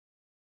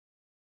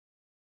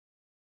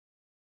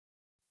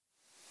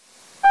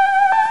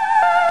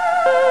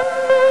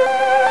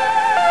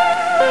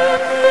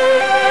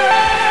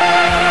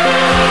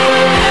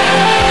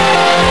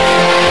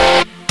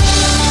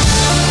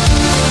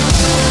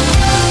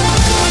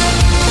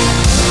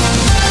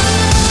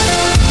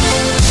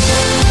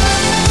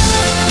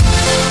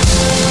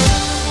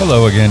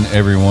Hello again,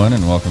 everyone,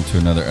 and welcome to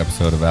another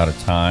episode of Out of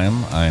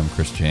Time. I am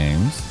Chris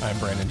James. I'm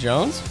Brandon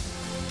Jones.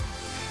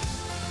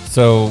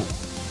 So,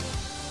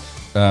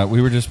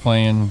 we were just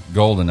playing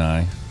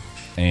GoldenEye,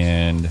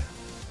 and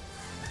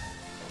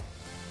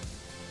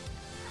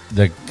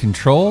the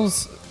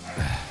controls,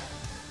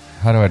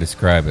 how do I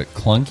describe it?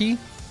 Clunky?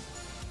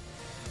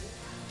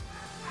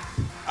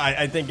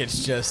 I think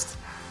it's just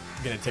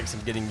going to take some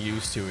getting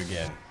used to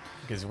again,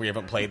 because we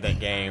haven't played that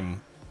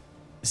game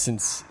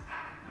since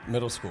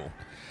middle school.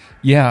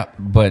 Yeah,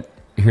 but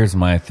here's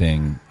my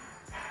thing.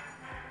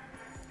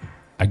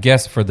 I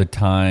guess for the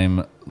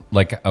time,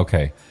 like,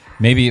 okay,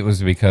 maybe it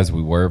was because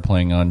we were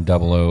playing on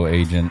 00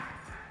 Agent,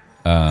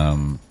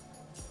 but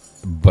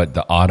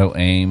the auto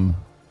aim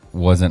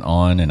wasn't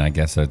on, and I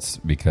guess that's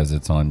because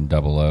it's on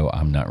 00.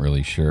 I'm not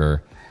really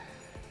sure.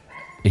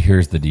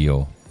 Here's the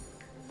deal.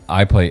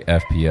 I play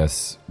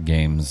FPS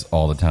games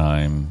all the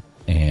time,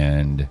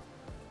 and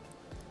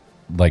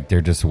like they're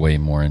just way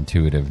more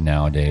intuitive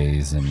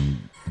nowadays, and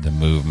the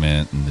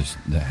movement and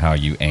how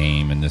you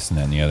aim and this and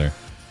that and the other.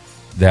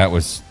 That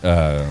was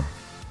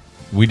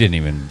we didn't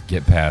even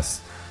get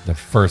past the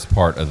first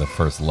part of the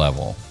first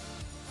level.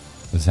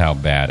 Is how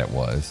bad it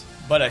was.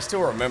 But I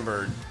still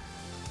remembered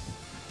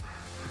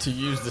to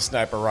use the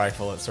sniper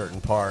rifle at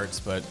certain parts,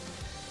 but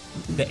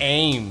the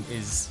aim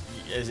is,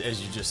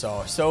 as you just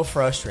saw, so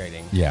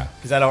frustrating. Yeah.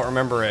 Because I don't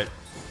remember it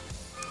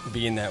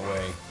being that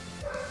way.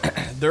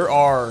 There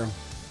are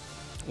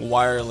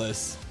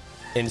wireless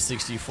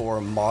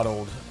N64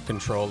 modeled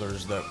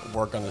controllers that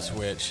work on the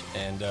Switch,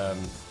 and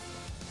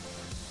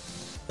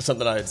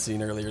something I had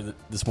seen earlier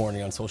this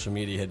morning on social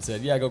media had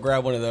said, yeah, go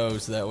grab one of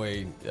those, so that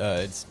way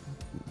it's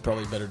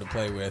probably better to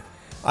play with.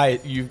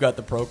 You've got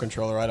the Pro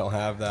Controller, I don't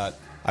have that.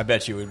 I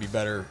bet you it would be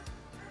better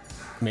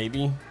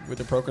maybe with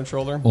the Pro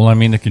Controller. Well, I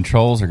mean, the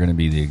controls are going to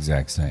be the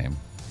exact same.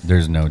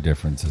 There's no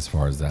difference as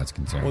far as that's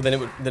concerned. Well, then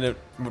it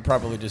would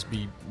probably just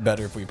be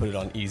better if we put it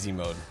on easy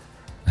mode.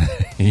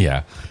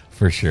 Yeah,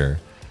 for sure.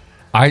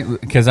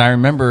 Because I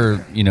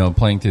remember,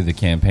 playing through the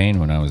campaign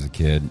when I was a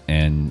kid,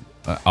 and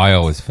I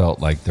always felt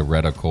like the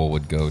reticle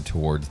would go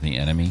towards the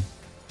enemy,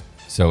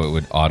 so it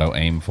would auto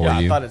aim for you. Yeah,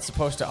 I thought it's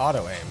supposed to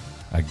auto aim.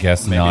 I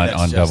guess maybe not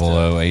on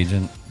 00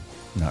 Agent.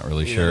 Not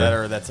really sure. That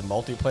or that's a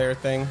multiplayer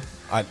thing.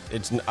 I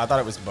thought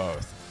it was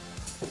both.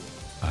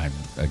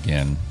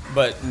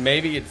 But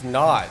maybe it's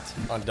not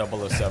on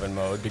 007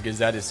 mode, because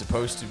that is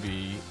supposed to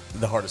be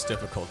the hardest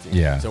difficulty.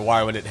 Yeah. So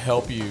why would it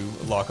help you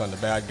lock on the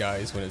bad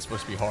guys when it's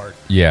supposed to be hard?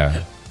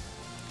 Yeah.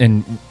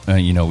 And,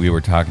 we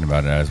were talking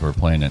about it as we were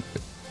playing it.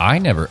 I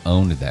never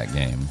owned that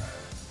game.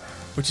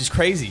 Which is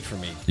crazy for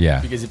me.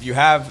 Yeah. Because if you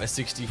have a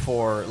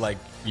 64, like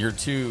your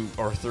 2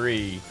 or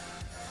 3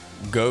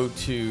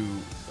 go-to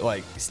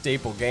like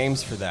staple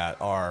games for that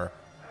are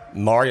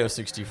Mario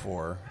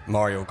 64,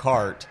 Mario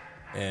Kart,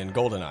 and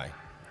GoldenEye.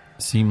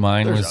 See,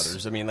 mine There's was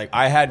others. I mean, like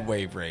I had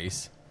Wave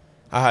Race.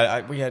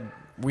 We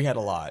had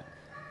a lot,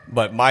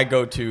 but my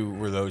go-to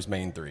were those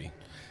main 3.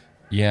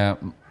 Yeah,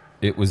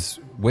 it was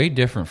way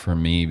different for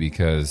me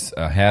because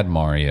I had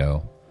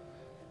Mario,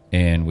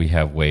 and we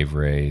have Wave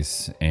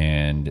Race,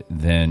 and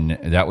then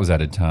that was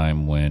at a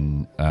time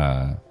when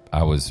I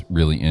was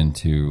really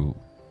into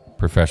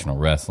professional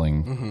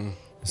wrestling. Mm-hmm.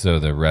 So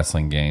the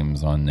wrestling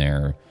games on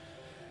there,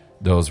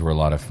 those were a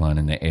lot of fun,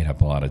 and they ate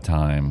up a lot of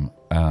time.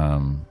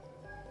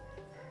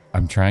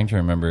 I'm trying to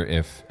remember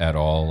if at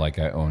all like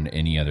I owned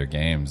any other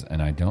games,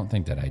 and I don't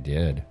think that I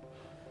did.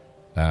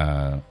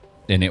 And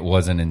it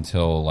wasn't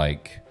until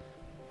like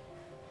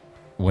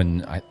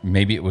when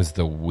maybe it was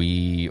the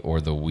Wii or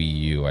the Wii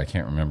U, I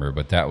can't remember,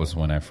 but that was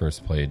when I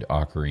first played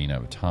Ocarina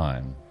of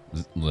Time,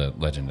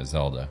 Legend of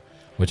Zelda,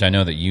 which I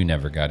know that you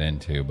never got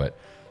into, but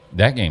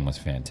that game was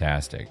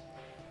fantastic.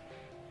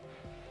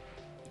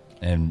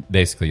 And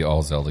basically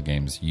all Zelda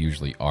games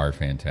usually are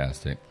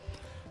fantastic.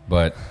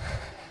 But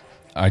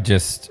I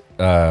just,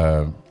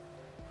 that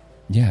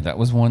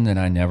was one that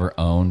I never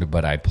owned,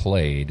 but I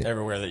played.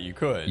 Everywhere that you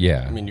could.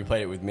 Yeah. I mean, you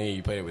played it with me,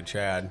 you played it with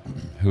Chad.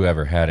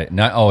 Whoever had it. And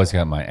I always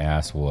got my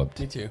ass whooped.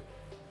 Me too.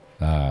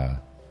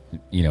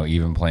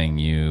 Even playing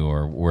you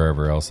or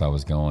wherever else I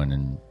was going.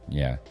 And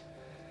yeah,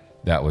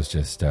 that was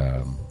just,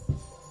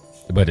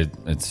 but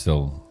it's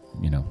still,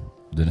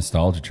 the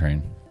nostalgia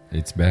train.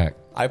 It's back.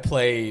 I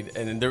played,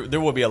 and there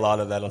will be a lot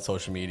of that on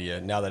social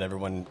media now that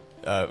everyone,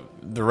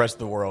 the rest of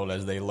the world,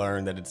 as they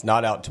learn that it's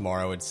not out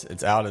tomorrow,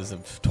 it's out as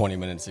of 20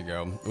 minutes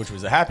ago, which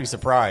was a happy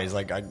surprise.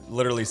 Like I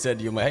literally said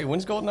to you, hey,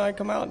 when's GoldenEye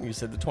come out? And you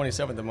said the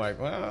 27th. I'm like,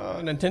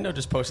 well, Nintendo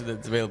just posted that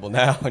it's available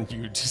now, and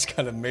you just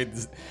kind of made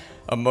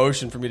a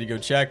motion for me to go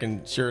check,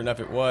 and sure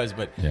enough, it was.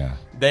 But yeah,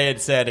 they had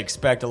said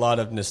expect a lot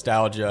of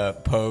nostalgia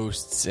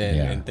posts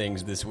and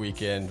things this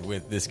weekend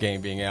with this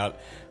game being out.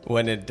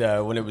 When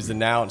it was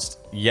announced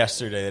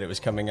yesterday that it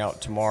was coming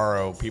out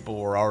tomorrow, people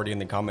were already in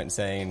the comment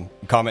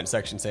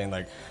section saying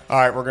like, all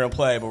right, we're going to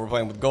play, but we're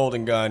playing with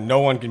Golden Gun. No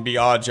one can be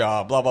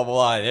Oddjob, blah, blah, blah,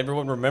 blah. And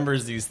everyone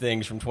remembers these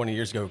things from 20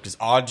 years ago because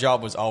Oddjob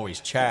was always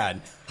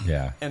Chad.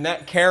 Yeah. And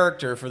that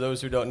character, for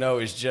those who don't know,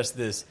 is just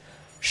this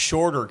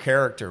shorter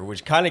character,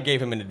 which kind of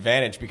gave him an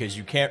advantage because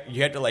you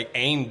had to like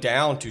aim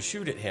down to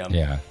shoot at him.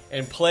 Yeah.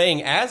 And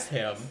playing as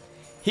him,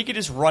 he could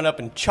just run up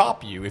and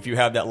chop you if you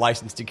have that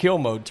license to kill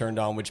mode turned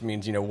on, which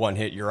means, one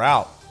hit, you're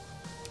out.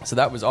 So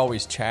that was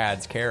always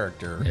Chad's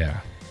character. Yeah.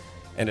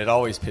 And it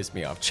always pissed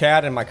me off.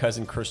 Chad and my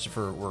cousin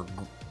Christopher were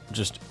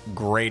just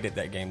great at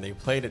that game. They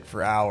played it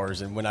for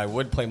hours. And when I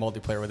would play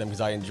multiplayer with them, because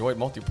I enjoyed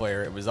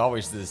multiplayer, it was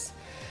always this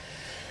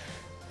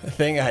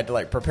thing I had to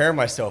like prepare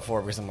myself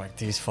for, because I'm like,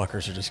 these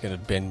fuckers are just going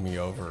to bend me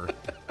over.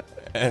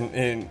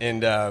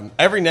 and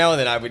every now and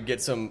then I would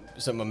get some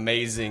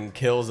amazing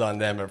kills on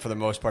them, but for the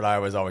most part I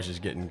was always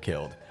just getting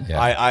killed.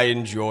 Yeah. I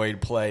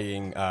enjoyed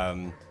playing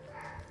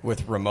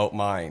with remote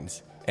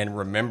mines and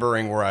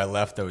remembering where I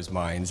left those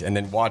mines, and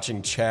then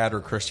watching Chad or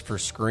Christopher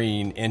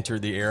Screen enter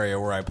the area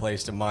where I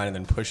placed a mine and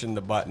then pushing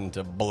the button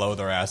to blow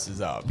their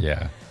asses up.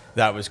 Yeah.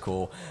 That was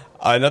cool.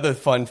 Another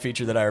fun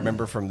feature that I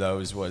remember from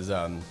those was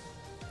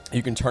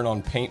you can turn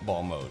on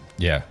paintball mode.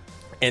 Yeah.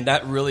 And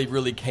that really,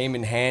 really came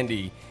in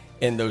handy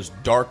in those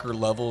darker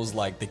levels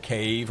like the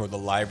cave or the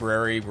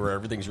library where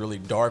everything's really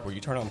dark, where you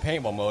turn on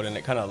paintball mode and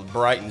it kind of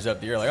brightens up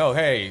the area. Like, oh,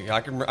 hey,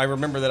 I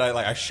remember that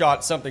I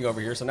shot something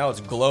over here, so now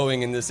it's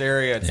glowing in this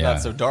area. It's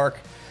not so dark.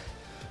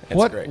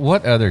 It's great.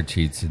 What other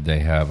cheats did they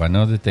have? I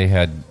know that they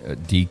had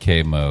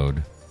DK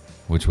mode,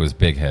 which was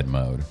big head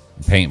mode,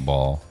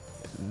 paintball.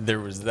 There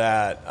was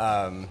that.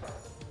 I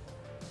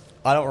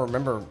don't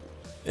remember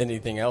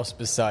anything else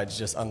besides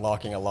just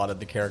unlocking a lot of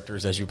the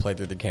characters as you play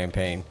through the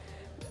campaign.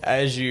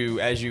 As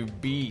you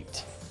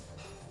beat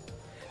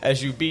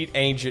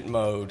agent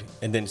mode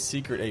and then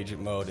secret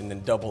agent mode and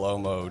then 00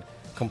 mode,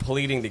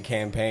 completing the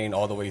campaign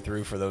all the way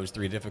through for those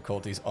 3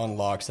 difficulties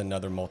unlocks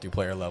another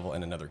multiplayer level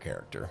and another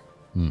character.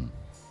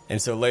 And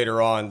so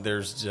later on,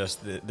 there's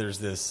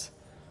this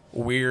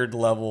weird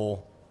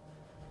level.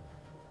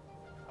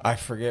 I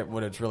forget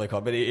what it's really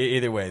called, but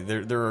either way,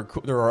 there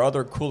are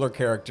other cooler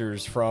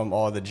characters from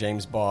all the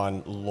James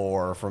Bond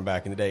lore from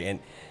back in the day,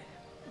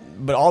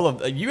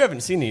 but you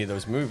haven't seen any of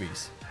those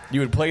movies.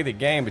 You would play the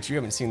game, but you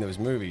haven't seen those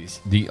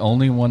movies. The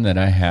only one that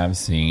I have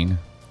seen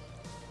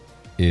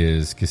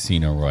is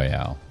Casino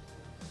Royale,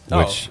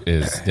 which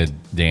is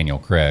Daniel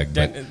Craig.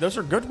 But those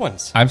are good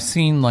ones. I've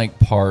seen like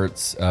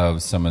parts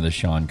of some of the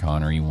Sean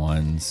Connery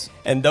ones.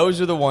 And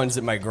those are the ones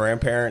that my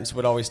grandparents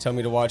would always tell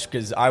me to watch,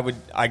 because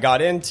I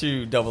got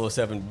into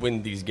 007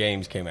 when these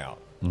games came out.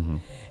 Mm-hmm.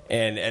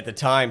 And at the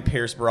time,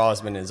 Pierce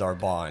Brosnan is our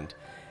Bond.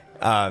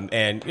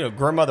 And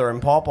grandmother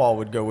and Pawpaw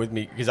would go with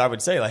me, because I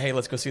would say like, "Hey,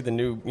 let's go see the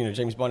new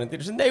James Bond in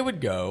theaters," and they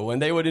would go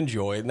and they would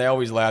enjoy it, and they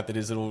always laughed at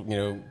his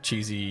little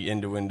cheesy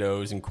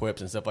innuendos and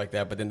quips and stuff like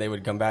that. But then they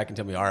would come back and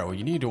tell me, "All right, well,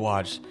 you need to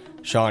watch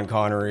Sean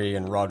Connery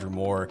and Roger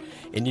Moore."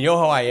 And you know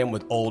how I am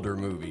with older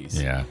movies,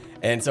 yeah.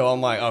 And so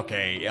I'm like,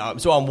 okay,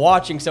 so I'm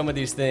watching some of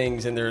these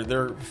things, and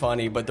they're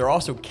funny, but they're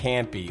also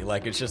campy.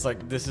 Like, it's just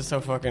like, this is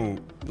so fucking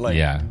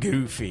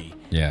goofy,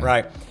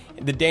 right?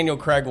 The Daniel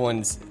Craig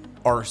ones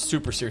are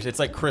super serious. It's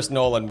like Chris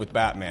Nolan with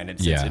Batman.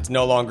 It's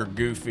no longer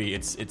goofy.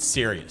 It's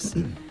serious.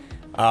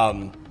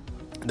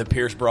 The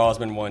Pierce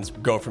Brosnan ones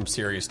go from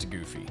serious to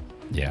goofy.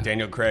 Yeah.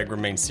 Daniel Craig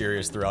remains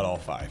serious throughout all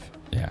 5.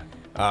 Yeah.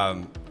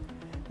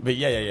 But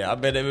yeah.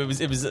 But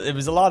it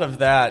was a lot of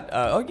that.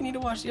 You need to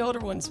watch the older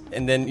ones.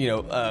 And then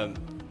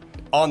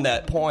on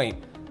that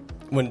point,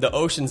 when the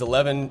Ocean's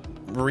 11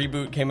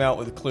 reboot came out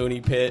with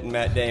Clooney, Pitt, and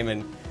Matt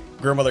Damon,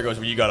 grandmother goes,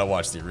 "Well, you got to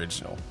watch the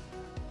original."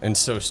 And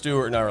so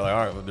Stuart and I were like,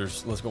 all right, well,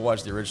 let's go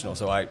watch the original.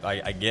 So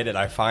I get it.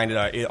 I find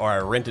it, or I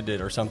rented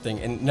it or something.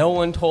 And no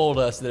one told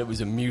us that it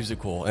was a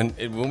musical. And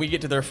when we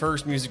get to their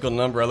first musical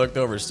number, I looked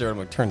over at Stuart and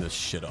I'm like, turn this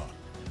shit off.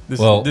 This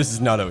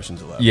is not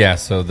Ocean's 11. Yeah,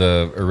 so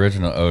the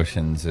original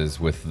Oceans is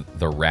with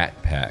the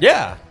Rat Pack.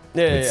 Yeah.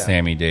 With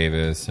Sammy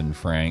Davis and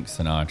Frank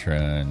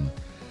Sinatra. And,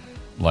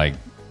 like,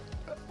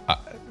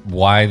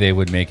 why they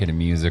would make it a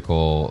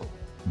musical...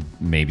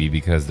 Maybe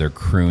because they're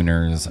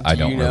crooners. I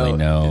don't really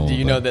know. Do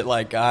you know that,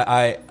 like,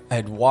 I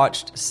had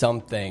watched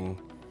something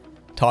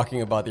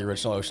talking about the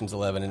original Ocean's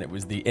 11, and it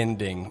was the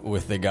ending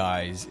with the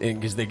guys.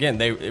 Because, again,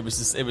 it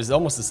was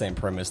almost the same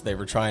premise. They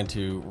were trying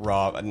to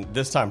rob, and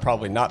this time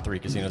probably not 3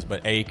 casinos,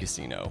 but a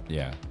casino.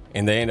 Yeah.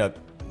 And they end up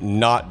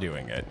not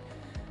doing it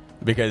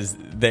because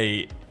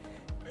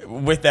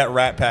with that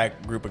Rat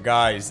Pack group of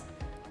guys,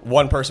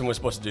 one person was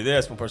supposed to do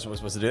this, one person was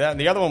supposed to do that, and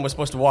the other one was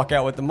supposed to walk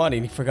out with the money,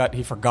 and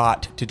he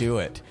forgot to do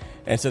it.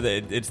 And so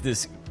it's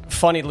this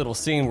funny little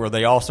scene where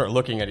they all start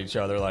looking at each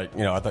other like,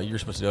 I thought you were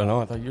supposed to do it.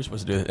 No, I thought you were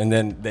supposed to do it. And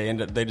then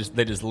they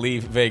just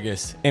leave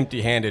Vegas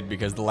empty-handed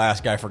because the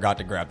last guy forgot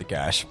to grab the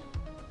cash.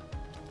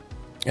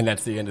 And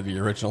that's the end of the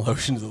original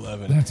Ocean's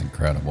 11. That's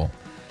incredible.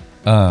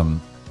 Now,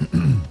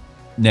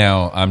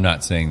 I'm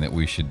not saying that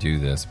we should do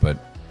this, but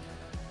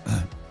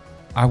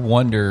I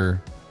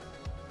wonder,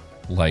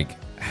 like,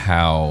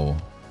 how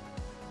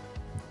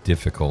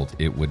difficult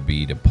it would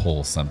be to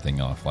pull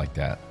something off like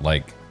that,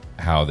 like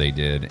how they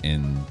did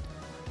in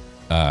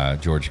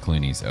George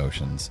Clooney's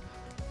Oceans.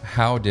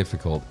 How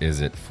difficult is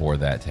it for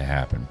that to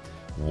happen?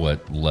 What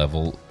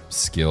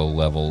skill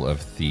level of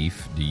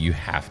thief do you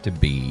have to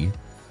be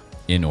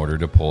in order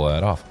to pull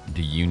that off.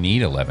 Do you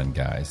need 11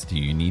 guys? Do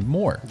you need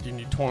more? You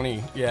need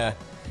 20, yeah.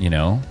 You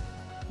know?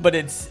 But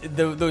it's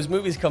those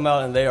movies come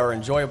out and they are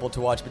enjoyable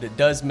to watch, but it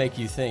does make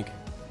you think,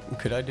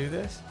 could I do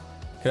this?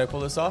 Could I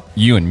pull this off?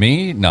 You and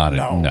me? Not a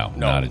chance.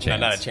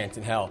 Not a chance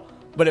in hell.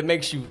 But it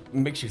makes you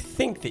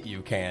think that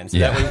you can. So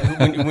Yeah.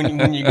 that way,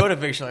 when you go to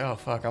Vegas, you're like, oh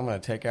fuck, I'm gonna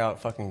take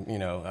out fucking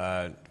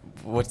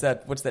what's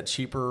that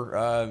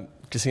cheaper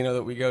casino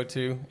that we go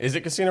to? Is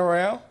it Casino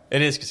Royale?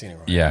 It is Casino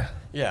Royale. Yeah.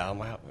 Yeah. I'm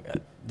like,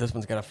 this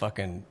one's got a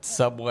fucking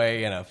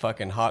Subway and a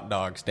fucking hot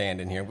dog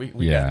stand in here.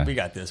 We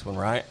got this one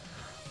right.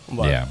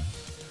 But yeah.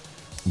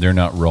 They're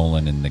not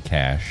rolling in the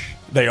cash.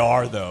 They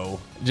are though.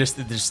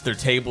 Just their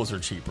tables are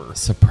cheaper.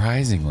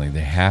 Surprisingly,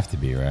 they have to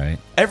be, right?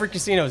 Every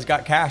casino's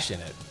got cash in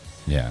it.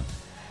 Yeah.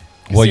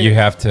 Well, you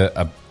have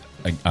to.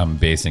 I'm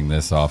basing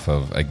this off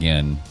of,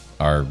 again,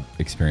 our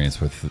experience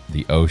with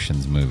the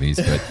Ocean's movies,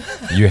 but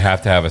you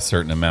have to have a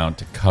certain amount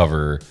to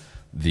cover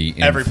the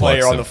every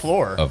player on the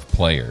floor of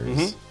players.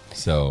 Mm-hmm.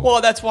 So,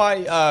 well, that's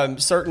why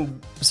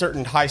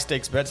certain high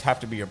stakes bets have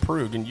to be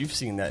approved, and you've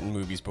seen that in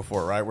movies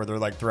before, right? Where they're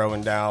like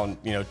throwing down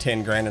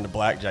 $10,000 in a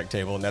blackjack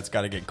table, and that's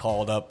got to get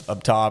called up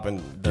top, and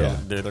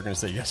they're going to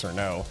say yes or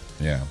no.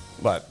 Yeah,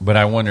 but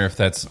I wonder if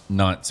that's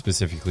not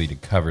specifically to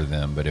cover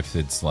them, but if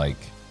it's like,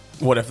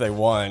 what if they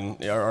won,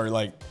 or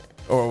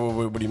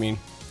what do you mean?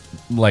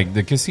 Like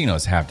the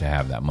casinos have to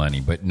have that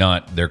money, but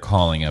not they're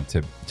calling up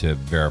to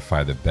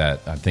verify the bet.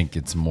 I think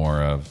it's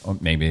more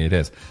of maybe it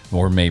is,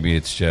 or maybe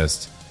it's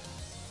just.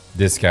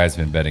 This guy's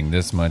been betting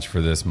this much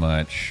for this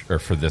much or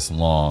for this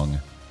long.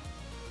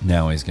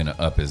 Now he's going to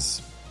up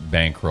his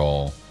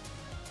bankroll.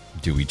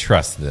 Do we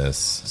trust this?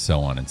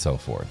 So on and so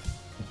forth.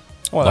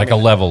 Well, a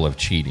level of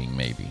cheating,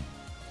 maybe.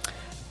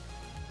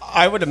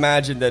 I would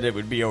imagine that it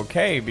would be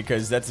okay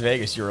because that's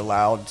Vegas. You're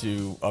allowed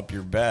to up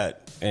your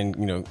bet, and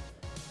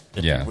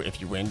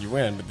if you win, you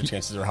win. But the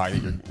chances are high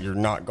that you're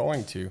not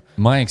going to.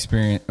 My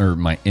experience or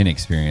my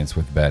inexperience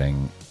with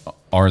betting.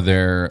 Are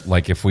there,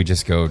 like, if we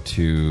just go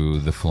to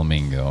the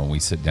Flamingo and we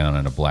sit down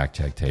at a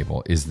blackjack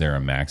table, is there a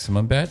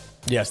maximum bet?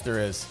 Yes, there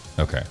is.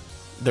 Okay.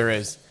 There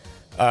is.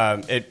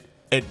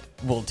 It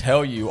will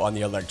tell you on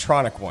the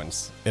electronic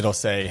ones. It'll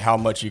say how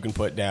much you can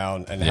put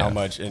down and how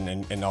much,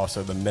 and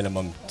also the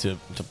minimum to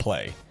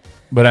play.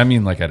 But I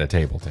mean, like at a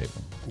table.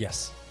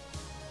 Yes.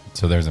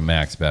 So there's a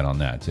max bet on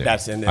that too.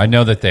 I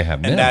know that they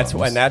have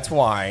minimums. And that's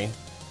why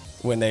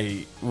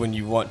when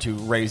you want to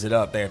raise it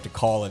up, they have to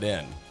call it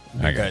in.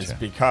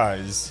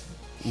 Because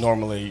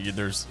normally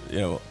there's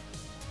a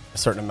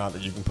certain amount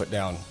that you can put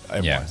down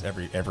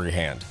every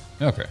hand.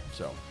 Okay,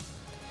 so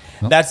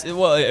that's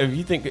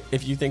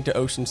if you think to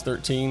Ocean's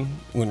 13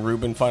 when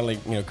Ruben finally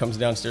comes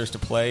downstairs to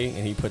play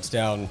and he puts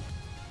down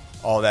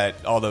all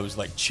those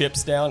like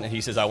chips down and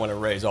he says I want to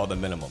raise all the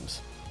minimums.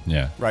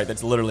 Yeah, right.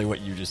 That's literally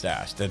what you just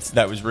asked.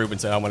 That was Ruben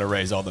saying I want to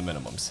raise all the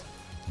minimums.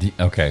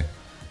 Okay,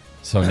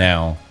 so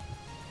now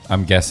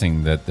I'm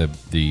guessing that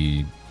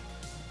the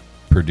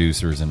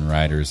producers and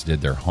writers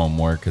did their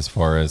homework as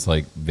far as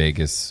like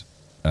Vegas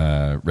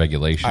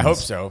regulations. I hope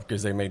so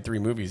because they made 3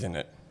 movies in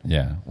it.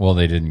 Yeah. Well,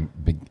 they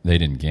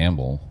didn't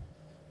gamble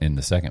in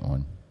the second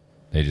one.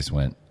 They just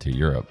went to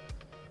Europe.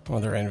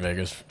 Well, they're in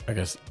Vegas, I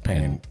guess.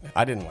 Paying.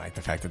 I didn't like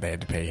the fact that they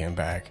had to pay him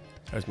back.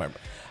 That was my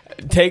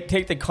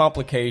take the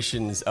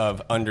complications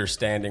of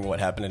understanding what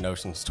happened in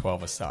Ocean's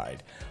 12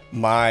 aside.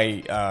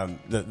 My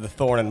the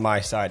thorn in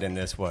my side in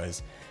this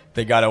was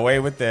they got away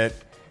with it.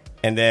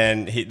 And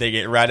then they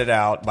get ratted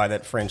out by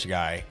that French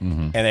guy,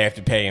 and they have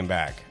to pay him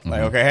back.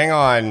 Like, okay, hang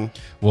on,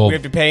 we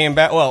have to pay him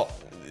back. Well,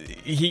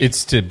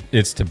 it's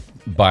to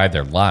buy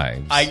their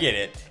lives. I get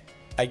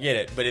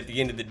it. But at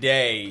the end of the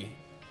day,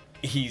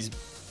 he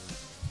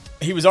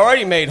was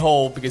already made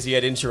whole because he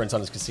had insurance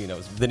on his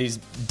casinos. Then he's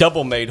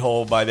double made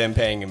whole by them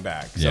paying him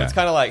back. So it's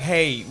kind of like,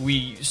 hey,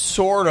 we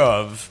sort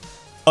of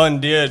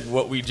undid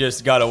what we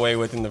just got away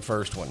with in the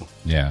first one.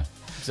 Yeah.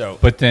 So,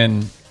 but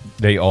then.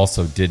 They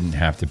also didn't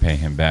have to pay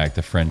him back.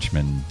 The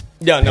Frenchman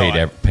paid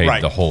right.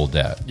 the whole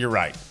debt. You're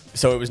right.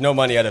 So it was no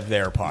money out of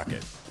their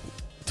pocket.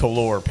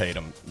 Toulour paid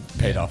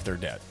off their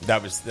debt.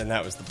 That was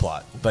the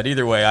plot. But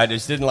either way, I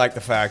just didn't like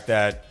the fact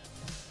that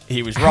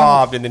he was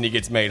robbed and then he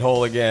gets made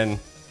whole again.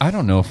 I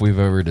don't know if we've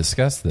ever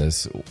discussed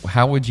this.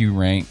 How would you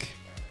rank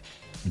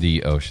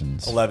the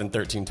Oceans? 11,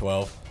 13,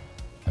 12.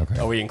 Okay.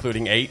 Are we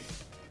including 8?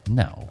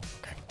 No.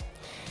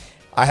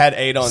 I had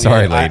 8 on.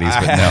 Sorry, ladies,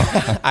 but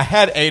no. I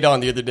had 8 on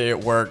the other day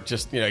at work.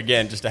 Just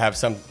again, just to have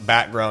some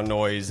background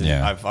noise. And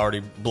I've already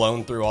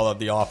blown through all of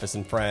The Office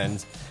and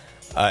Friends,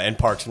 and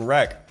Parks and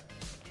Rec.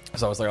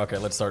 So I was like, okay,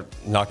 let's start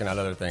knocking out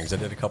other things. I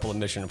did a couple of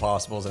Mission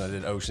Impossibles and I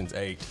did Ocean's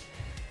 8.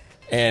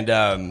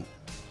 And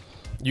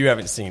you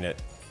haven't seen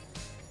it.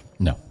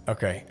 No.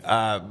 Okay,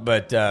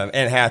 but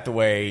Anne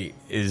Hathaway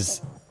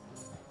is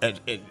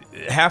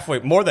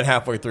more than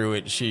halfway through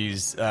it.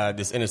 She's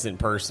this innocent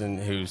person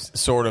who's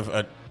sort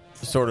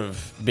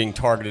of being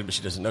targeted, but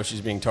she doesn't know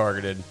she's being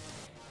targeted.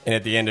 And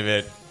at the end of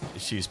it,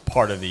 she's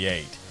part of the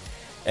 8.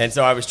 And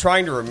so I was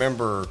trying to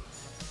remember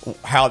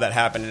how that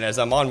happened. And as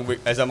I'm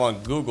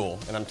on Google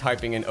and I'm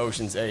typing in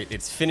Ocean's 8,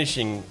 it's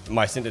finishing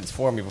my sentence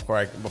for me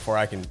before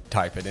I can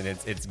type it, and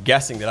it's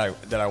guessing that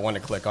I want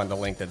to click on the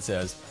link that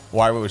says,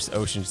 "Why was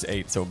Ocean's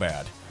 8 so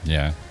bad?"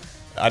 Yeah.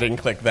 I didn't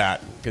click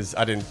that because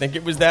I didn't think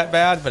it was that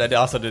bad, but I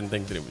also didn't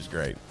think that it was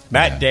great.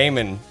 Matt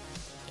Damon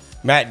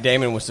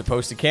was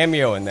supposed to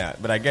cameo in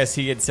that, but I guess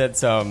he had said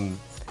some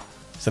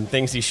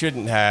things he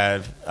shouldn't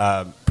have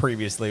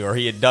previously, or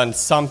he had done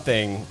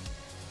something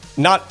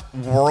not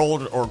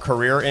world or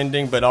career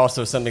ending, but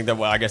also something that,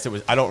 well, I guess it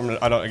was, I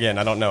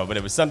don't know, but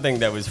it was something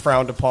that was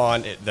frowned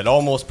upon, that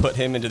almost put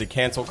him into the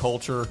cancel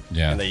culture,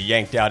 and they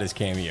yanked out his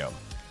cameo.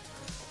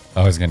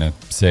 I was going to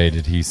say,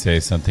 did he say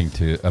something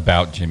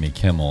about Jimmy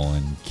Kimmel,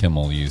 and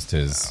Kimmel used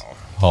his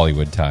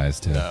Hollywood ties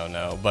to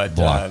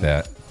block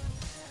that?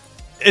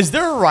 Is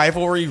their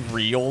rivalry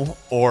real,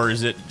 or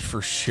is it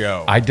for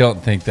show? I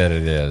don't think that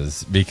it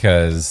is,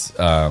 because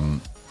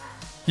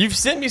you've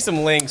sent me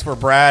some links where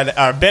Ben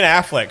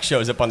Affleck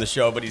shows up on the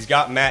show, but he's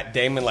got Matt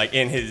Damon like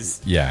in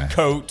his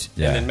coat,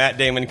 and then Matt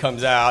Damon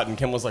comes out, and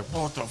Kimmel's like,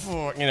 "What the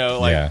fuck?"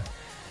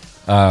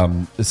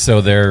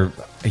 So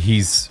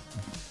he's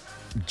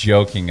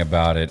joking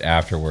about it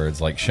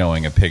afterwards, like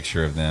showing a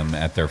picture of them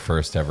at their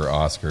first ever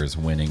Oscars,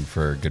 winning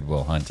for Good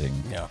Will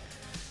Hunting. Yeah.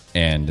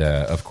 And,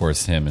 of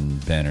course, him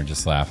and Ben are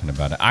just laughing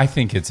about it. I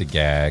think it's a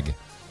gag.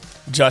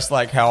 Just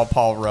like how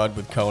Paul Rudd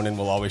with Conan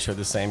will always show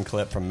the same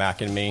clip from Mac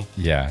and Me.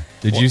 Yeah.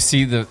 Did you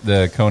see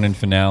the Conan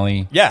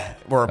finale? Yeah,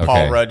 where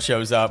Paul Rudd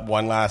shows up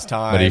one last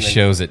time. But he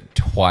shows it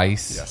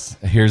twice. Yes.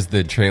 Here's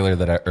the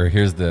trailer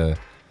here's the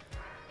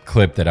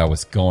clip that I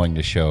was going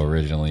to show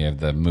originally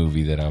of the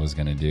movie that I was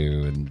going to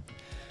do, and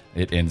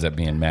it ends up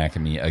being Mac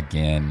and Me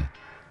again.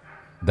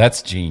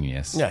 That's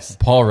genius. Yes.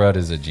 Paul Rudd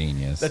is a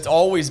genius. That's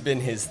always been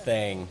his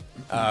thing.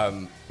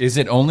 Is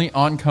it only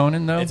on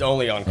Conan, though? It's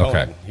only on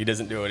Conan. Okay. He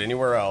doesn't do it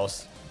anywhere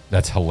else.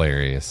 That's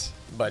hilarious.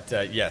 But,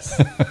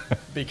 yes.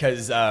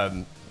 Because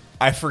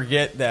I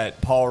forget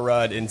that Paul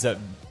Rudd ends up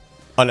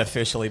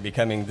unofficially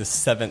becoming the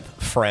 7th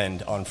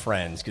friend on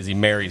Friends because he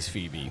marries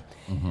Phoebe.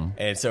 Mm-hmm.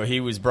 And so he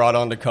was brought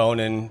on to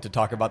Conan to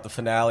talk about the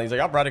finale. He's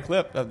like, "I brought a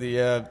clip of the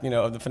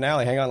of the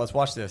finale. Hang on, let's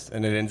watch this."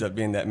 And it ends up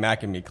being that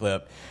Mac and Me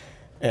clip.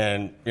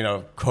 And,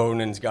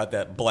 Conan's got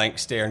that blank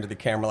stare into the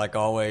camera like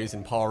always.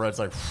 And Paul Rudd's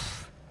like,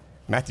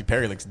 "Matthew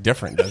Perry looks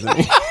different, doesn't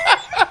he?"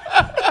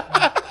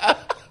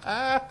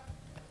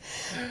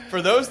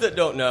 For those that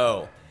don't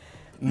know,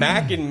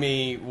 Mac and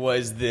Me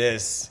was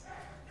this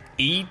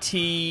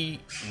E.T.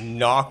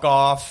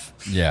 knockoff,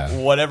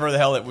 whatever the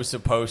hell it was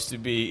supposed to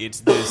be.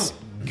 It's this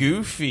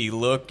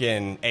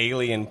goofy-looking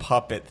alien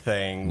puppet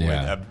thing with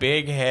a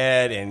big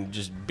head and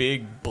just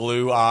big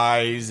blue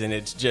eyes, and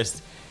it's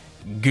just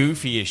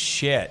goofy as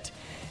shit.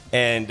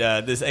 And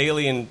this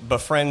alien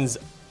befriends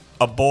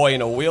a boy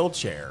in a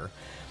wheelchair,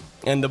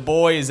 and the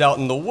boy is out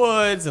in the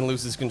woods and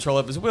loses control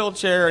of his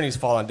wheelchair, and he's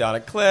falling down a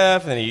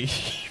cliff, and he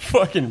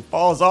fucking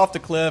falls off the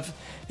cliff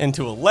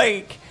into a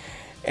lake,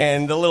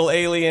 and the little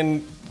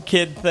alien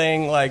kid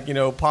thing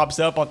pops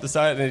up on the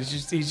side, and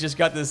he's just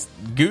got this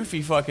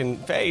goofy fucking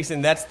face.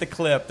 And that's the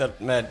clip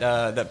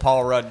that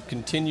Paul Rudd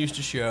continues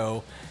to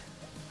show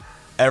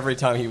every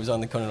time he was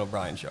on the Conan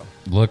O'Brien show.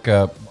 Look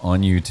up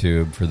on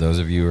YouTube, for those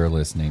of you who are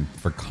listening,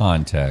 for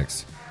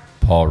context,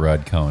 Paul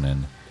Rudd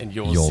Conan, and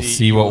you'll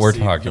see what we're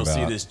talking about.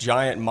 You'll see this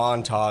giant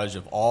montage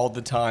of all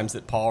the times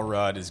that Paul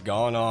Rudd has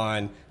gone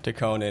on to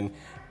Conan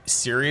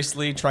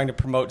seriously trying to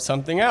promote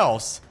something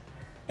else,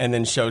 and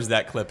then shows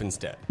that clip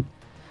instead.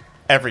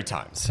 Every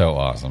time. So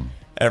awesome.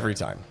 Every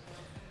time.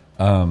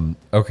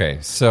 Okay,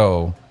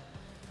 so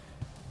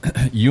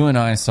you and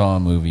I saw a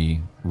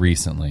movie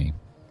recently,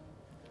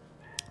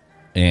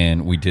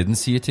 and we didn't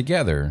see it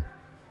together,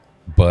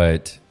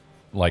 but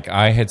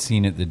I had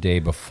seen it the day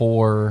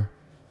before,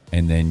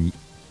 and then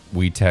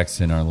we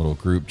texted in our little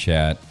group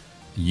chat.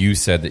 You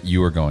said that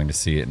you were going to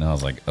see it, and I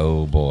was like,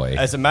 "Oh boy!"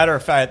 As a matter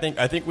of fact,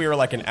 I think we were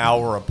like an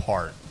hour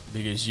apart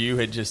because you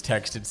had just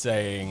texted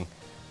saying,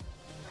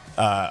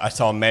 "I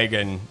saw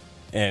M3GAN,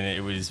 and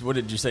it was." What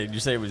did you say? Did you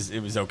say it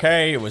was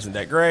okay? It wasn't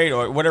that great,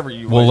 or whatever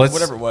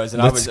whatever it was?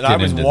 And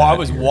I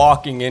was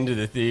walking into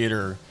the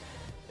theater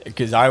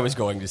because I was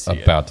going to see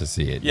it. About to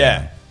see it,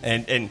 yeah.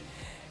 And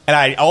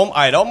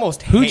I'd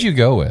almost Who'd you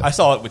go with? I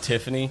saw it with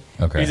Tiffany.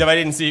 Okay. Because if I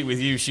didn't see it with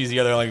you, she's the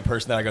only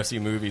person that I go see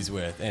movies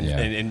with.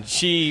 And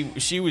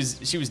she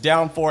was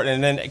down for it.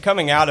 And then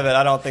coming out of it,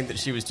 I don't think that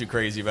she was too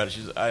crazy about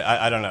it.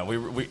 I don't know.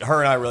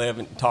 Her and I really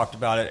haven't talked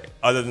about it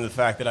other than the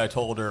fact that I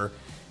told her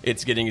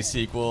it's getting a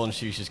sequel, and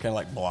she's just kind of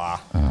like, blah.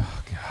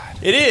 Oh, God.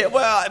 It is.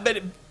 Well,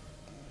 but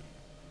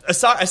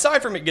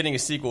aside from it getting a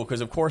sequel,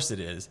 because of course it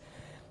is,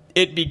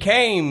 it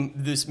became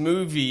this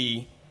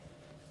movie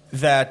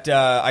that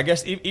I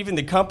guess even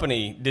the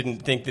company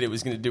didn't think that it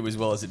was going to do as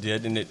well as it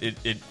did, and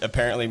it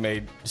apparently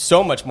made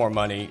so much more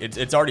money.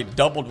 It's already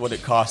doubled what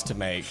it cost to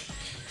make.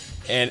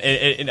 And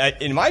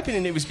in my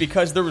opinion, it was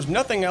because there was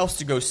nothing else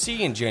to go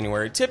see in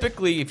January.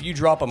 Typically, if you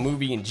drop a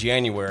movie in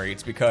January,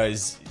 it's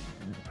because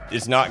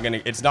it's not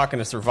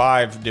gonna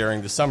survive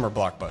during the summer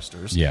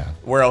blockbusters. Yeah.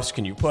 Where else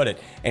can you put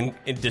it? And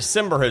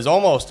December has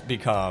almost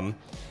become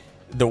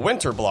the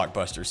winter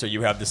blockbuster. So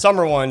you have the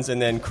summer ones,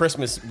 and then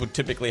Christmas would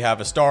typically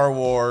have a Star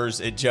Wars.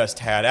 It just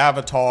had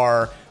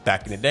Avatar.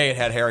 Back in the day, it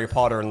had Harry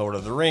Potter and Lord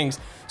of the Rings.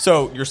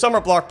 So your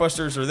summer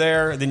blockbusters are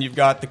there, then you've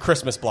got the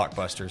Christmas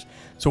blockbusters.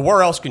 So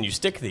where else can you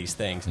stick these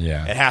things?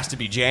 Yeah. It has to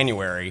be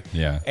January.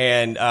 Yeah.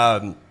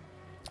 And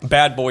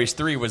Bad Boys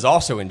 3 was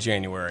also in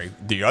January.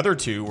 The other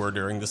two were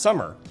during the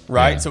summer,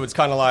 right? Yeah. So it's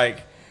kind of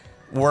like,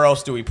 where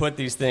else do we put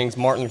these things?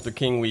 Martin Luther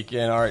King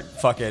weekend, all right,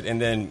 fuck it. And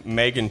then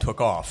M3GAN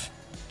took off.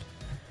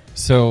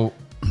 So,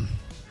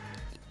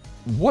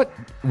 what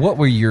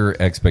were your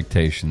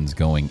expectations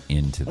going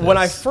into this? When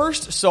I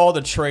first saw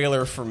the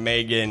trailer for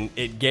M3GAN,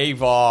 it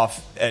gave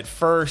off at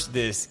first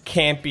this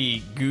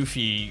campy,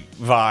 goofy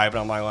vibe, and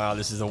I'm like, "Wow,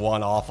 this is a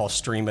one-off. I'll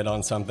stream it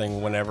on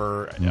something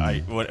whenever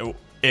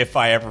if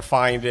I ever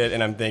find it."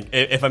 And I'm thinking,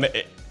 if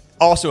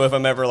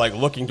I'm ever like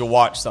looking to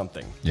watch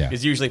something,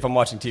 because usually if I'm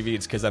watching TV,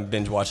 it's because I'm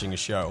binge watching a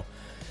show.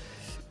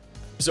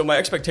 So my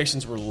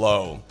expectations were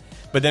low.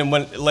 But then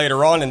when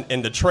later on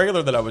in the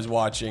trailer that I was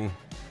watching,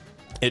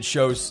 it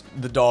shows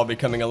the doll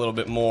becoming a little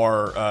bit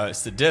more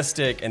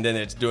sadistic, and then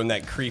it's doing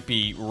that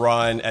creepy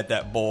run at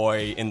that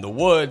boy in the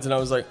woods. And I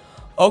was like,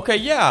 okay,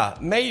 yeah,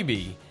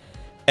 maybe.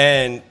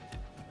 And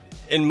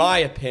in my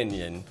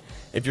opinion,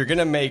 if you're going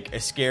to make a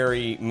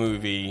scary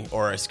movie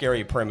or a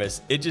scary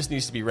premise, it just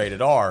needs to be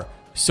rated R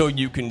so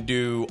you can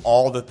do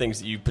all the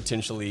things that you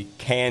potentially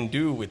can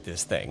do with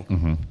this thing.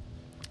 Mm-hmm.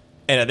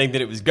 And I think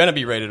that it was going to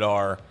be rated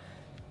R.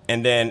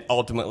 And then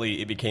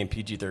ultimately it became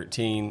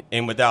PG-13.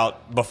 And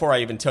before I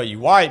even tell you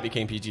why it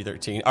became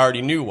PG-13, I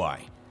already knew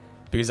why.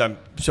 Because I'm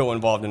so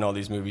involved in all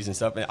these movies and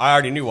stuff. And I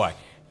already knew why.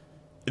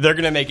 They're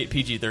going to make it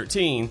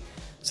PG-13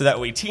 so that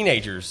way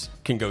teenagers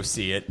can go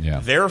see it. Yeah.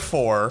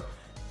 Therefore,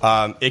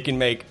 it can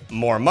make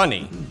more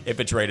money. If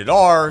it's rated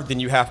R,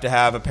 then you have to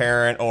have a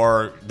parent,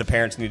 or the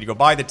parents need to go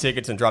buy the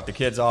tickets and drop the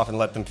kids off and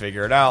let them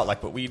figure it out,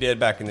 like what we did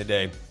back in the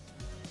day.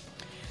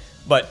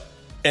 But...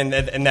 And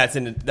that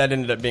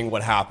ended up being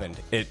what happened.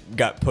 It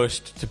got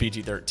pushed to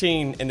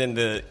PG-13, and then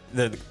the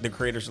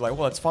creators were like,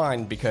 well, it's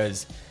fine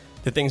because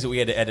the things that we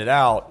had to edit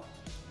out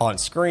on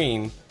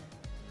screen,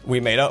 we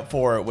made up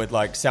for it with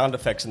like sound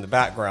effects in the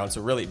background,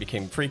 so really it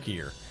became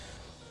freakier.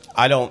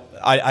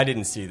 I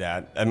didn't see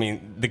that. I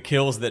mean, the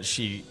kills that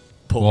she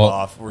pulled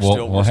off were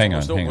hang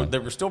on. They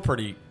were still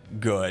pretty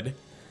good.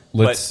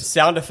 But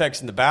sound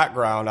effects in the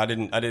background, I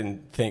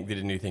didn't think did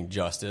anything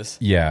justice.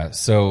 Yeah,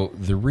 so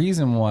the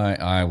reason why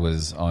I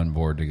was on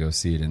board to go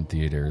see it in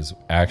theaters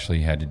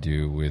actually had to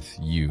do with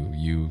you.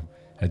 You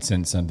had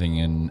sent something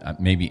in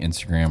maybe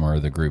Instagram or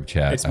the group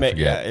chat. I forget.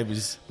 Yeah, it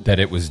was that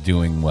it was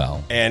doing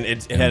well, and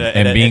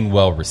being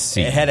well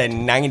received. It had a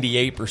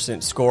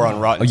 98% score on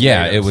Rotten Tomatoes.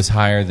 Yeah, it was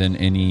higher than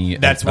any.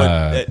 That's what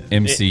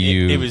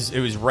MCU. It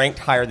was ranked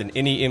higher than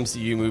any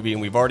MCU movie,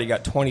 and we've already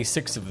got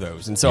 26 of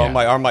those. And so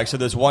I'm like, so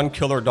this one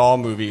killer doll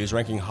movie is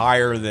ranking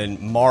higher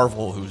than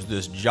Marvel, who's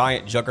this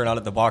giant juggernaut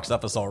at the box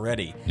office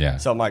already. Yeah.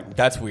 So I'm like,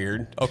 that's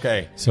weird.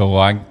 Okay. So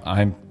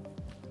I'm.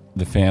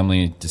 The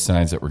family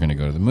decides that we're going to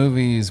go to the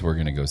movies. We're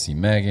going to go see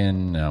M3GAN.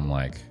 And I'm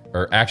like,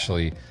 or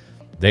actually,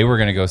 they were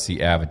going to go see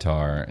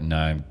Avatar. And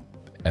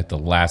at the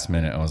last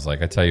minute, I was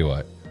like, I tell you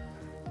what,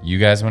 you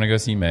guys want to go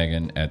see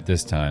M3GAN at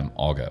this time,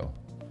 I'll go.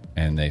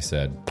 And they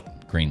said,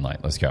 green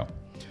light, let's go.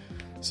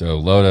 So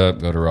load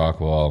up, go to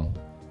Rockwall,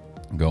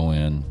 go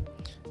in.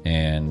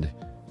 And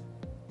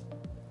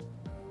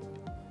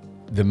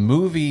the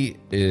movie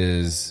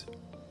is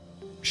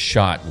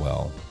shot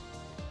well.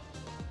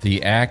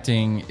 The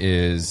acting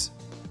is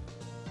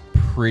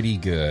pretty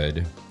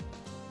good,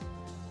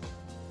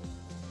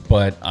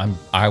 but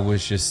I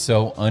was just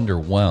so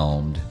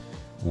underwhelmed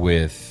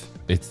with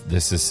it.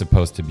 This is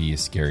supposed to be a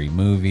scary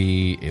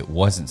movie. It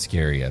wasn't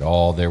scary at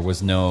all. There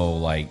was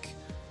no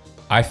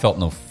I felt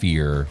no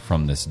fear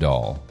from this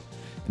doll.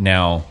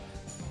 Now,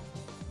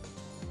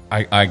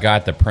 I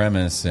got the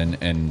premise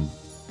and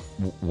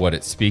what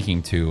it's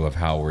speaking to of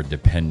how we're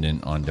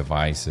dependent on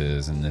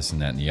devices and this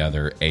and that and the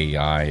other.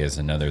 AI is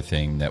another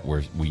thing that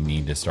we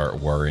need to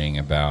start worrying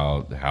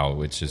about,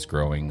 how it's just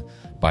growing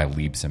by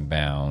leaps and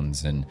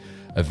bounds, and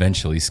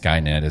eventually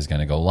Skynet is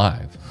going to go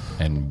live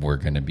and we're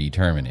going to be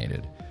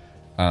terminated.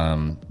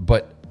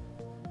 But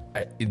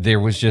there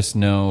was just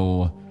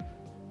no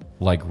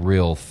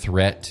real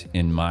threat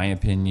in my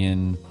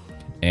opinion,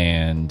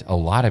 and a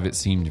lot of it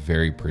seemed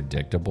very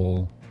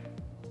predictable.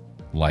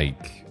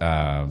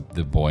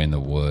 The boy in the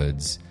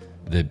woods,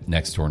 the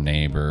next door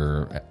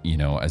neighbor.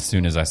 As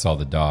soon as I saw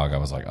the dog, I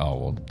was like, oh,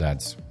 well,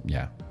 that's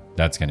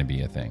going to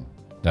be a thing.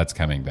 That's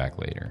coming back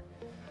later.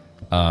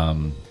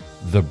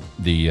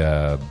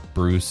 The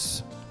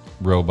Bruce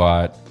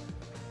robot,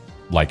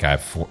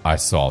 I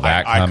saw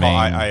that coming.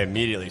 I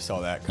immediately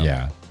saw that coming.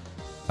 Yeah.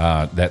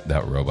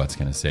 That robot's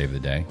going to save the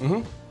day.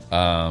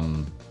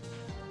 Mm-hmm.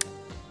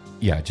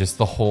 Just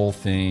the whole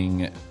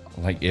thing.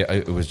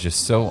 It was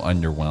just so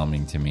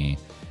underwhelming to me,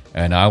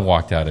 and I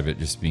walked out of it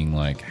just being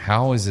like,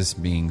 how is this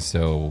being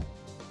so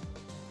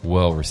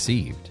well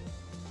received?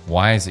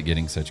 Why is it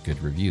getting such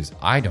good reviews?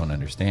 I don't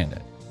understand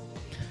it.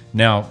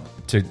 Now,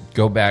 to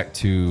go back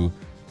to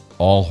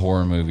all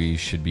horror movies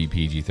should be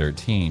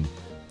PG-13,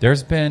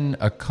 there's been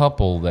a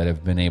couple that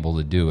have been able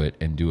to do it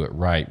and do it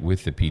right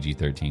with the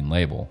PG-13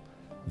 label.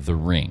 The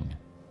Ring,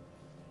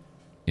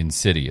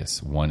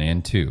 Insidious 1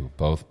 and 2,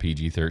 both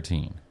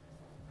PG-13.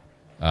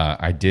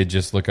 I did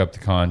just look up The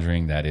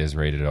Conjuring. That is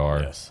rated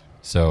R. Yes.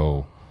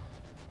 So,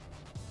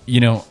 you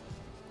know,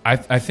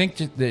 I think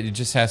that it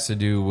just has to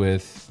do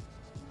with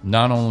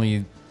not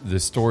only the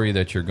story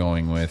that you're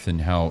going with and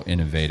how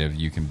innovative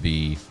you can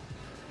be,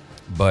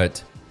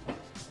 but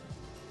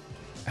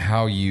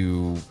how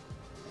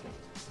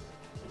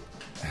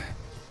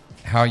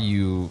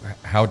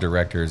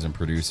directors and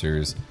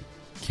producers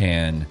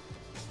can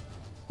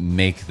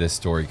make this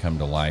story come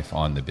to life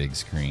on the big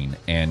screen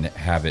and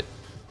have it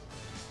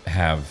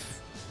have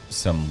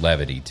some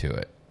levity to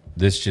it.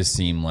 This just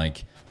seemed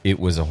like it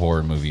was a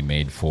horror movie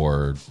made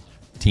for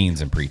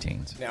teens and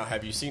preteens. Now,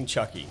 have you seen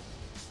Chucky?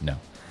 No.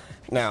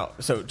 Now,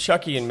 so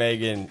Chucky and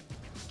Megan,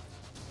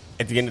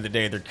 at the end of the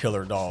day, they're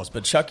killer dolls,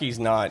 but Chucky's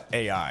not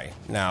AI.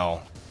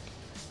 Now,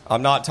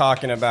 I'm not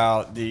talking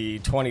about the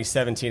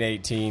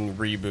 2017-18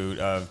 reboot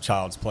of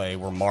Child's Play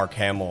where Mark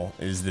Hamill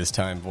is this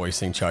time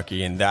voicing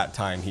Chucky, and that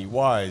time he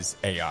was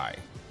AI.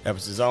 That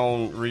was his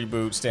own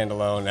reboot,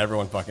 standalone.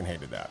 Everyone fucking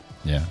hated that.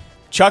 Yeah.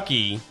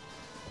 Chucky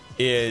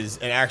was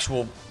an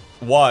actual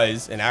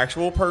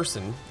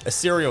person, a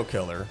serial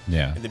killer.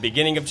 Yeah. At the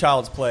beginning of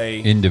Child's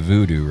Play. Into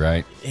voodoo,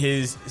 right?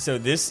 So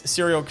this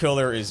serial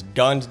killer is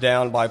gunned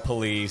down by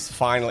police.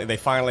 They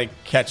finally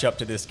catch up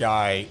to this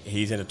guy.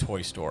 He's in a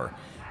toy store.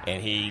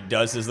 And he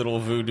does his little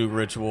voodoo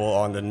ritual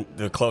on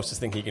the closest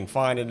thing he can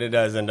find, and it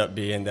does end up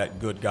being that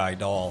good guy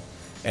doll.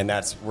 And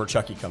that's where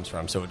Chucky comes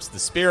from. So it's the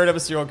spirit of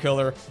a serial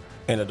killer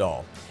and a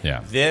doll.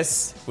 Yeah.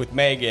 This, with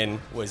Megan,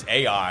 was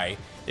AI.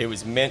 It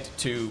was meant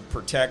to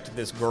protect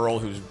this girl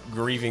who's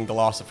grieving the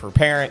loss of her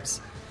parents.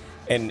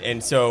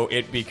 And so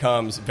it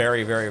becomes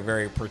very, very,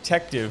 very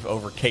protective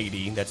over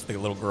Katie. That's the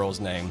little girl's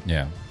name.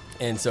 Yeah.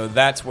 And so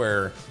that's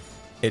where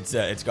it's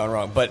gone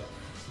wrong. But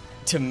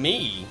to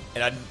me,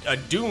 and I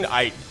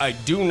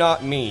do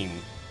not mean,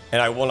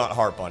 and I will not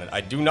harp on it,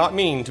 I do not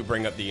mean to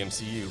bring up the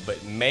MCU,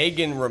 but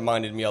Megan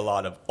reminded me a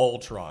lot of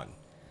Ultron.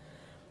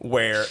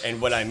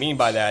 And what I mean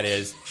by that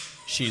is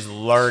she's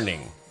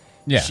learning.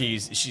 Yeah.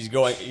 She's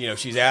going,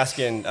 she's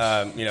asking,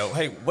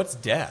 hey, what's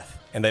death?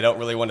 And they don't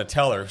really want to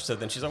tell her. So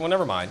then she's like, well,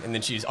 never mind. And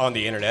then she's on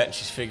the internet and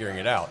she's figuring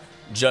it out.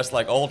 Just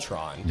like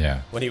Ultron.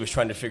 Yeah. When he was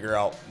trying to figure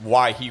out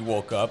why he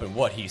woke up and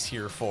what he's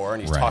here for.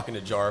 And he's talking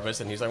to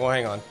Jarvis and he's like, well,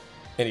 hang on.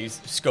 And he's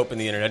scoping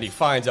the internet. He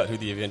finds out who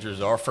the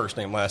Avengers are, first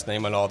name, last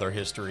name, and all their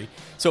history.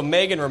 So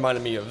Megan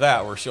reminded me of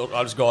that, where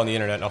I'll just go on the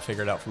internet and I'll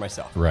figure it out for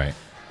myself. Right.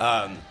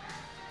 But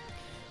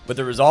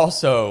there was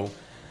also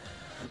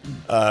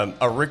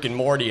a Rick and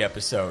Morty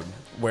episode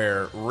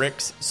where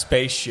Rick's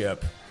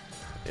spaceship,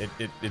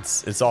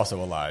 it's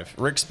also alive.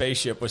 Rick's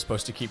spaceship was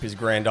supposed to keep his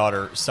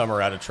granddaughter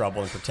Summer out of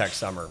trouble and protect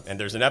Summer. And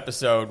there's an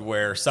episode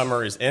where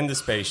Summer is in the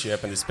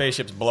spaceship, and the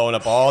spaceship's blowing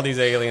up all these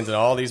aliens and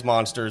all these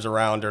monsters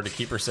around her to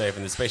keep her safe.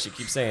 And the spaceship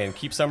keeps saying,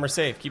 keep Summer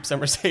safe, keep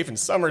Summer safe. And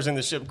Summer's in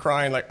the ship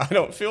crying like, I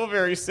don't feel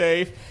very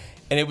safe.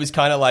 And it was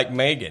kind of like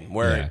Megan,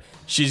 where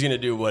she's going to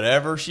do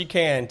whatever she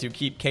can to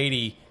keep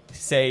Katie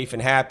safe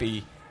and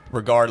happy,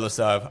 regardless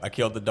of, I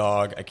killed the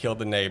dog, I killed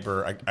the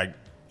neighbor,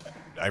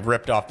 I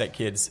ripped off that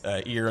kid's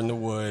ear in the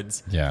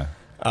woods. Yeah.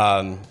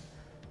 And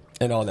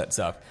all that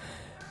stuff.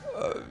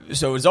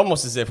 So it's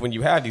almost as if when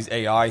you have these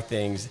AI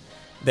things,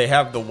 they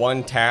have the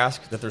one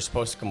task that they're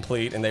supposed to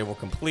complete, and they will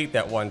complete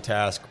that one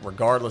task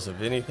regardless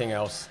of anything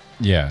else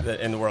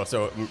in the world.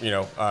 So,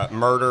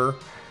 murder.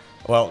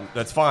 Well,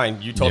 that's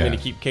fine. You told me to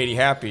keep Katie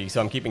happy,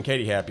 so I'm keeping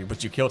Katie happy,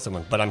 but you killed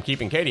someone. But I'm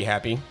keeping Katie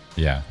happy.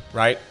 Yeah.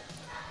 Right?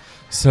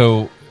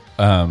 So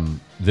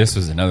this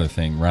was another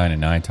thing. Ryan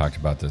and I talked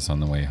about this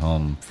on the way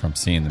home from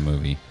seeing the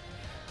movie.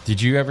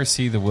 Did you ever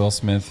see the Will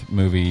Smith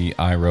movie,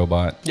 I,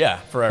 Robot? Yeah,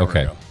 forever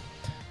ago.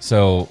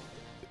 So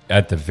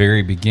at the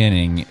very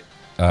beginning,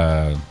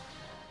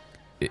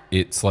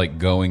 it's like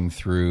going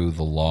through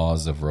the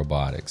laws of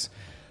robotics.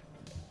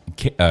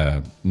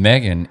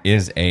 Megan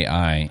is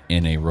AI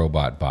in a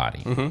robot body.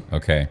 Mm-hmm.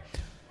 Okay.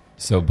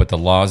 So, but the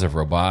laws of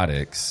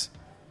robotics...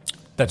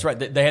 That's right.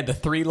 They had the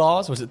 3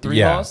 laws. Was it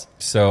 3 laws?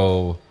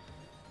 So,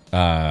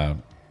 a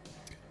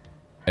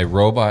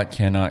robot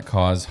cannot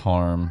cause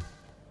harm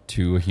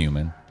to a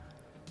human.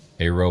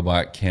 A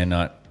robot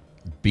cannot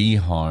be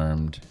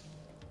harmed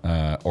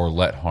or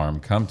let harm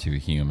come to a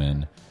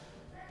human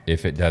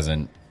if it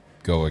doesn't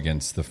go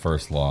against the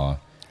first law.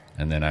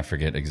 And then I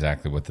forget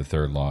exactly what the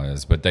third law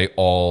is. But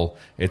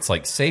it's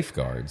like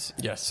safeguards.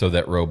 Yes. So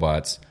that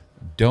robots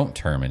don't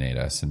terminate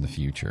us in the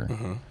future.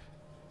 Mm-hmm.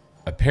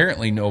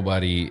 Apparently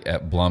nobody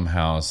at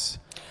Blumhouse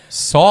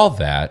saw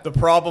that. The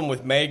problem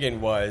with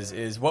Megan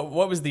is what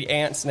was the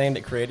ant's name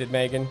that created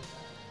Megan?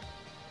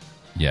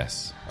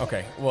 Yes.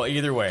 Okay. Well,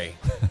 either way,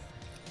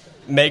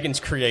 Megan's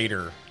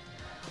creator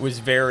was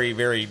very,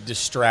 very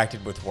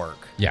distracted with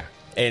work. Yeah.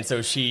 And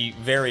so she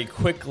very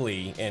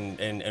quickly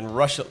and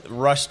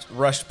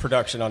rushed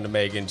production onto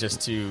M3GAN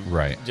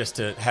just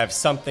to have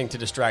something to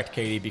distract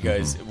Katie,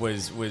 because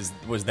was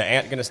the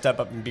aunt going to step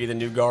up and be the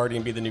new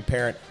guardian, be the new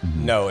parent?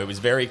 No, it was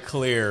very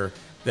clear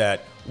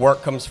that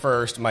work comes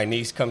first, my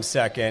niece comes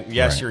second.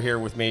 Yes, you're here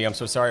with me. I'm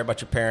so sorry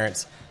about your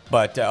parents.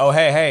 But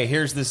hey,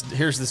 here's this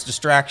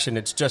distraction.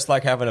 It's just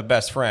like having a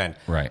best friend.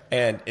 Right.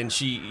 And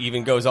she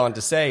even goes on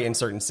to say in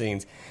certain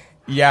scenes,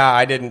 yeah,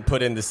 I didn't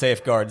put in the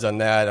safeguards on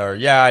that, or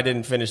yeah, I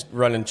didn't finish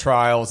running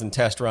trials and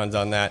test runs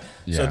on that.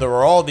 Yeah. So there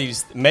were all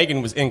these.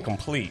 M3GAN was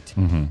incomplete,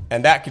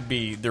 and that could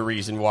be the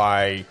reason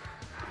why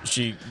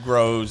she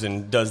grows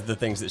and does the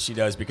things that she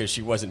does, because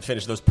she wasn't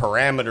finished. Those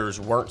parameters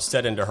weren't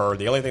set into her.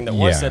 The only thing that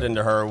was set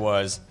into her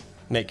was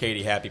make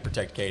Katie happy,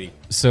 protect Katie.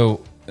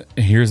 So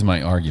here's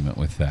my argument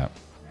with that.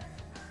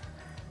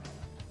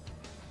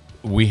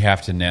 We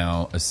have to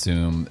now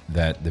assume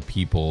that the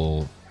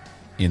people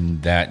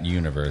in that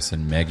universe,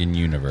 in M3GAN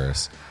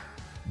universe,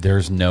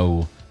 there's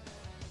no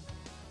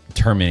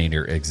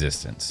Terminator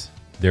existence.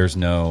 There's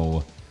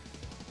no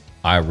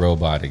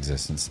iRobot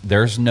existence.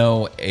 There's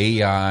no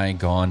AI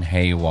gone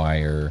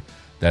haywire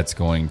that's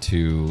going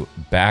to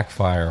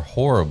backfire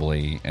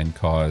horribly and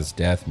cause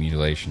death,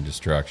 mutilation,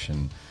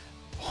 destruction,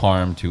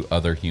 harm to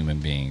other human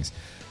beings.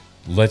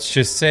 Let's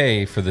just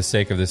say, for the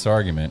sake of this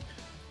argument,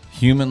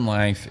 human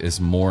life is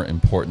more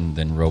important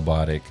than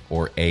robotic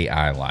or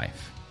AI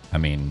life. I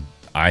mean,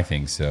 I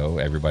think so.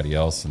 Everybody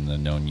else in the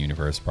known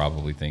universe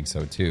probably thinks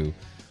so too.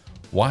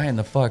 Why in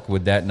the fuck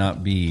would that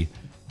not be?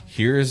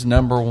 Here's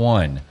number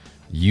one.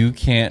 You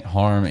can't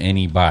harm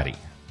anybody,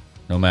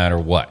 no matter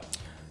what.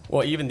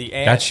 Well, even the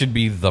aunt... That should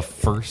be the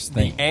first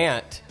thing. The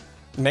aunt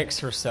makes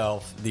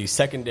herself the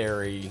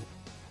secondary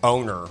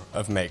owner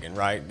of M3GAN,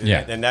 right?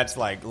 Yeah. And that's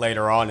like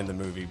later on in the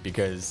movie,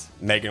 because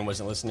M3GAN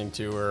wasn't listening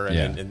to her,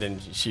 and then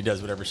she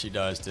does whatever she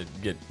does to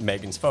get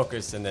M3GAN's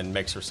focus, and then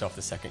makes herself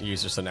the second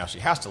user, so now she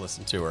has to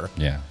listen to her.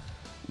 Yeah.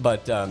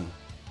 But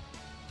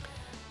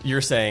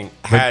you're saying...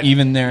 But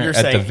even there,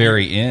 at the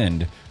very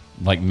end,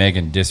 like,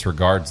 M3GAN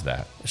disregards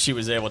that. She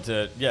was able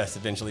to, yes,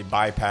 eventually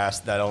bypass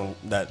that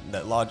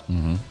logic.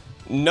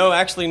 No,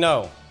 actually,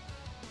 no.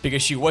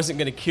 Because she wasn't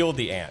going to kill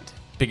the aunt.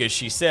 Because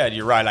she said,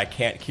 you're right, I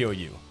can't kill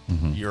you.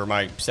 You're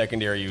my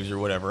secondary user,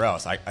 whatever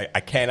else. I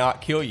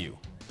cannot kill you.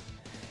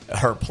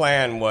 Her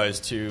plan was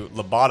to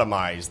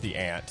lobotomize the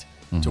aunt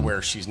to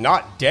where she's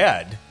not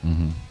dead,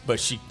 but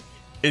she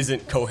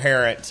isn't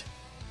coherent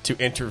to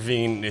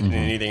intervene in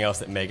anything else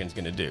that M3GAN's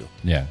going to do.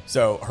 Yeah.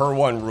 So her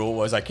one rule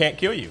was, I can't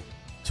kill you,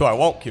 so I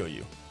won't kill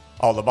you.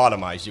 I'll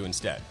lobotomize you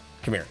instead.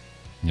 Come here.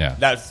 Yeah.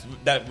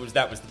 That was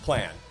the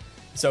plan.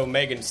 So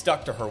M3GAN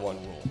stuck to her one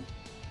rule,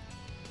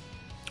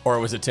 or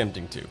was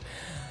attempting to.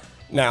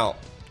 Now,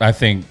 I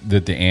think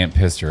that the aunt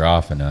pissed her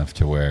off enough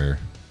to where,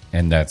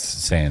 and that's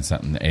saying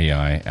something, the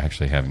AI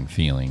actually having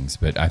feelings,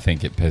 but I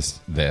think it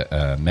pissed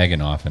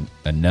M3GAN off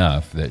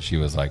enough that she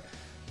was like,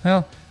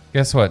 well,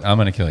 guess what? I'm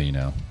going to kill you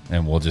now,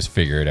 and we'll just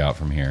figure it out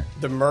from here.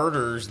 The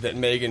murders that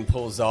M3GAN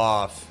pulls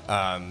off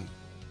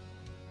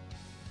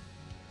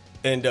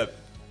end up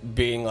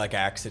being like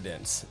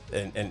accidents,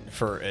 and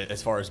for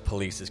as far as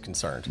police is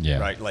concerned,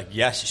 right? Like,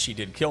 yes, she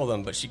did kill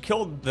them, but she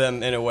killed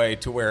them in a way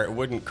to where it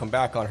wouldn't come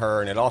back on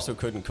her, and it also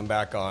couldn't come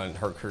back on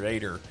her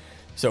creator.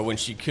 So when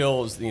she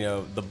kills,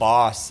 the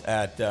boss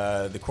at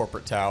the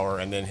corporate tower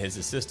and then his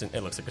assistant,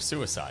 it looks like a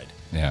suicide.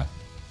 Yeah.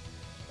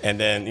 And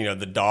then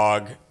the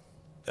dog.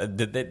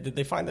 Did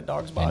they find the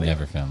dog's body? They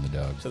never found the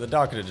dog. So the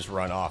dog could have just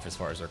run off, as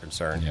far as they're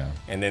concerned. Yeah.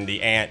 And then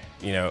the aunt,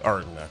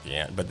 or not the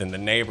aunt, but then the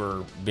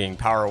neighbor being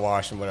power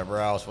washed and whatever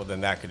else. Well,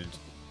 then that could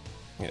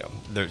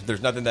have,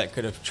 there's nothing that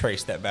could have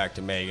traced that back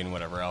to M3GAN and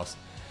whatever else.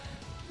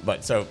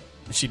 But so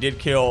she did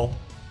kill.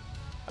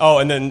 Oh,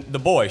 and then the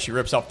boy, she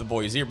rips off the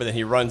boy's ear, but then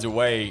he runs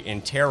away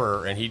in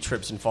terror, and he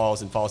trips and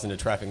falls into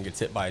traffic and gets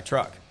hit by a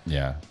truck.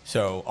 Yeah.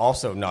 So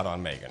also not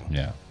on M3GAN.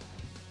 Yeah.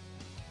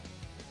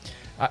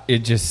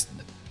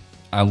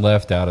 I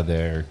left out of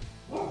there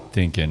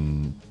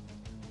thinking,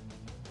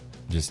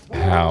 just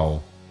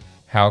how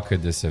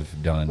could this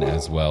have done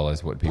as well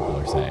as what people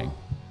are saying?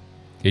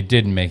 It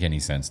didn't make any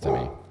sense to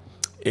me.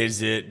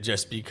 Is it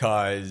just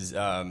because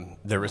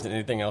there isn't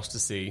anything else to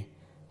see?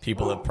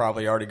 People have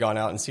probably already gone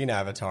out and seen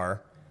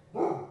Avatar.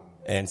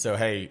 And so,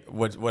 hey,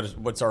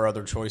 what's our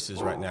other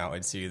choices right now?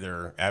 It's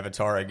either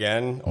Avatar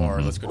again, or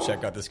let's go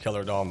check out this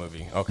Killer Doll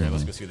movie. Okay,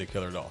 let's go see the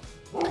Killer Doll.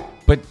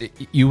 But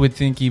you would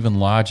think even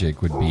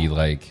logic would be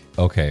like,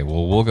 okay,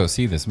 well, we'll go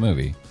see this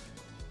movie.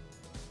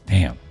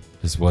 Damn,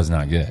 this was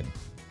not good.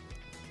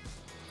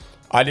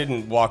 I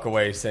didn't walk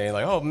away saying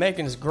like, oh,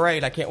 M3GAN's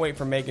great. I can't wait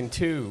for M3GAN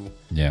 2.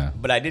 Yeah.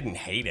 But I didn't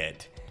hate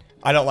it.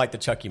 I don't like the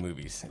Chucky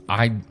movies.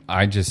 I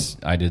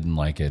didn't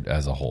like it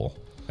as a whole.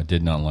 I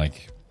did not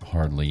like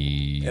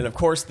hardly. And of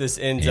course, this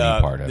ends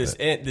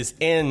this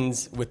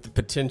ends with the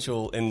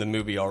potential in the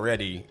movie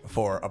already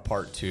for a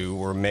part 2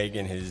 where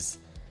M3GAN has.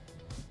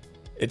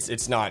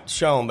 It's not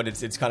shown, but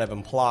it's kind of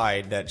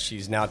implied that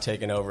she's now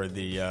taken over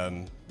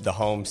the the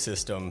home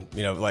system.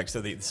 You know, like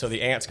so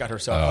the aunt's got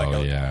herself. Oh,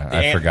 like yeah.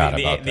 I forgot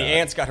about that. The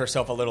aunt's got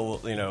herself a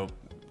little, you know,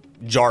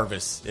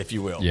 Jarvis, if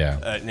you will. Yeah.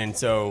 And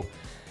so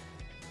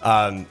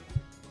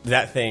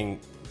that thing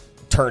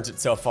turns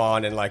itself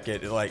on, and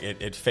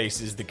it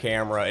faces the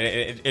camera.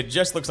 It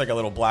just looks like a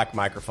little black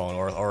microphone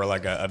or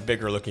like a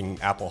bigger looking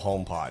Apple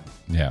HomePod.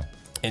 Yeah.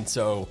 And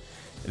so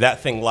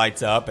that thing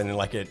lights up, and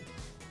then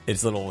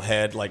its little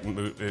head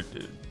it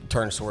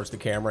turns towards the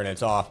camera, and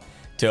it's off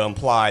to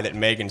imply that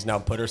Megan's now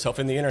put herself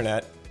in the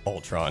internet,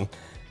 Ultron,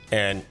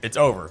 and it's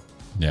over.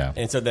 Yeah.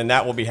 And so then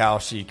that will be how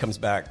she comes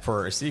back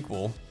for a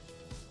sequel.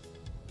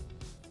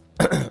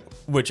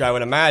 Which I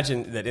would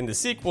imagine that in the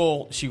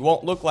sequel she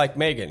won't look like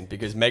Megan,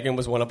 because Megan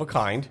was one of a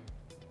kind.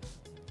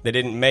 They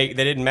didn't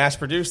mass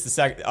produce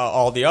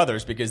all the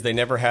others because they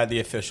never had the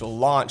official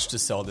launch to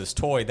sell this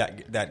toy.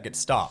 That gets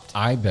stopped.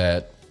 I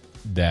bet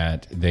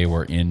that they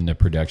were in the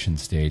production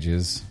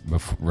stages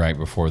right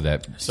before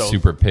that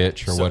super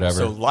pitch or whatever.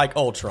 So like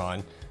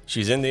Ultron,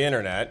 she's in the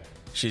internet.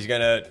 She's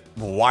going to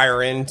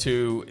wire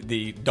into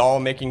the doll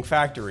making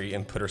factory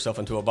and put herself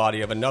into a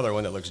body of another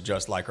one that looks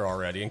just like her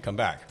already and come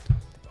back.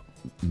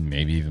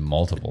 Maybe even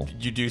multiple.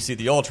 You do see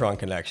the Ultron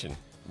connection,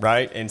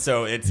 right? And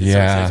so it's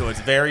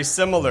very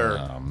similar.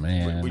 Oh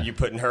man! When you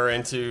put her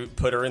in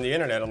the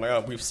internet, I'm like,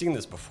 oh, we've seen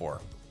this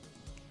before.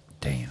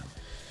 Damn.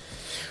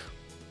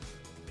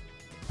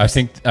 I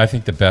think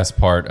the best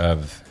part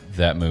of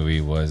that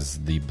movie was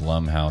the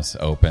Blumhouse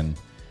Open,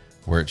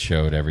 where it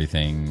showed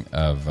everything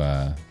of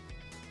the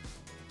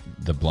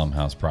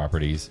Blumhouse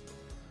properties,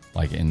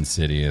 like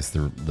Insidious,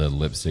 the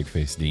lipstick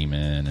face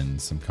demon,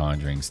 and some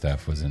Conjuring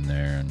stuff was in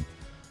there, and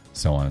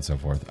so on and so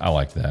forth. I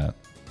like that.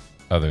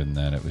 Other than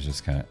that, it was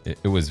just kind of...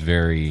 It was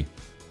very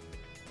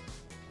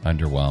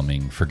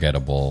underwhelming,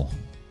 forgettable.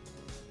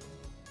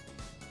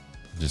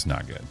 Just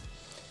not good.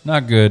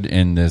 Not good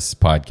in this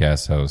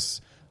podcast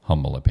host's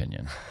humble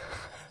opinion.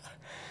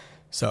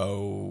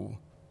 So,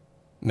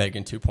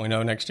 Megan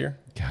 2.0 next year?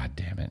 God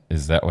damn it.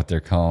 Is that what they're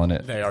calling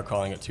it? They are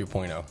calling it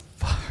 2.0.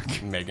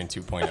 Fuck. Megan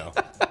 2.0.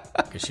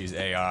 Because she's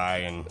AI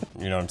and...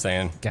 You know what I'm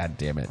saying? God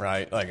damn it.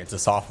 Right? Like, it's a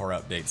software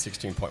update,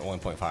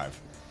 16.1.5.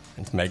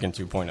 It's Megan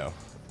 2.0.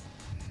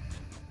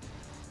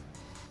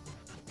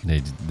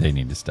 They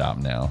need to stop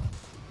now.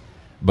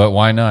 But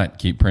why not?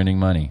 Keep printing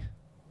money.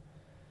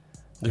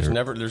 There's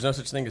no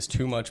such thing as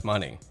too much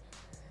money.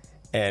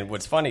 And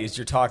what's funny is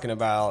you're talking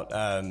about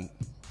not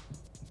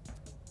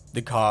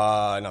the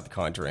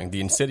Conjuring,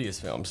 the Insidious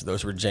films.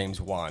 Those were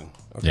James Wan.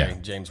 Okay, yeah.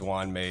 James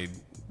Wan made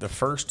the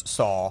first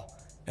Saw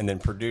and then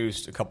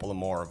produced a couple of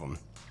more of them,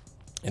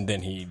 and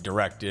then he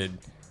directed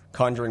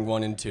Conjuring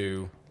 1 and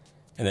 2.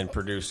 And then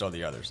produced all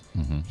the others.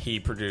 Mm-hmm. He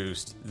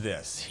produced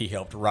this. He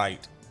helped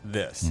write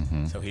this.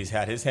 Mm-hmm. So he's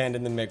had his hand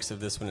in the mix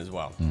of this one as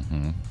well.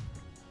 Mm-hmm.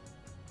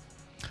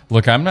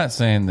 Look, I'm not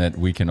saying that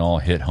we can all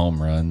hit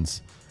home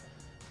runs.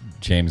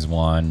 James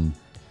Wan,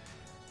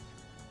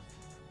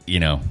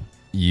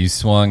 you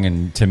swung,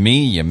 and to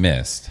me, you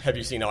missed. Have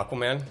you seen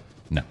Aquaman?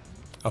 No.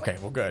 Okay,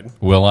 well, good.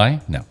 Will I?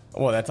 No.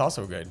 Well, that's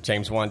also good.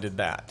 James Wan did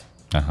that.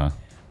 Uh-huh.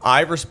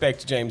 I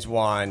respect James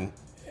Wan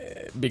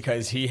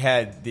because he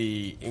had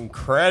the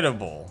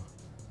incredible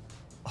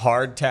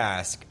hard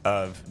task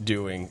of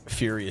doing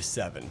Furious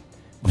 7.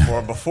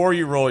 Before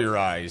you roll your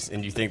eyes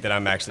and you think that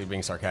I'm actually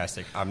being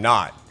sarcastic, I'm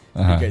not.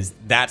 Uh-huh. Because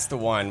that's the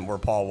one where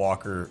Paul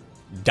Walker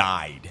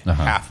died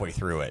halfway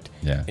through it.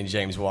 Yeah. And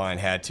James Wan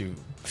had to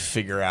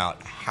figure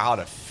out how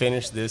to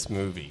finish this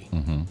movie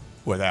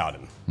without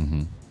him.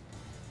 Mm-hmm.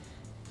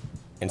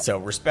 And so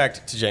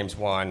respect to James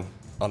Wan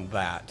on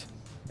that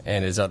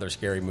and his other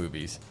scary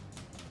movies.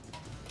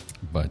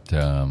 But,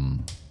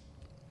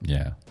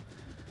 yeah.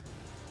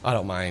 I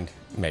don't mind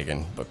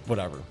Megan, but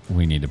whatever.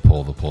 We need to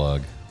pull the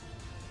plug.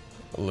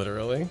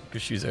 Literally,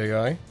 because she's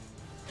AI. Hey,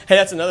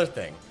 that's another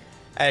thing.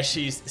 As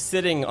she's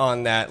sitting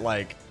on that,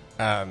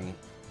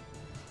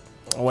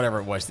 whatever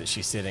it was that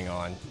she's sitting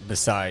on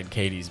beside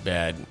Katie's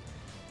bed,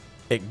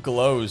 it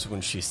glows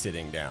when she's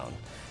sitting down.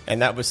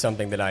 And that was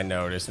something that I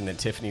noticed, and that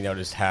Tiffany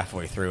noticed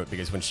halfway through it,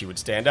 because when she would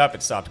stand up,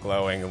 it stopped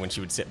glowing, and when she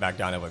would sit back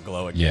down, it would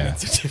glow again. Yeah. And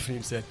so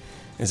Tiffany said,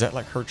 is that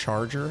like her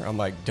charger? I'm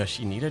like, does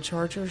she need a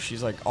charger?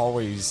 She's like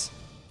always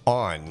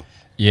on.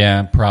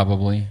 Yeah,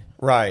 probably.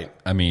 Right.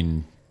 I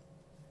mean,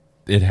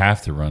 it'd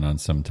have to run on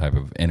some type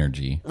of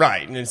energy.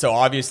 Right. And so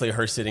obviously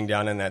her sitting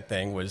down in that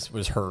thing was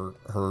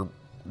her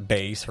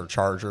base, her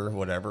charger,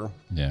 whatever.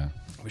 Yeah.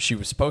 But she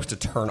was supposed to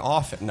turn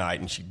off at night,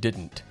 and she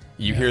didn't.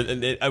 You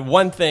hear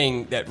one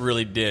thing that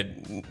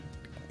really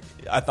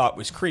I thought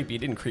was creepy. It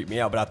didn't creep me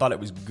out, but I thought it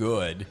was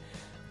good.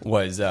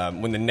 Was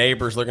when the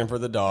neighbor's looking for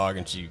the dog,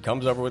 and she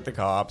comes over with the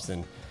cops,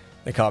 and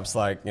the cops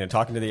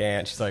talking to the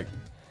aunt.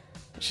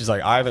 She's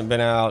like, I haven't been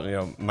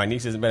out. My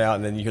niece hasn't been out.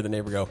 And then you hear the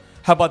neighbor go,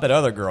 how about that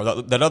other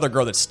girl? That other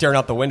girl that's staring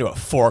out the window at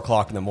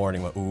 4:00 in the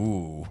morning. Went,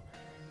 ooh.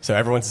 So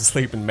everyone's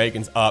asleep and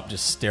Megan's up,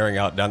 just staring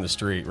out down the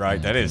street. Right?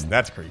 Mm-hmm.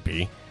 That's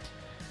creepy.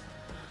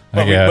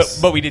 I guess.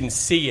 But we didn't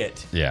see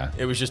it. Yeah.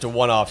 It was just a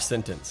one-off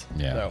sentence.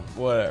 Yeah. So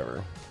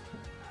whatever.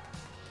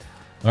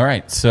 All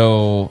right.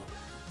 So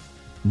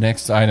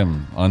next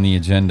item on the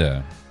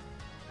agenda,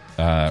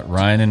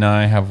 Ryan and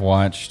I have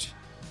watched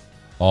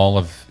all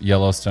of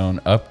Yellowstone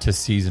up to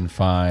season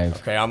 5.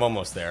 Okay, I'm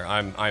almost there.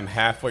 I'm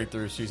halfway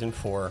through season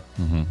 4.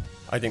 Mm-hmm.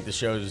 I think the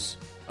show's.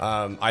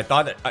 I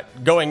thought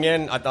that going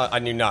in, I thought I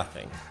knew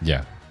nothing.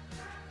 Yeah.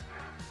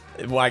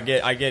 Well, I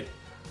get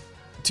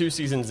 2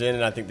 seasons in,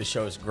 and I think the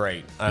show is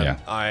great.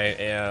 I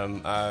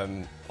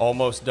am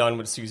almost done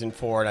with season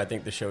 4, and I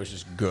think the show is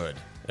just good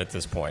at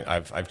this point.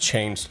 I've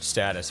changed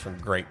status from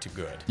great to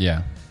good.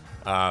 Yeah.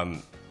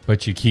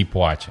 But you keep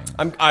watching.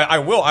 I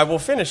will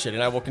finish it,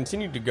 and I will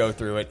continue to go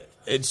through it.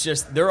 It's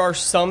just there are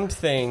some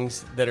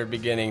things that are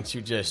beginning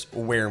to just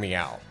wear me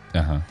out.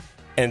 Uh-huh.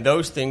 And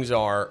those things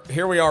are,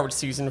 here we are with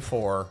season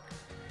 4,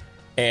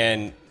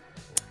 and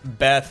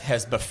Beth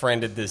has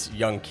befriended this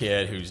young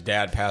kid whose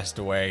dad passed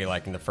away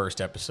like in the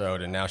first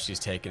episode, and now she's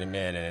taking him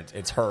in, and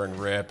it's her and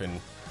Rip, and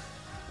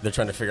they're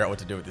trying to figure out what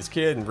to do with this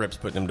kid, and Rip's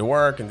putting him to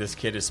work, and this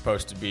kid is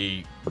supposed to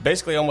be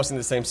basically almost in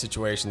the same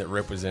situation that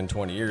Rip was in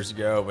 20 years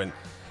ago, and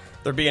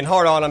they're being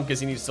hard on him because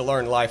he needs to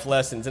learn life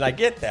lessons, and I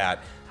get that,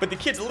 but the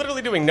kid's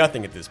literally doing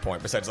nothing at this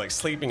point besides like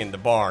sleeping in the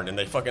barn, and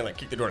they fucking like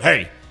kick the door,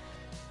 hey,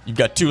 you've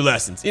got 2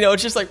 lessons. You know,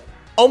 it's just like,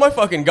 oh my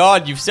fucking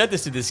God, you've said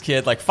this to this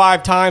kid like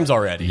 5 times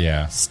already.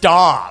 Yeah.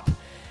 Stop.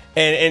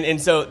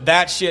 And so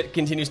that shit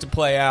continues to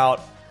play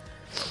out.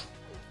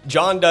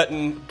 John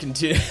Dutton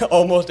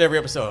almost every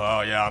episode,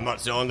 oh yeah, I'm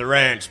not selling the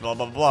ranch, blah,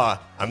 blah, blah.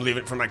 I'm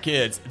leaving it for my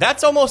kids.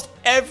 That's almost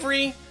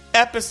every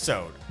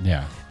episode.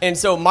 Yeah. And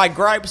so my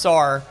gripes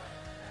are,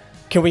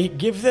 can we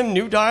give them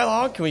new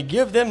dialogue? Can we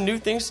give them new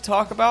things to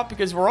talk about?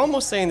 Because we're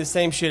almost saying the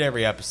same shit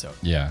every episode.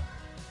 Yeah.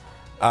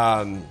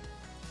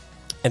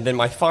 And then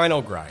my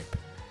final gripe,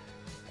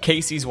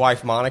 Casey's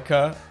wife,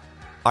 Monica,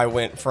 I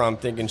went from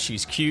thinking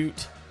she's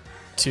cute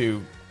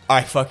to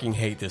I fucking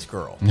hate this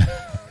girl.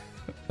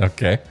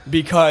 Okay.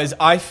 Because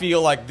I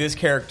feel like this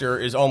character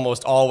is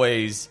almost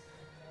always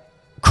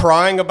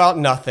crying about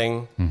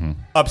nothing,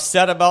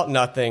 upset about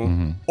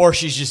nothing, or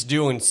she's just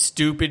doing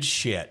stupid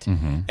shit.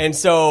 And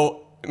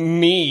so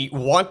me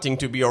wanting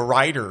to be a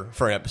writer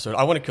for an episode,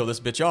 I want to kill this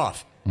bitch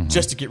off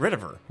just to get rid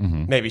of her.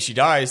 Maybe she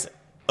dies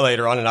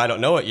later on and I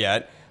don't know it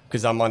yet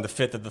because I'm on the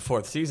 5th of the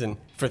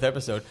 4th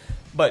episode.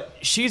 But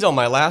she's on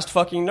my last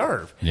fucking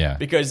nerve. Yeah.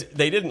 Because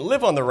they didn't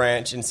live on the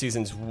ranch in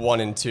seasons 1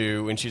 and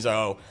 2, and she's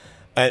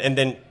and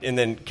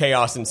then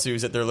chaos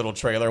ensues at their little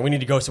trailer. We need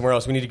to go somewhere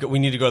else. We need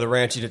to go to the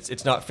ranch.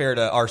 It's not fair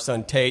to our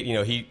son Tate.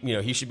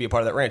 He should be a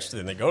part of that ranch. So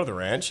then they go to the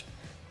ranch.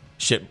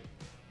 Shit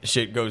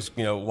goes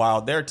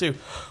wild there too.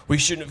 We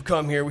shouldn't have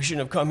come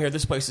here.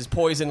 This place is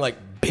poison. Like,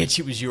 bitch,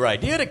 it was your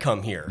idea to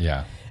come here.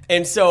 Yeah.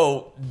 And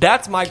so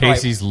that's my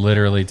Casey's gripe.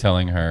 literally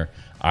telling her,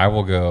 I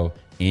will go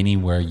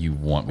anywhere you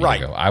want me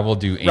to go. I will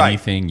do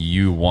anything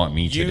you want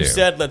me to do. You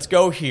said, let's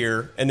go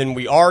here, and then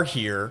we are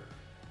here,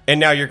 and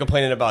now you're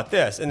complaining about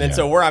this. And then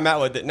so where I'm at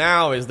with it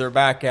now is they're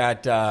back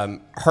at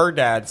her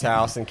dad's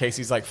house, and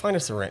Casey's like, find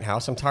us a rent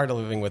house. I'm tired of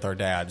living with our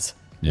dads,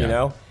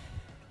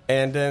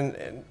 And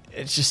then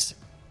it's just...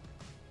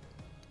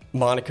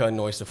 Monica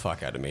annoys the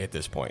fuck out of me at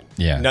this point.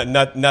 Yeah.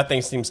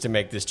 Nothing seems to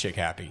make this chick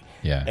happy.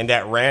 Yeah. And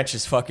that ranch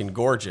is fucking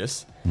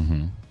gorgeous.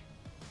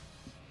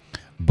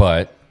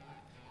 But...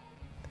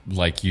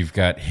 like you've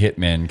got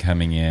hitmen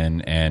coming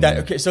in and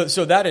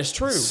so that is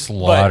true.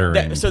 Slaughtering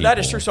that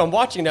is true. So I'm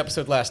watching an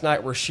episode last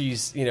night where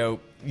she's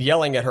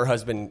yelling at her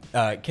husband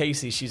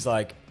Casey. She's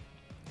like,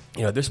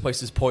 this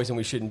place is poison.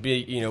 We shouldn't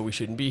be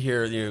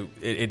here.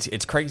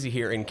 It's crazy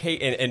here.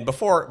 And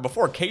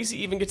before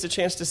Casey even gets a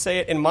chance to say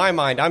it, in my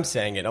mind I'm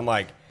saying it. I'm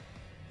like,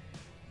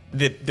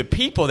 the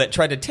people that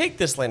tried to take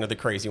this land are the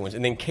crazy ones.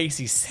 And then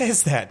Casey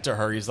says that to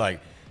her. He's like,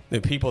 the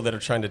people that are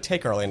trying to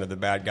take our land are the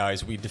bad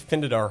guys. We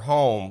defended our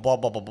home, blah,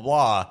 blah, blah, blah,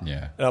 blah.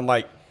 Yeah. And I'm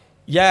like,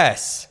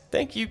 yes,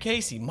 thank you,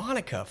 Casey.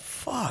 Monica,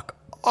 fuck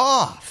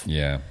off.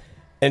 Yeah.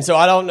 And so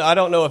I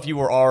don't know if you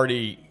were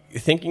already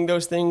thinking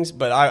those things,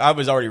 but I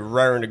was already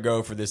raring to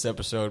go for this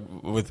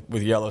episode with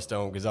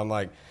Yellowstone because I'm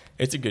like,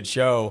 it's a good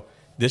show.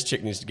 This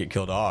chick needs to get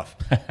killed off.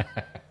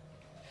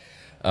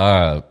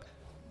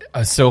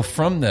 So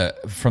from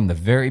the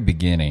very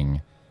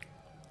beginning,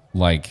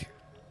 like...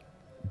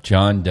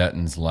 John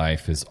Dutton's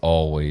life is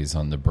always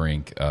on the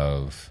brink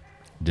of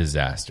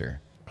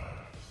disaster.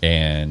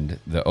 And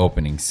the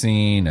opening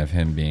scene of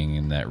him being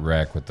in that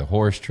wreck with the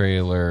horse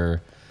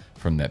trailer,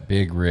 from that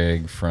big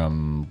rig,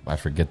 from, I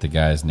forget the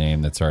guy's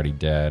name that's already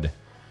dead,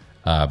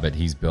 but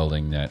he's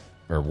building that,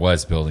 or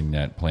was building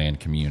that planned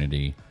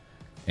community,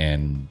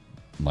 and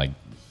like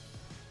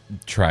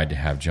tried to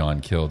have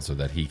John killed so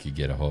that he could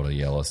get a hold of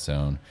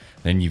Yellowstone.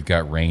 Then you've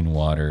got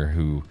Rainwater,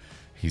 who...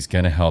 he's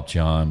going to help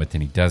John, but then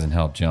he doesn't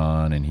help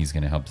John, and he's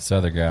going to help this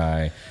other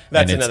guy.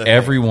 That's and it's another thing.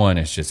 Everyone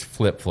is just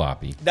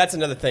flip-floppy. That's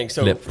another thing.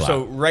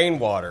 So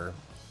Rainwater,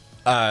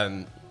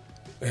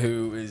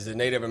 who is a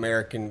Native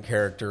American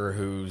character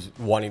who's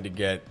wanting to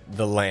get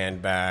the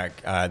land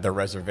back, the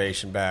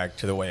reservation back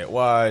to the way it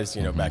was,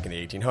 back in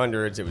the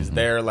 1800s. It was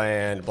their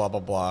land, blah,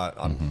 blah, blah.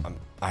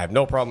 I have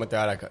no problem with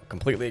that. I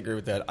completely agree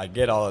with that. I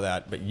get all of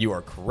that, but you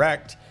are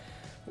correct.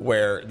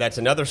 Where that's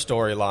another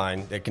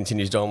storyline that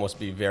continues to almost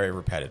be very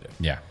repetitive.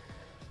 Yeah.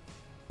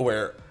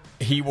 Where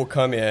he will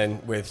come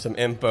in with some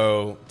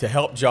info to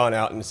help John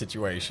out in the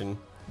situation,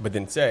 but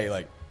then say,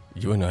 like,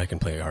 you and I can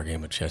play our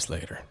game of chess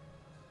later.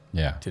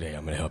 Yeah. Today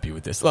I'm going to help you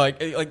with this.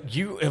 Like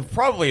you have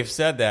probably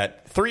said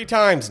that 3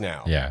 times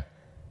now. Yeah.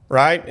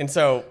 Right? And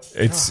so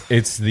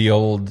it's the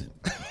old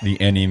the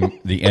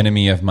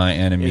enemy of my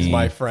enemy is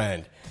my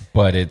friend.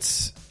 But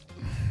it's,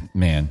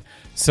 man.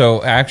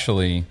 So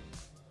actually,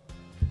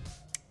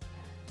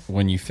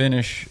 when you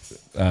finish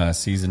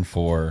season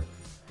 4,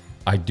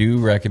 I do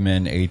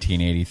recommend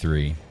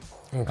 1883.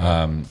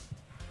 Okay.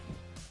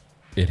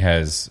 It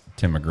has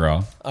Tim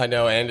McGraw. I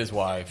know, and his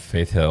wife,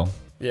 Faith Hill.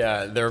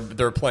 Yeah,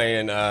 they're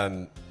playing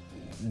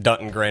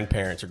Dutton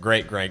grandparents or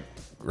great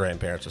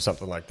grandparents or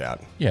something like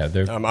that. Yeah,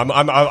 they're.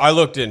 I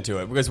looked into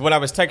it because when I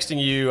was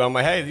texting you, I'm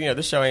like, hey,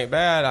 this show ain't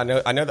bad. I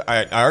know that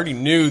I already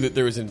knew that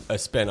there was a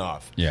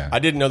spinoff. Yeah, I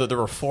didn't know that there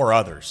were 4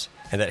 others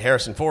and that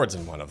Harrison Ford's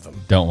in one of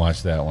them. Don't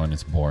watch that one;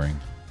 it's boring.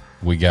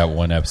 We got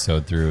 1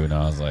 episode through, and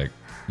I was like,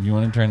 "You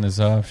want to turn this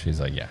off?"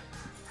 She's like, "Yeah."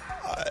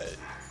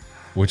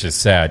 Which is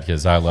sad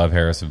because I love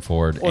Harrison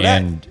Ford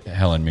and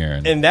Helen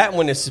Mirren. And that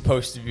one is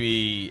supposed to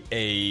be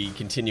a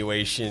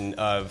continuation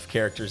of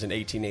characters in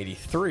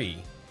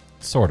 1883.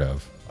 Sort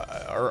of.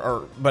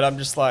 But I'm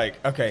just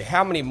like, okay,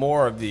 how many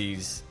more of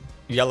these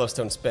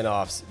Yellowstone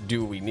spinoffs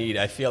do we need?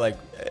 I feel like...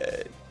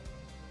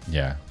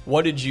 yeah.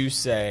 What did you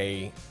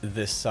say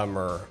this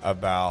summer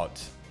about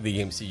the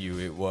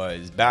MCU? It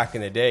was, back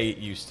in the day, it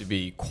used to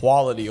be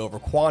quality over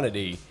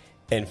quantity,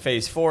 and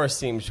Phase 4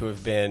 seems to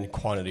have been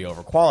quantity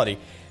over quality.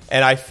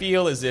 And I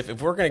feel as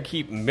if we're going to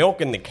keep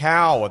milking the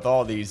cow with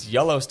all these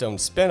Yellowstone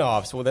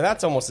spinoffs, well, then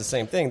that's almost the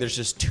same thing. There's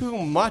just too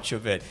much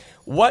of it.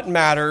 What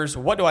matters?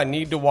 What do I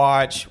need to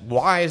watch?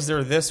 Why is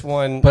there this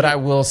one? But I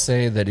will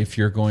say that if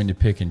you're going to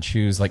pick and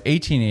choose, like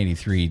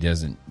 1883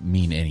 doesn't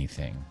mean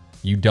anything.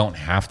 You don't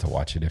have to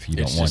watch it if you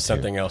don't want to. It's just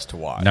something else to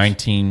watch.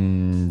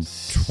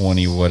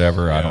 1920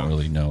 whatever. Yeah. I don't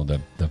really know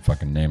the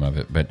fucking name of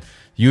it. But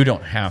you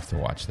don't have to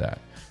watch that.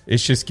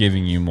 It's just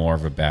giving you more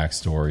of a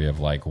backstory of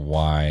like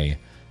why...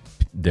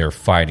 they're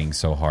fighting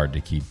so hard to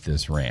keep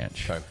this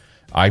ranch. Okay.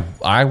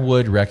 I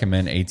would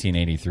recommend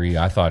 1883.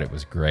 I thought it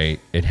was great.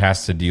 It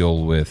has to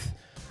deal with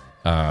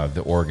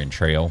the Oregon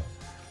Trail,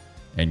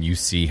 and you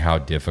see how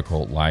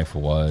difficult life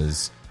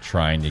was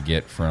trying to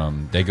get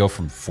from. They go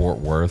from Fort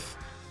Worth,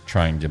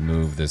 trying to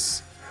move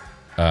this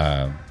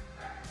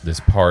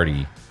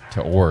party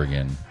to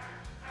Oregon,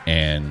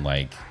 and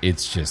like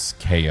it's just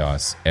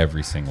chaos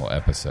every single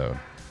episode,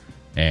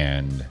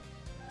 and.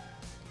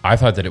 I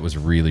thought that it was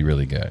really,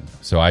 really good.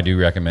 So I do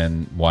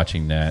recommend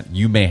watching that.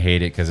 You may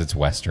hate it because it's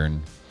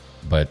Western,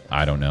 but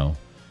I don't know.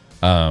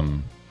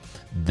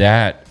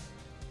 That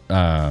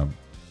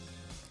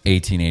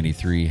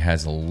 1883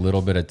 has a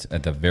little bit of,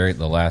 at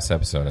the last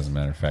episode, as a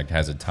matter of fact,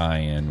 has a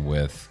tie-in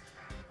with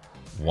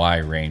why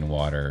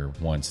Rainwater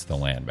wants the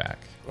land back.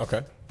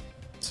 Okay.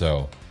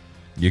 So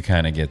you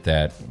kind of get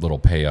that little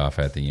payoff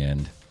at the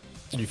end.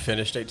 You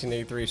finished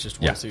 1883? It's just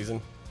one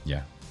season?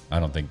 Yeah. I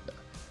don't think...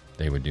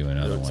 they would do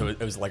another one. So it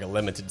was like a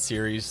limited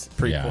series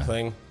prequel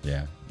thing?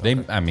 Yeah. Okay.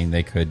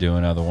 They could do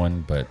another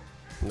one, but...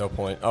 no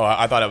point. Oh,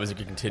 I thought it was a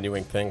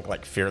continuing thing,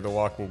 like Fear the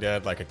Walking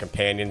Dead, like a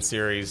companion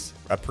series,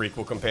 a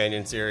prequel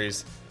companion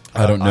series.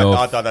 I don't know.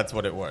 I thought that's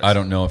what it was. I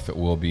don't know if it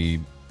will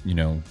be,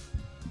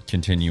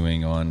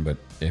 continuing on, but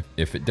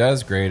if it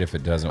does, great. If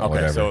it doesn't,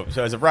 whatever.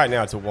 So as of right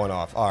now, it's a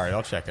one-off. All right,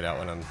 I'll check it out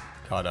when I'm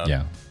caught up.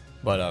 Yeah.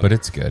 But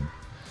it's good.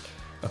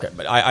 Okay,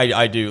 but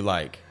I do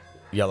like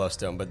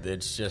Yellowstone, but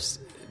it's just...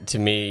 to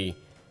me,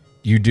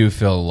 you do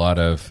feel a lot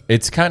of.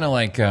 It's kind of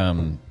like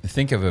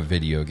think of a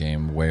video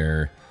game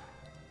where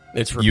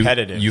it's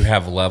repetitive. You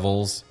have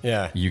levels.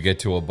 Yeah, you get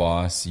to a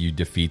boss, you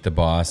defeat the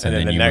boss, and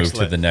then you move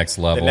to the next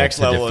level to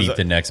defeat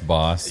the next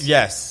boss.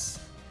 Yes,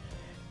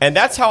 and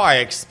that's how I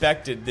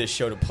expected this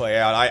show to play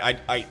out.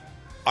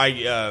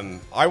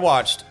 I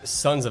watched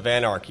Sons of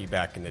Anarchy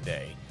back in the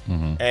day,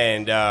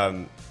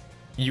 and.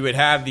 You would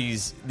have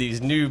these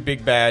new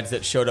big bads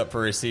that showed up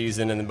for a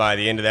season, and then by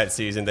the end of that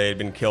season, they had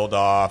been killed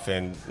off,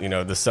 and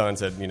the sons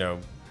had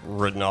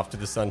ridden off to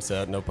the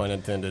sunset, no pun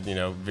intended,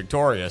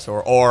 victorious,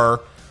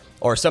 or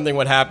something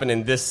would happen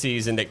in this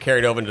season that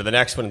carried over into the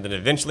next one, and then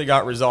eventually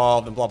got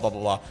resolved, and blah blah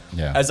blah blah.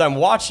 Yeah. As I'm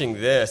watching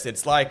this,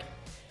 it's like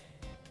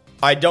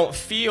I don't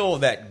feel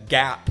that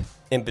gap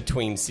in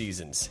between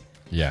seasons.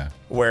 Yeah.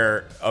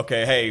 Where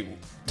hey.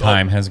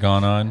 Time has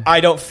gone on. I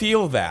don't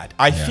feel that.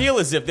 I feel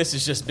as if this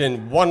has just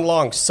been one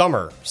long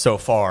summer so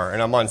far,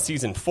 and I'm on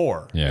season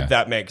 4. Yeah. If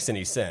that makes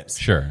any sense.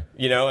 Sure.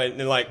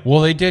 And like, well,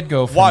 they did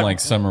go from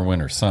like summer,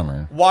 winter,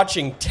 summer.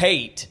 Watching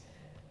Tate,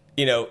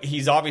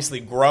 he's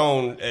obviously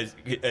grown as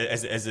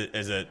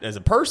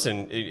a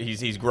person.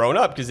 He's grown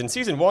up because in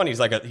season 1 he's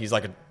like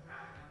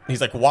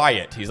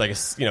Wyatt. He's like a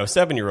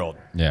 7-year-old.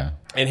 Yeah.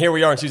 And here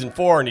we are in season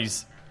 4, and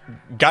he's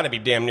got to be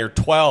damn near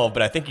 12,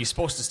 but I think he's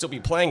supposed to still be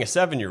playing a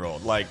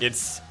 7-year-old. Like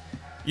it's,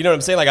 what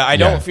I'm saying? Like I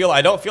don't feel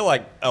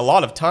like a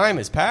lot of time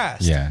has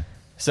passed. Yeah.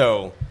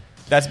 So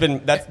that's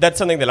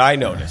something that I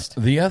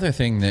noticed. The other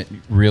thing that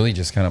really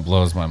just kind of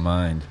blows my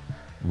mind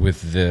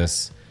with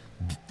this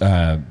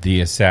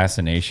the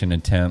assassination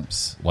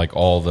attempts, like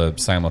all the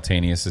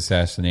simultaneous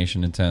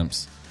assassination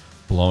attempts,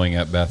 blowing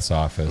up Beth's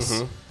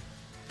office,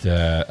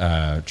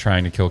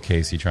 trying to kill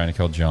Casey, trying to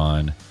kill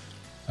John.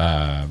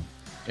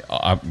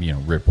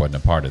 Rip wasn't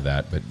a part of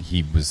that, but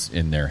he was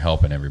in there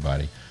helping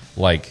everybody.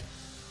 Like,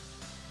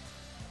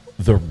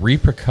 the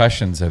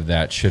repercussions of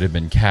that should have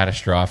been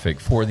catastrophic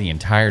for the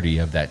entirety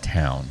of that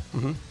town,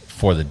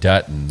 for the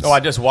Duttons. Oh, I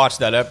just watched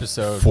that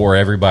episode. For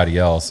everybody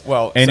else.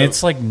 Well, and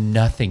it's like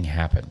nothing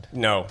happened.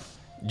 No.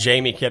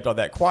 Jamie kept all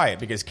that quiet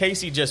because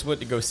Casey just went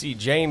to go see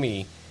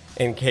Jamie,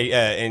 and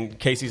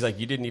Casey's like,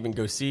 you didn't even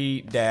go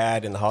see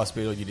Dad in the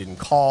hospital. You didn't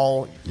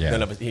call. Yeah.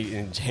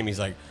 And Jamie's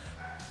like,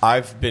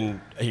 I've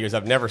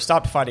never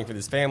stopped fighting for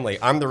this family.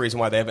 I'm the reason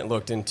why they haven't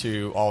looked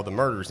into all the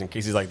murders. And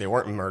Casey's like, they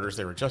weren't murders.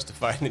 They were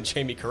justified. And then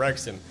Jamie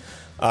corrects him.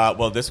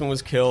 Well, this one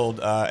was killed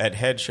at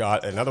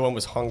headshot. Another one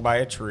was hung by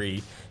a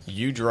tree.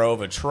 You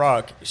drove a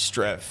truck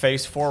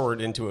face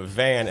forward into a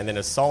van and then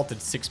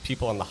assaulted 6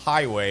 people on the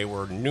highway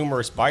where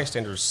numerous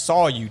bystanders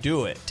saw you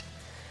do it.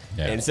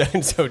 Yeah.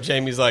 And so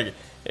Jamie's like,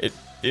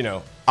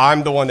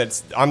 I'm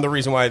the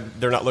reason why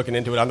they're not looking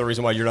into it. I'm the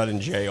reason why you're not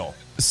in jail.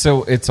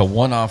 So it's a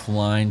one-off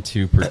line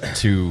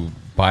to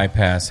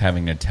bypass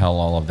having to tell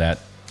all of that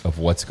of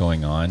what's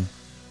going on.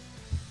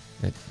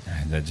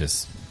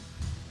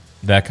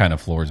 That kind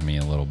of floors me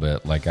a little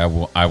bit. Like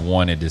I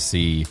wanted to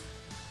see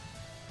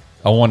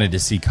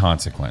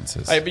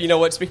consequences. But you know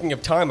what? Speaking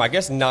of time, I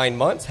guess 9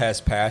 months has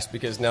passed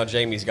because now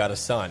Jamie's got a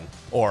son,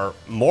 or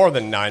more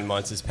than 9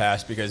 months has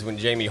passed because when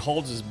Jamie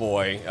holds his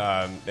boy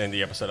in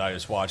the episode I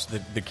just watched,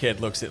 the kid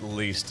looks at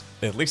least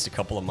a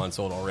couple of months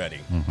old already.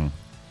 Mm-hmm.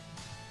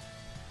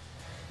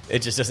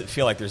 It just doesn't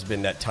feel like there's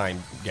been that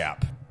time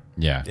gap.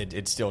 Yeah.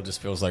 It still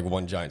just feels like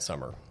one giant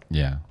summer.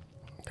 Yeah.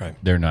 Okay.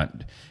 They're not.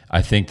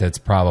 I think that's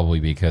probably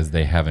because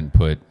they haven't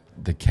put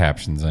the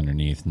captions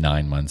underneath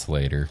 9 months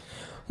later.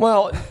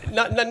 Well,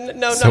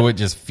 no. So it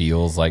just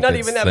feels like not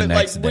it's even that. The But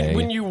next like day.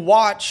 when you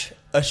watch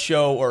a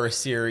show or a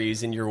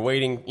series and you're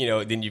waiting,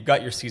 then you've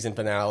got your season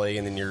finale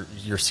and then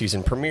your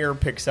season premiere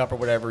picks up or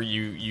whatever.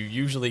 You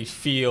usually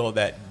feel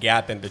that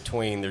gap in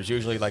between. There's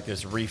usually like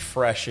this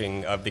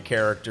refreshing of the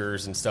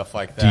characters and stuff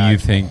like that. Do you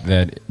think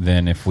that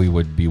then if we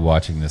would be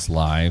watching this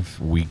live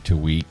week to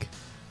week,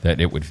 that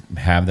it would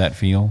have that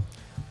feel?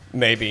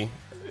 Maybe.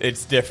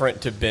 It's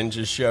different to binge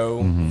a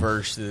show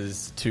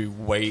versus to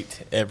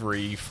wait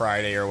every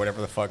Friday or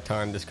whatever the fuck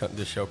time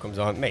this show comes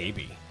on.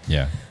 Maybe.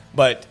 Yeah.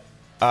 But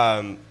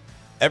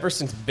ever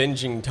since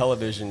binging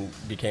television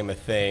became a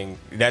thing,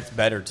 that's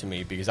better to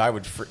me because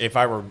if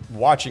I were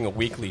watching a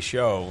weekly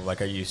show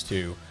like I used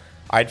to,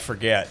 I'd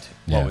forget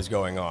what was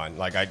going on.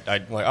 Like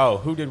I'd like, oh,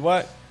 who did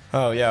what?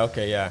 Oh yeah,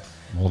 okay, yeah.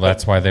 Well,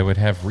 that's why they would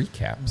have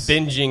recaps.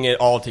 Binging it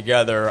all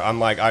together, I'm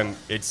like,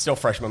 it's still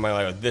fresh in my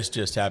mind. Like, oh, this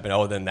just happened.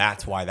 Oh, then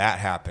that's why that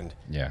happened.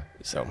 Yeah.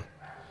 So,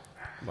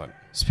 but.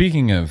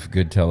 Speaking of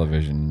good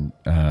television,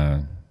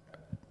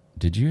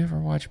 did you ever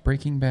watch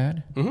Breaking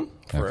Bad?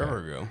 Mm-hmm.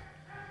 Forever ago.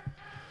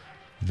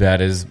 That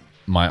is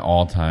my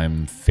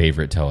all-time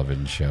favorite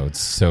television show.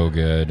 It's so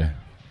good.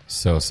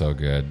 So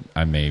good.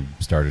 I may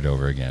start it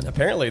over again.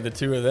 Apparently, the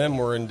two of them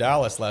were in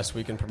Dallas last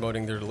week and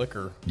promoting their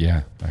liquor.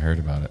 Yeah, I heard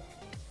about it.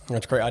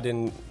 That's great. I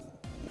didn't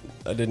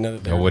know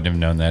that. I wouldn't have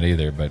known that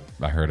either, but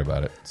I heard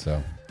about it.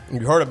 So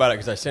you heard about it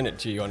because I sent it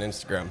to you on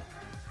Instagram.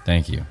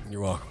 Thank you. You're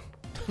welcome.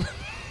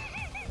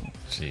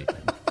 Gee.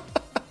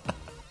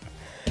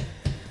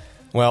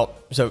 Well,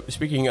 so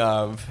speaking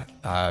of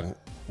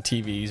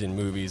TVs and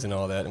movies and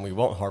all that, and we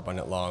won't harp on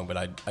it long, but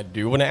I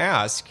do want to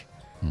ask,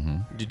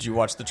 did you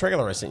watch the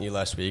trailer I sent you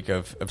last week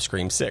of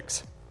Scream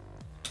 6?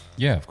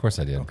 Yeah, of course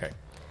I did. Okay.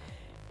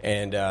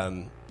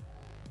 And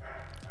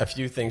a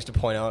few things to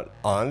point out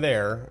on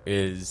there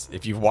is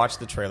if you've watched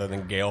the trailer,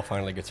 then Gail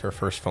finally gets her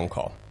first phone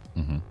call.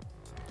 Mm-hmm.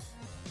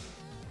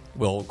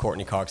 Will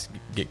Courtney Cox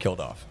get killed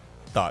off?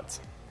 Thoughts?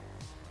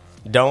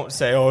 Don't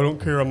say, oh, I don't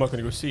care, I'm not going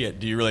to go see it.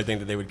 Do you really think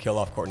that they would kill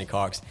off Courtney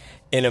Cox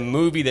in a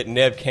movie that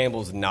Neve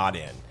Campbell's not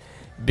in?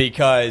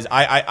 Because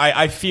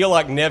I feel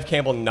like Neve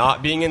Campbell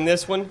not being in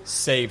this one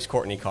saves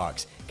Courtney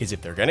Cox. Because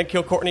if they're going to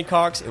kill Courtney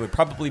Cox, it would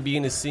probably be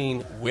in a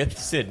scene with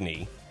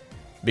Sydney.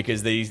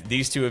 Because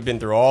these two have been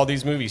through all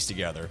these movies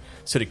together.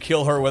 So to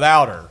kill her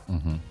without her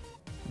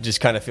just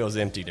kind of feels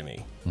empty to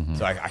me. Mm-hmm.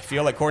 So I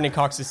feel like Courtney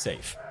Cox is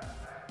safe.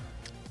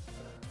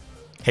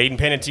 Hayden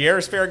Panettiere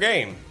is fair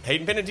game.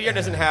 Hayden Panettiere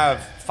doesn't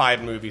have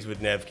 5 movies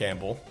with Neve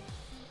Campbell.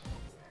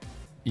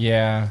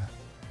 Yeah.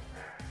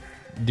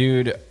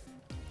 Dude.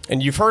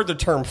 And you've heard the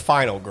term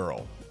final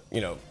girl.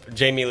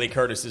 Jamie Lee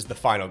Curtis is the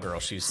final girl.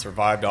 She's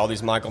survived all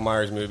these Michael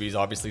Myers movies.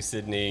 Obviously,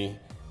 Sydney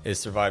has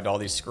survived all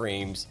these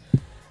Screams.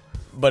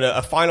 But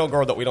a final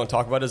girl that we don't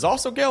talk about is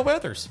also Gail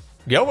Weathers.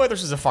 Gail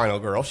Weathers is a final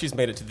girl. She's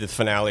made it to the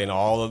finale in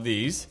all of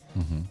these.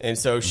 Mm-hmm. And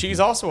so she's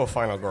also a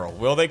final girl.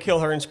 Will they kill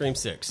her in Scream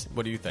 6?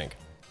 What do you think?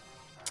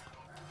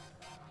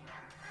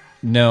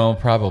 No,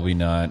 probably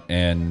not.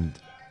 And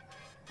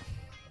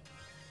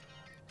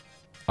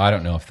I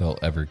don't know if they'll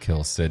ever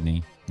kill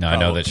Sydney. Now, I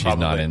know that she's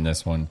not in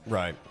this one.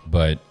 Right.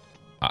 But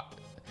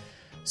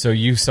so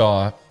you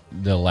saw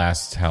the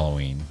last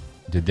Halloween,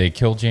 did they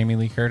kill Jamie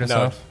Lee Curtis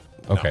No. off?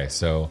 Okay, No.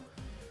 so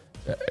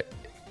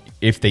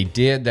if they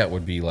did, that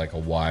would be like a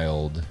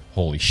wild,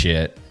 holy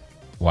shit.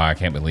 Wow, I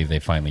can't believe they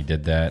finally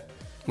did that.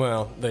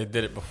 Well, they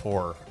did it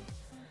before.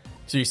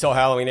 So you saw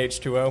Halloween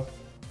H2O?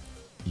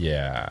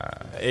 Yeah.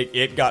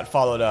 It got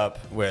followed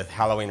up with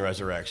Halloween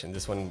Resurrection.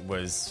 This one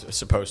was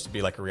supposed to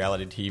be like a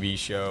reality TV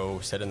show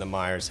set in the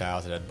Myers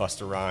house. It had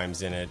Busta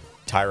Rhymes in it,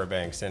 Tyra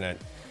Banks in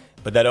it.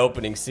 But that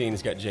opening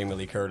scene's got Jamie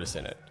Lee Curtis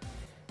in it.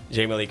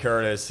 Jamie Lee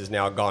Curtis has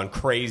now gone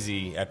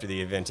crazy after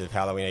the event of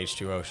Halloween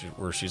H2O,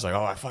 where she's like,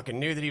 oh, I fucking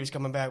knew that he was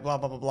coming back, blah,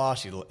 blah, blah, blah.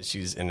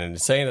 She's in an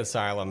insane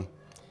asylum.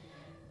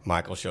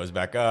 Michael shows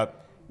back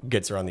up,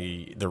 gets her on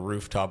the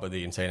rooftop of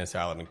the insane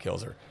asylum and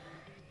kills her.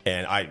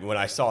 And when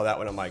I saw that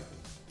one, I'm like,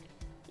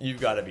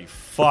 you've got to be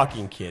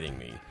fucking kidding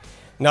me.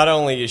 Not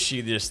only is she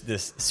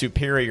this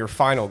superior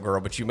final girl,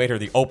 but you made her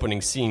the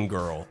opening scene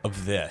girl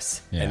of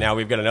this. Yeah. And now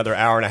we've got another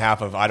hour and a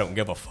half of I don't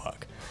give a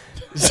fuck.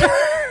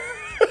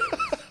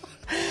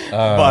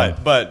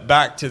 But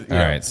back to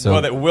right,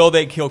 so will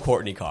they kill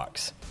Courtney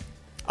Cox?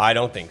 I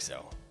don't think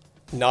so.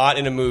 Not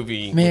in a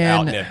movie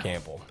without Neve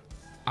Campbell.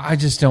 I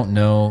just don't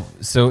know.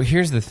 So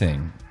here's the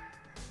thing: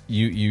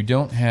 you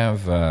don't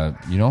have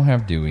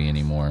Dewey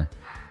anymore.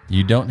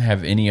 You don't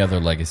have any other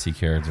legacy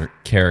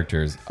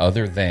characters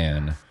other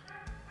than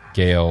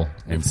Gale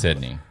and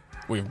Sydney.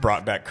 We've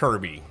brought back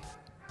Kirby.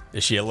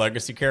 Is she a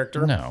legacy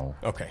character? No.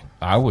 Okay.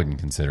 I wouldn't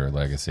consider her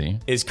legacy.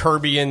 Is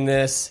Kirby in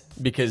this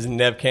because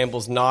Neve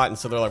Campbell's not, and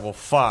so they're like, well,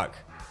 fuck.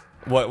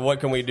 What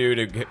can we do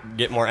to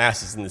get more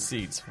asses in the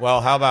seats?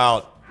 Well, how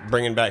about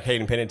bringing back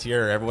Hayden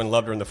Panettiere? Everyone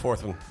loved her in the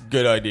fourth one.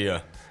 Good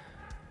idea.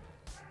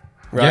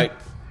 Right?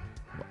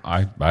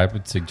 Yeah. I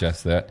would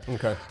suggest that.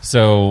 Okay.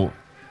 So,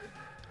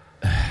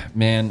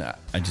 man,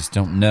 I just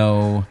don't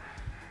know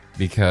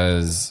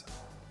because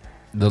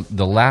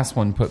the last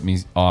one put me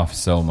off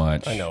so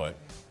much. I know it.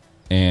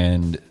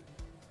 And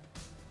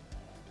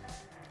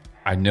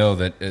I know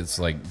that it's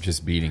like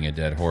just beating a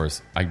dead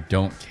horse. I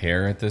don't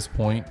care at this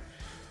point.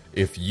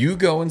 If you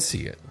go and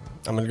see it,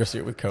 I'm going to go see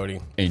it with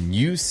Cody. and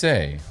you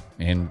say,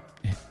 and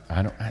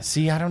I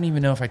don't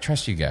even know if I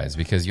trust you guys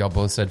because y'all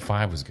both said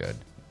 5 was good.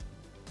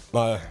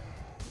 I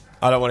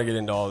don't want to get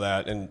into all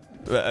that. And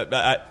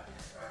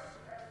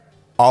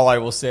all I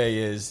will say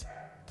is,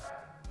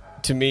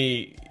 to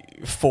me,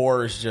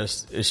 4 is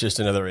just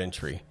another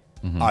entry.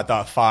 Mm-hmm. I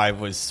thought 5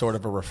 was sort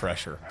of a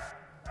refresher.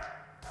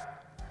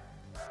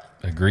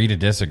 Agree to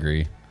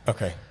disagree.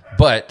 Okay.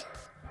 But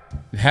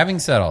having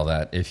said all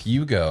that, if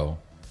you go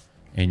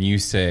and you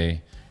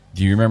say,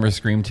 do you remember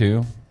Scream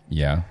 2?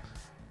 Yeah.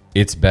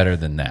 It's better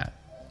than that.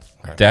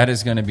 Okay. That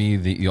is going to be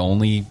the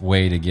only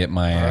way to get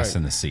my ass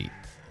in the seat.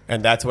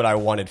 And that's what I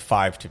wanted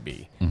 5 to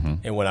be. Mm-hmm.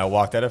 And when I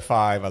walked out of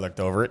 5, I looked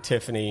over at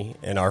Tiffany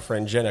and our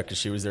friend Jenna, because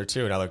she was there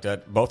too, and I looked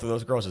at both of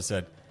those girls and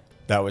said,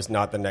 that was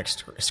not the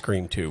next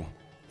Scream 2.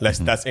 That's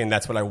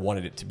what I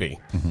wanted it to be.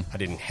 Mm-hmm. I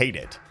didn't hate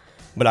it.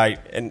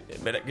 But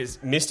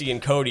because Misty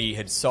and Cody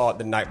had saw it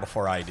the night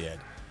before I did.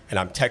 And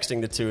I'm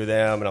texting the two of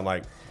them, and I'm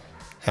like,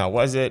 how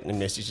was it? And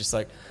Misty's just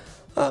like,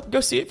 go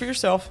see it for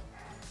yourself.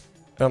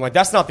 And I'm like,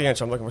 that's not the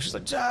answer I'm looking for. She's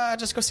like,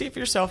 just go see it for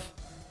yourself.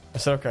 I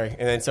said, okay.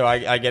 And then so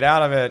I get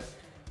out of it,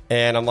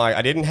 and I'm like,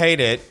 I didn't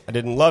hate it. I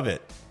didn't love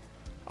it.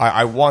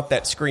 I want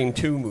that Scream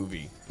 2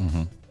 movie. Mm-hmm.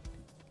 And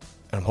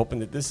I'm hoping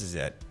that this is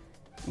it.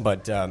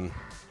 But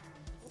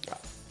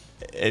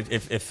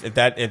if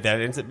that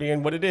ends up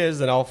being what it is,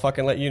 then I'll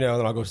fucking let you know,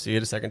 and I'll go see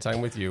it a second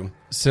time with you.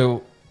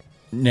 So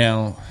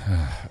now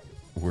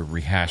we're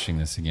rehashing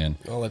this again.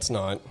 Well, it's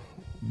not.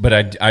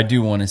 But I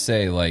do want to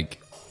say,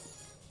 like,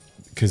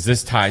 because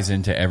this ties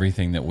into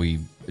everything that we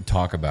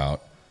talk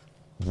about.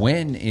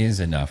 When is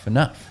enough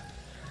enough?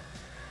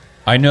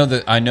 I know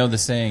the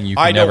saying you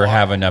can never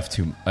have enough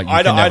to.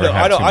 I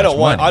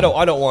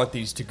don't want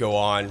these to go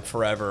on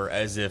forever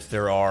as if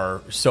there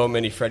are so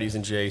many Freddys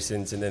and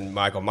Jasons, and then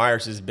Michael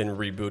Myers has been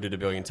rebooted a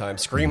billion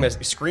times. Scream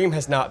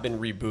has not been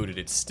rebooted.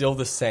 It's still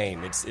the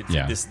same.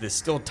 This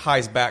still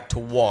ties back to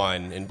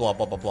one and blah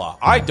blah blah blah.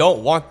 I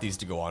don't want these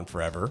to go on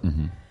forever.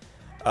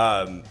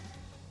 Mm-hmm.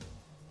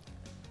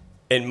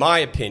 In my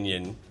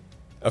opinion,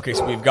 okay,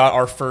 so we've got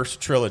our first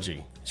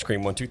trilogy,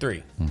 Scream 1, 2,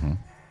 3. Mm-hmm.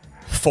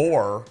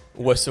 4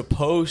 was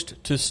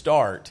supposed to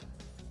start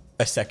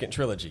a second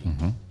trilogy,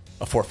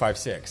 a 4, 5,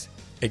 6.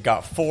 It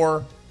got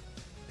 4,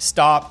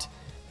 stopped.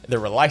 There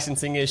were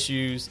licensing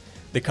issues.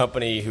 The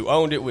company who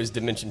owned it was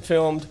Dimension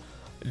Films,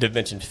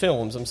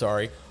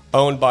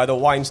 owned by the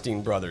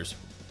Weinstein brothers.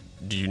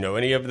 Do you know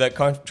any of that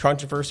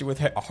controversy with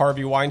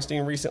Harvey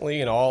Weinstein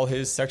recently and all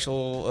his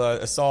sexual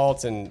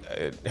assaults and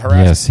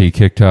harassment? Yes, he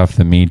kicked off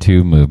the Me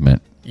Too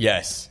movement.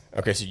 Yes.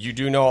 Okay, so you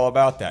do know all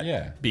about that.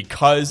 Yeah.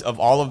 Because of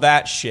all of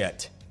that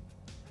shit,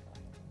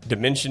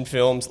 Dimension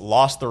Films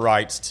lost the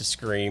rights to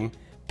Scream.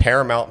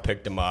 Paramount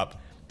picked them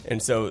up.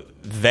 And so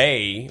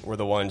they were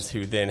the ones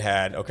who then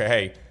had, okay,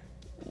 hey,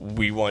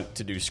 we want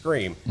to do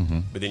Scream. Mm-hmm.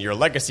 But then your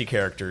legacy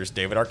characters,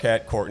 David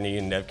Arquette, Courtney,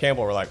 and Neve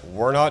Campbell, were like,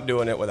 we're not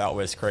doing it without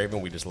Wes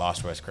Craven. We just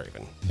lost Wes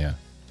Craven. Yeah.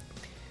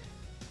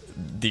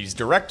 these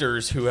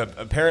directors who have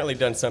apparently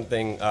done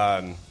something,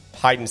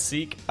 hide and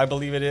seek, I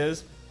believe it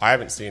is. I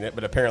haven't seen it,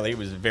 but apparently it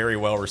was very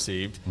well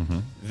received.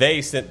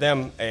 They sent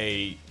them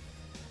a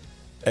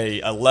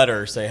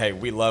letter saying, hey,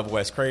 we love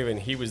Wes Craven.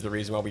 He was the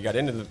reason why we got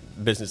into the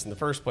business in the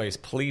first place.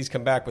 Please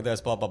come back with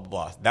us, blah, blah, blah,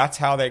 blah. That's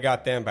how they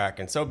got them back.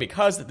 And so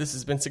because this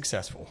has been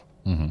successful,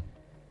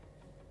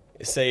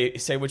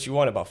 say what you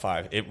want about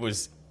 5. It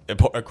was,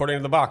 according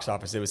to the box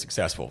office, it was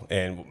successful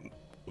and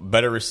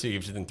better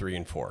received than 3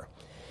 and 4.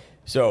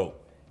 So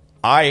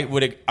I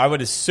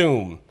would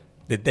assume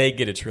that they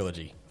get a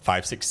trilogy.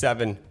 5, 6,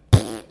 7,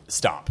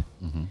 stop.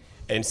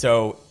 And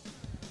so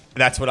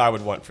that's what I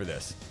would want for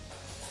this.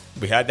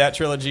 We had that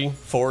trilogy,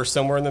 4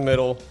 somewhere in the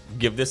middle.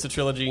 Give this a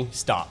trilogy,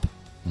 stop.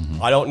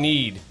 I don't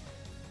need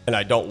and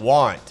I don't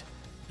want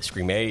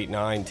Scream 8,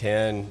 9,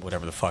 10,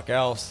 whatever the fuck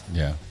else.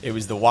 Yeah. It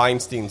was the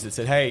Weinsteins that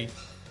said, hey,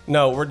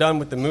 no, we're done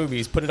with the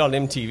movies. Put it on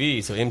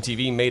MTV. So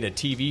MTV made a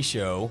TV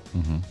show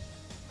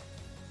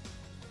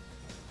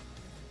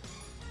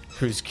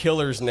whose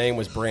killer's name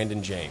was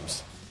Brandon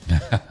James.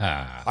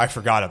 I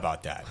forgot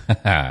about that.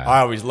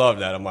 I always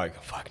loved that. I'm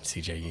like, fucking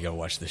CJ, you gotta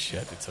watch this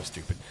shit. It's so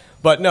stupid.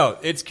 But no,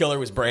 its killer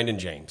was Brandon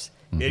James.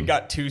 It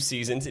got 2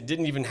 seasons. It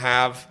didn't even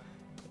have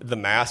the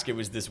mask. It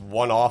was this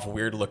one-off,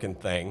 weird-looking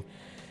thing.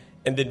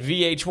 And then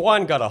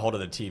VH1 got a hold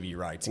of the TV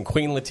rights. And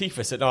Queen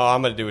Latifah said, oh,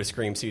 I'm going to do a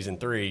Scream Season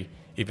 3,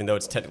 even though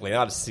it's technically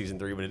not a Season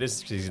 3, but it is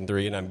Season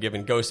 3, and I'm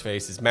giving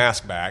Ghostface his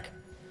mask back.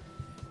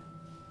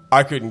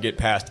 I couldn't get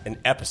past an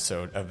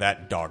episode of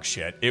that dog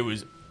shit. It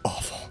was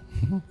awful.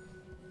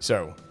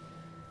 So,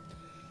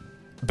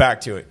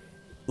 back to it.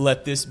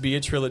 Let this be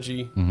a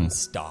trilogy and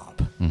stop.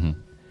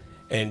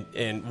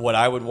 And what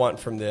I would want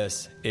from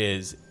this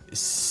is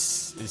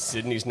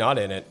Sydney's not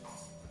in it.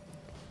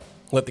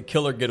 Let the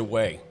killer get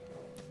away.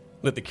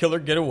 Let the killer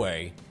get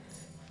away.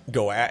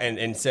 Go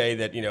and say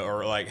that,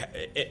 or like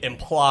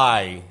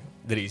imply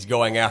that he's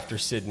going after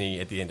Sydney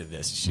at the end of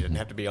this. She doesn't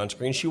have to be on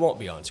screen. She won't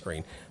be on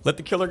screen. Let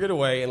the killer get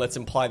away, and let's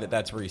imply that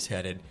that's where he's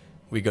headed.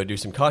 We go do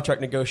some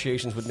contract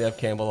negotiations with Neve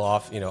Campbell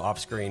off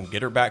screen.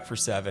 Get her back for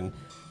 7.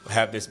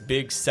 Have this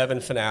big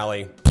 7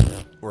 finale.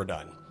 We're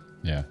done.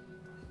 Yeah.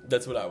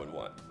 That's what I would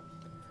want.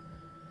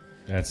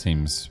 That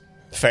seems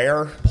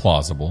fair,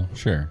 plausible.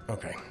 Sure.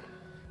 Okay.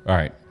 All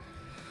right.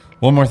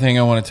 One more thing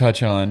I want to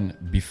touch on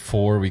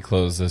before we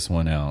close this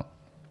one out.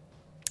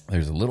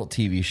 There's a little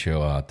TV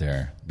show out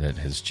there that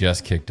has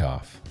just kicked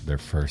off their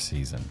first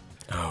season.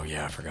 Oh,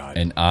 yeah, I forgot.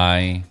 And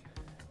I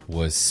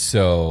was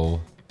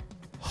so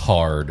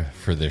hard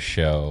for this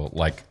show.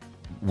 Like,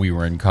 we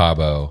were in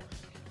Cabo,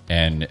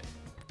 and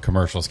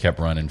commercials kept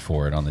running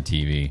for it on the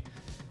TV.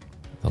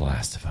 The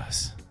Last of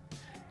Us.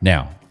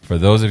 Now, for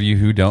those of you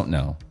who don't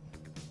know,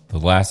 The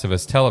Last of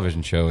Us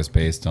television show is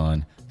based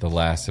on The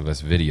Last of Us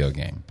video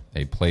game,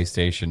 a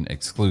PlayStation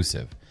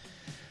exclusive.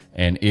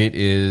 And it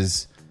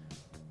is...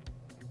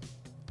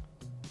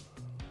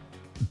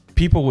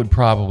 People would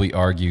probably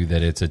argue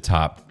that it's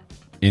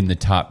in the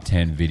top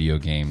 10 video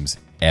games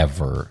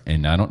ever.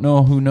 And I don't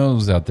know who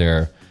knows out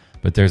there,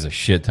 but there's a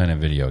shit ton of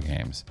video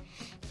games.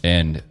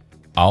 And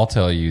I'll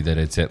tell you that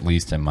it's at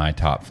least in my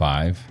top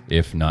 5,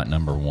 if not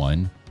number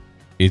 1.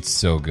 It's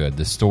so good.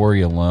 The story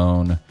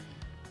alone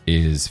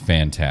is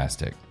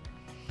fantastic.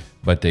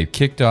 But they've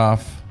kicked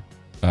off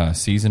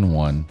season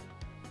 1,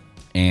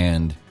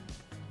 and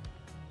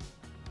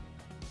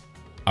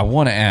I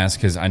want to ask,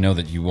 because I know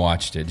that you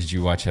watched it. Did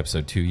you watch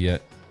episode 2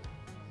 yet?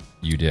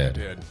 You did.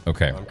 I did.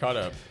 Okay. I'm caught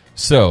up.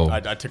 So I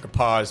took a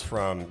pause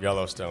from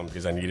Yellowstone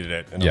because I needed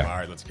it, and Yeah. I'm all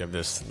right. Let's give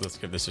this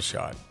a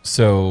shot.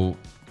 So,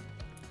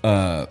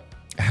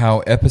 how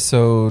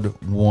episode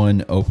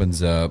 1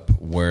 opens up,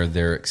 where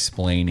they're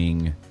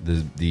explaining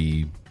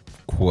the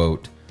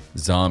quote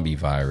zombie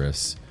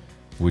virus,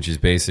 which is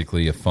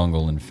basically a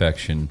fungal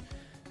infection.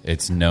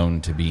 It's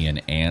known to be in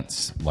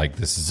ants. Like,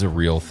 this is a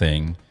real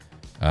thing,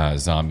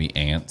 zombie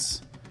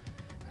ants,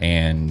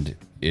 and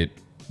it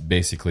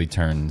basically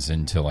turns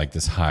into like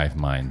this hive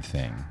mind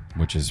thing,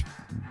 which is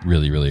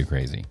really, really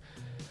crazy.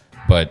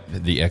 But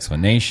the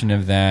explanation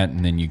of that,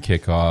 and then you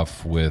kick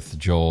off with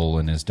Joel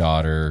and his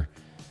daughter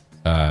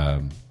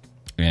and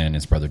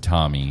his brother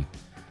Tommy,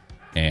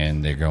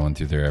 and they're going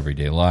through their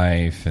everyday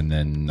life, and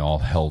then all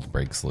hell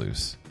breaks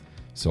loose.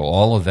 So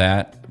all of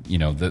that,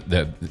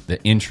 the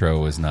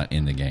intro is not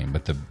in the game,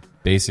 but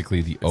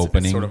basically the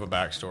opening, it's sort of a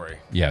backstory.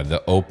 Yeah,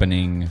 the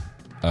opening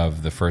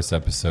of the first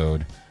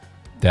episode,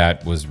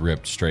 that was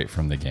ripped straight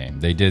from the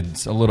game. They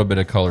did a little bit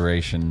of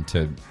coloration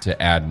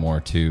to add more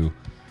to,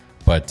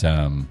 but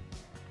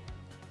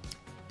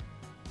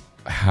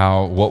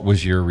what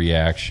was your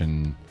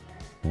reaction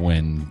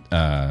when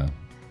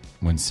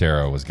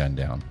Sarah was gunned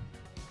down?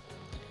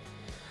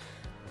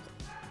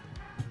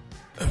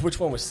 Which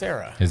one was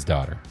Sarah? His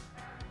daughter.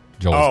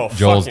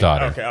 Joel's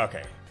daughter.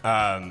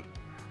 Okay.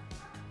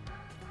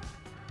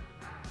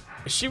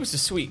 She was a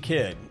sweet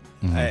kid.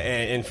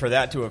 And for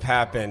that to have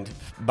happened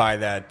by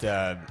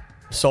that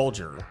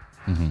soldier.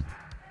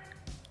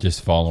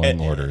 Just following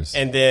orders.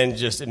 And then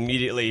just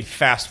immediately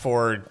fast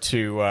forward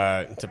to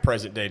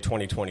present day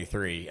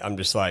 2023. I'm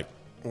just like,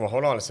 Well,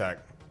 hold on a sec.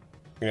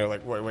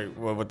 Wait,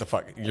 what the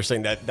fuck? You're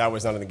saying that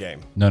was not in the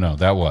game? No,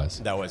 that was.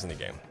 That was in the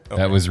game. Okay.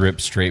 That was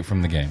ripped straight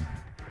from the game.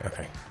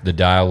 Okay. The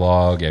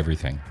dialogue,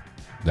 everything.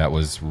 That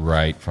was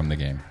right from the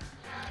game.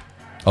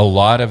 A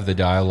lot of the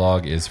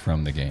dialogue is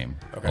from the game.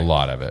 Okay. A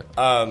lot of it.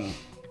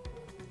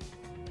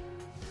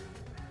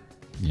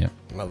 Yep.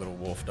 My little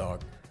wolf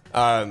dog.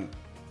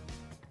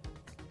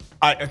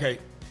 Okay.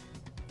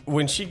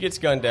 When she gets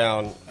gunned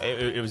down,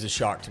 it was a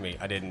shock to me.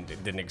 I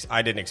didn't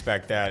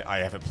expect that. I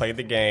haven't played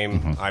the game.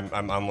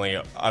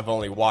 Mm-hmm. I've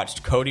only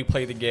watched Cody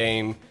play the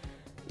game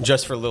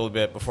just for a little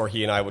bit before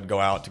he and I would go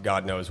out to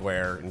God knows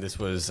where. And this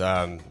was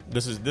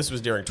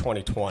during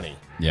 2020.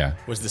 Yeah.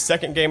 Was the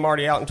second game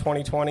already out in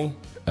 2020?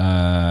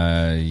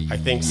 I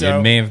think so.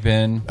 It may have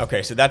been.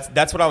 Okay, so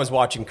that's what I was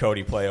watching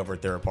Cody play over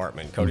at their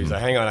apartment. Cody's like,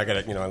 "Hang on, I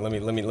gotta, let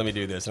me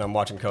do this." And I'm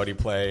watching Cody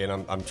play, and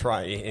I'm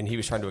trying, and he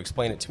was trying to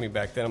explain it to me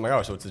back then. I'm like,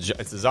 "Oh, so it's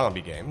a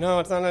zombie game?" No,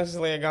 it's not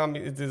necessarily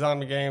it's a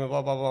zombie game.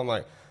 Blah blah blah. I'm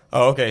like,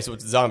 "Oh, okay, so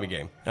it's a zombie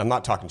game." And I'm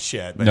not talking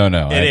shit. But no,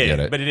 I get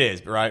it. But it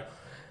is, right?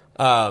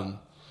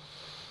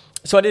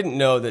 So I didn't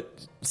know that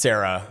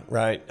Sarah,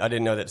 right? I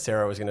didn't know that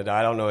Sarah was going to die.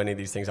 I don't know any of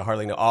these things. I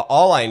hardly know.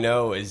 All I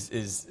know is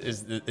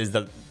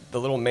the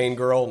little main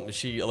girl. Is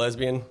she a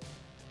lesbian?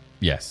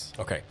 Yes.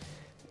 Okay.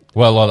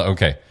 Well,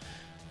 okay.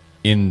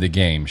 In the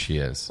game, she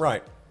is.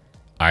 Right.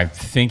 I'm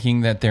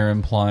thinking that they're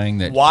implying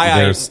that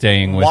they're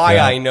staying with why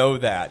that. I know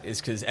that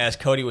is because as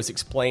Cody was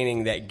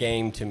explaining that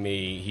game to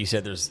me, he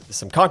said there's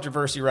some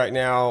controversy right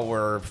now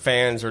where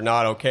fans are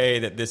not okay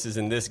that this is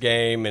in this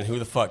game, and who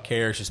the fuck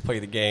cares? Just play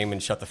the game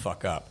and shut the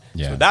fuck up.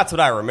 Yeah. So that's what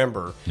I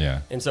remember.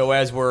 Yeah. And so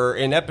as we're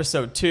in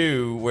episode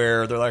 2,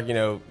 where they're like,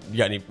 you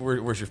got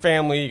where's your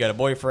family? You got a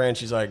boyfriend?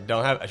 She's like,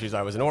 don't have. She's like,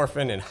 I was an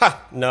orphan, and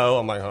no.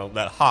 I'm like, oh,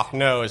 that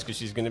no is because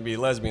she's going to be a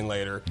lesbian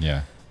later.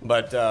 Yeah.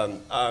 But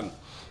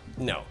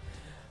no.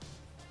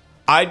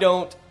 I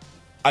don't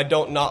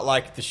not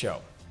like the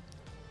show.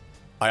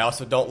 I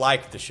also don't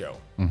like the show.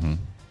 Mm-hmm.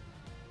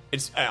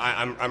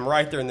 I'm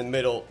right there in the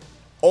middle,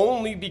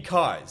 only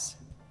because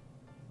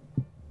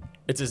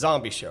it's a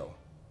zombie show,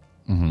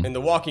 and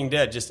The Walking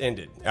Dead just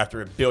ended after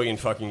 1 billion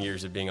fucking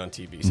years of being on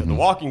TV. So The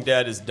Walking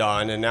Dead is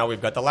done, and now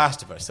we've got The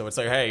Last of Us. So it's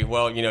like, hey,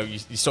 well, you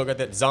still got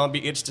that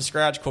zombie itch to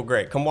scratch. Cool,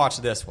 great. Come watch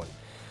this one.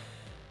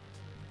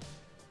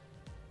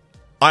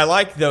 I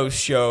like those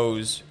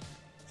shows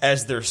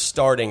as they're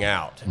starting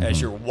out, as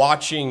you're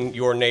watching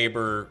your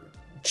neighbor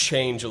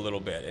change a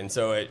little bit. And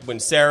so when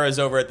Sarah's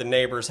over at the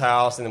neighbor's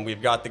house, and then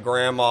we've got the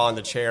grandma in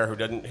the chair who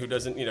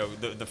doesn't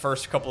the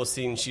first couple of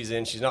scenes she's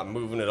in, she's not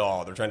moving at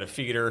all. They're trying to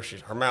feed her.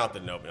 Her mouth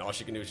didn't open. All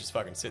she can do is just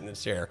fucking sit in the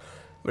chair.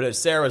 But as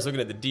Sarah's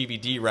looking at the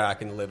DVD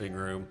rack in the living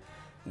room,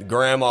 the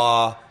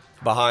grandma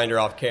behind her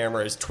off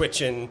camera is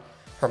twitching.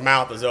 Her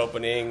mouth is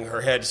opening.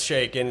 Her head's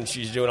shaking. And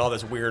she's doing all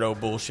this weirdo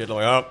bullshit.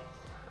 Like, oh,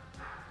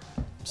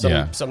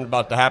 something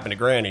about to happen to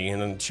Granny, and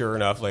then sure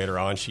enough, later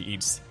on, she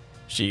eats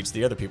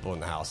the other people in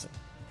the house.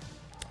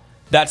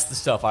 That's the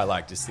stuff I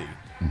like to see.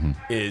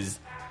 Is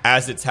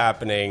as it's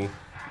happening,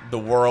 the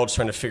world's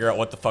trying to figure out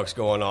what the fuck's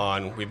going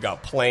on. We've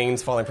got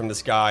planes falling from the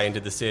sky into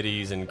the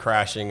cities and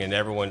crashing, and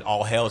everyone,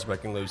 all hell's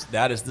breaking loose.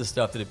 That is the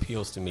stuff that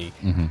appeals to me.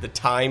 The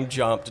time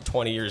jump to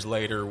 20 years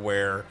later,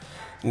 where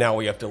now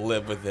we have to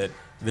live with it.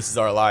 This is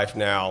our life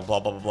now. Blah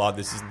blah blah blah.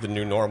 This is the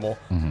new normal.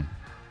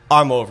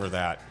 I'm over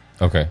that.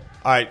 Okay.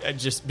 I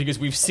just because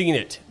we've seen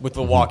it with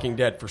The Walking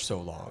Dead for so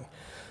long.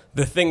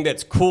 The thing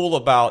that's cool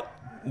about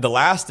The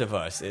Last of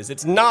Us is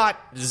it's not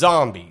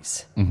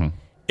zombies.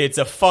 It's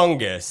a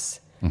fungus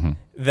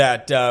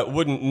that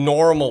wouldn't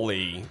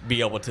normally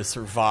be able to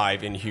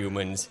survive in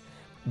humans.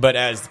 But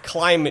as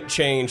climate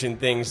change and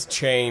things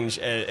change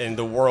and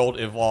the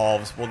world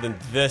evolves, well, then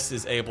this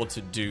is able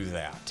to do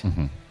that.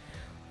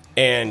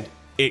 And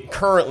it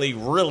currently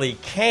really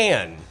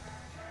can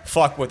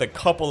fuck with a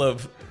couple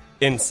of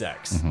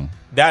insects.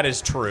 That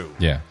is true.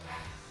 Yeah.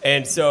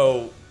 And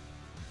so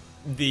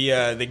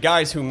the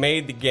guys who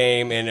made the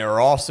game and are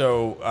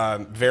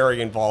also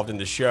very involved in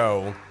the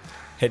show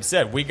had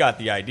said, we got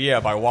the idea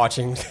by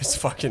watching this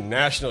fucking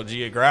National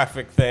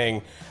Geographic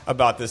thing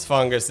about this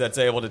fungus that's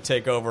able to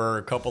take over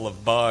a couple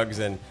of bugs,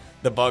 and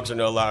the bugs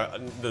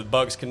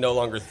can no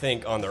longer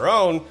think on their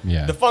own.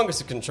 Yeah. The fungus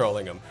is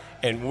controlling them.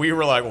 And we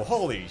were like, well,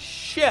 holy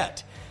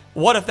shit.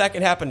 What if that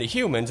could happen to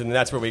humans? And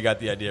that's where we got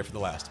the idea for The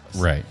Last of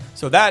Us. Right.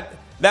 So that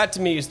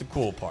to me is the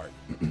cool part.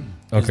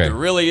 Okay. There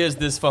really is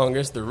this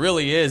fungus. There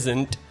really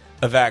isn't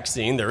a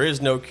vaccine. There is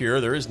no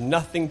cure. There is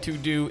nothing to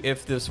do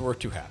if this were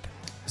to happen.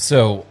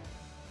 So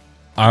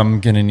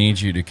I'm going to need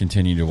you to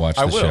continue to watch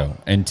the show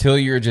until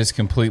you're just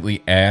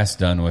completely ass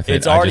done with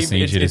it. I just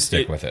need you to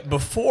stick with it.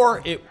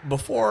 Before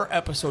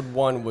episode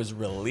 1 was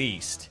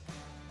released,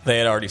 they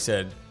had already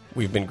said,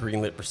 we've been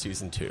greenlit for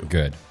season 2.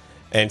 Good.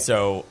 And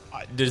so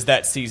does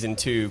that season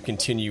 2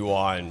 continue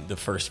on the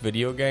first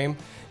video game?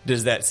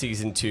 Does that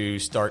season 2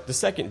 start the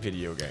second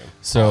video game?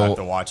 So I'll have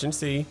to watch and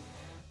see.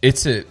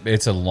 It's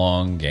a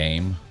long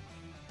game.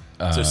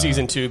 So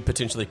season 2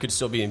 potentially could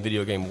still be in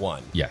video game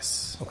 1.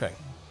 Yes. Okay.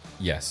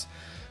 Yes.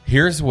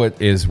 Here's what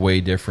is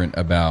way different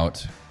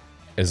about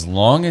as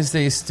long as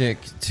they stick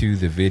to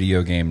the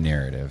video game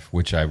narrative,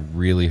 which I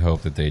really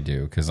hope that they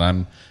do, because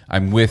I'm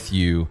with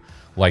you.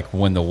 Like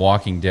when The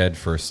Walking Dead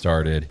first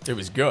started, it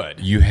was good.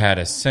 You had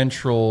a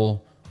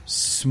central,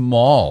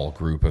 small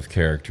group of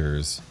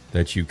characters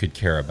that you could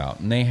care about,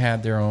 and they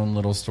had their own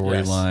little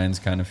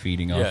storylines, kind of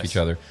feeding off each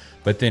other.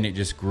 But then it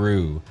just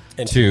grew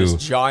into this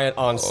giant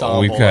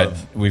ensemble.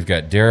 We've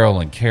got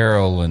Daryl and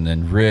Carol, and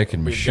then Rick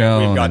and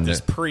Michonne. We've got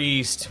this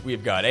priest.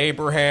 We've got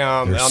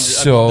Abraham. There's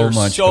so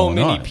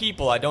many on.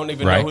 people. I don't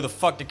even know who the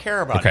fuck to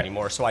care about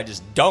anymore. So I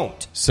just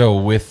don't. So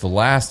with The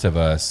Last of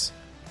Us,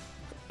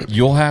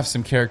 you'll have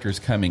some characters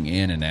coming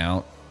in and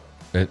out.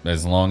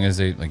 As long as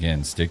they,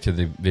 again, stick to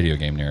the video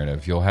game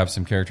narrative, you'll have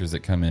some characters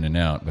that come in and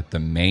out. But the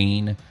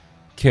main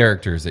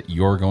characters that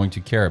you're going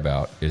to care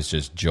about is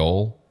just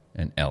Joel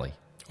and Ellie.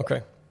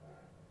 Okay.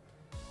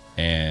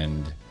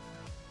 And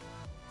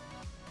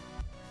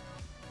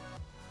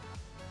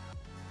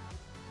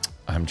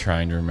I'm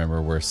trying to remember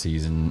where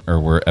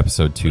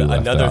episode 2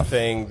 left Another off.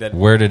 thing that...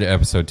 Where did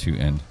episode 2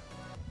 end?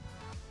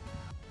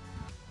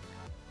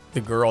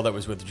 The girl that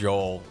was with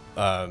Joel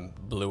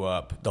blew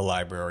up the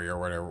library or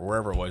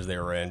wherever it was they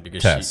were in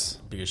because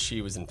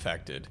she was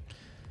infected.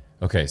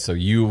 Okay, so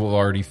you've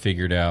already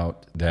figured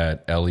out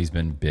that Ellie's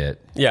been bit.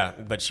 Yeah,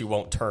 but she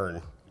won't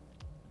turn.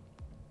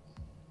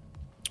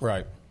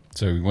 Right.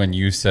 So when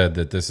you said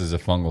that this is a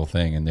fungal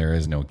thing and there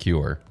is no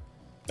cure.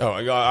 Oh,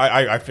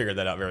 I figured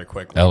that out very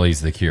quickly.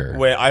 Ellie's the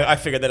cure. I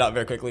figured that out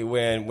very quickly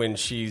when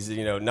she's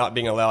not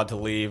being allowed to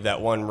leave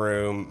that one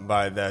room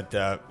by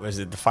that was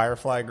it the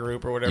Firefly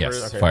group or whatever?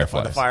 Yes, okay,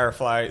 Fireflies. The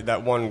Firefly.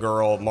 That one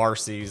girl,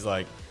 Marcy's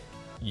like,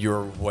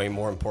 you're way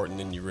more important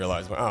than you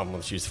realize.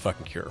 Well, she's the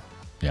fucking cure.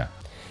 Yeah.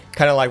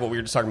 Kind of like what we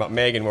were just talking about,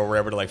 M3GAN, where we're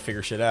able to like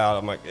figure shit out.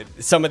 I'm like,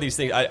 some of these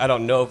things, I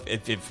don't know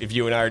if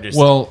you and I are just.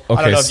 Well, okay,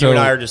 I don't know if so, you and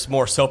I are just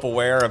more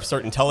self-aware of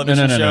certain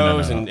television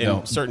shows and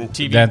certain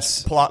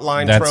TV plot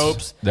line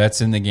tropes. That's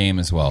in the game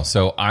as well.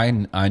 So I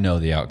know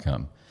the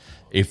outcome.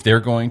 If they're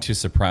going to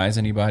surprise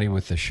anybody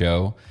with the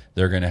show,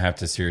 they're going to have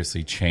to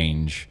seriously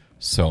change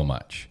so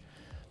much.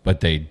 But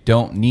they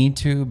don't need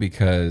to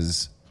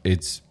because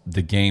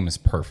the game is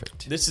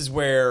perfect. This is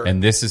where...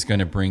 And this is going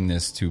to bring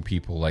this to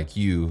people like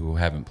you who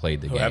haven't played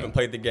the game. Who haven't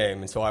played the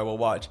game, and so I will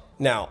watch.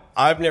 Now,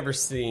 I've never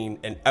seen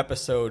an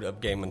episode of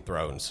Game of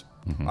Thrones.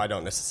 Mm-hmm. I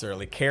don't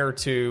necessarily care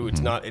to.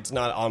 It's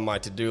not on my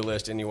to-do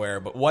list anywhere.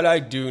 But what I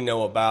do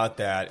know about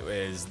that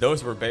is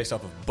those were based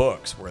off of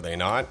books, were they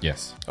not?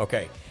 Yes.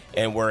 Okay.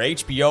 And where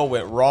HBO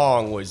went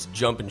wrong was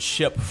jumping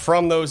ship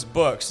from those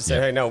books to say,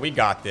 hey, no, we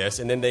got this.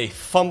 And then they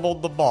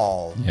fumbled the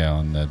ball. Yeah,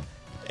 on the...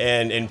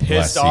 And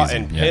pissed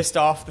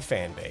off the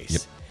fan base.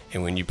 Yep.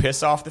 And when you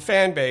piss off the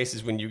fan base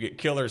is when you get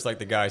killers like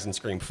the guys in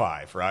Scream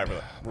 5, right?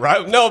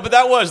 Right? No, but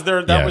that was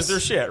their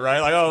shit, right?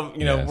 Like,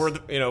 we're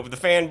the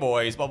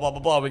fanboys, blah blah blah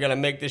blah. We got to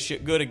make this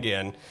shit good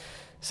again.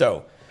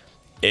 So,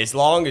 as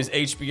long as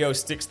HBO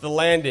sticks to the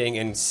landing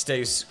and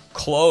stays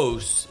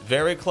close,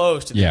 very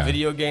close to the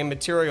video game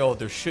material,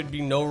 there should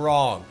be no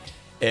wrong.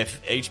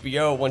 If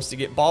HBO wants to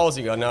get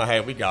ballsy, go, no, hey,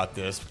 we got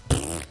this.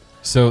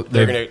 So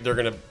they're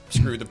gonna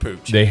screw the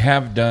pooch. They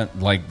have done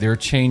they're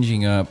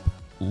changing up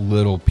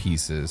little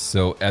pieces.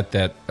 So at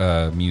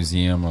that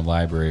museum or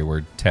library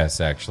where Tess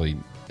actually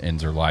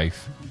ends her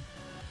life,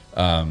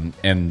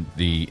 and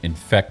the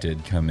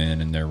infected come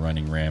in and they're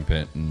running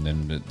rampant, and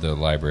then the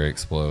library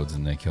explodes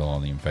and they kill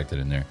all the infected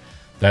in there.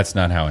 That's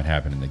not how it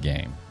happened in the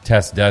game.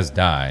 Tess does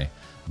die,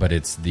 but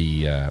it's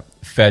the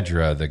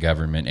Fedra, the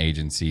government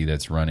agency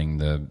that's running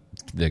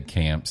the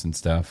camps and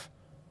stuff.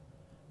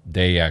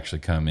 They actually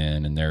come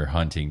in and they're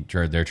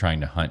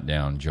trying to hunt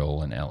down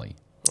Joel and Ellie.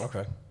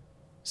 Okay.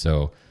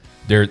 So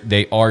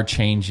they are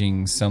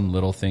changing some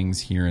little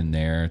things here and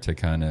there to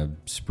kind of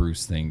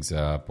spruce things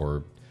up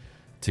or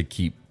to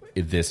keep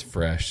this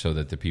fresh so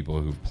that the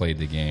people who've played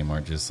the game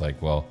aren't just like,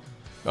 well,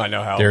 I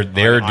know how they're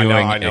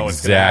doing I know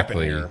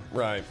exactly. Here.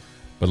 Right.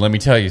 But let me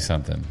tell you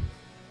something.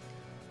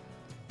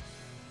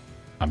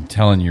 I'm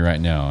telling you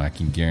right now, I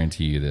can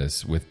guarantee you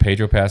this. With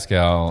Pedro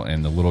Pascal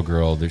and the little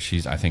girl,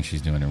 I think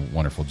she's doing a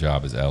wonderful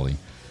job as Ellie.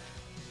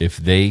 If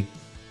they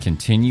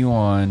continue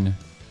on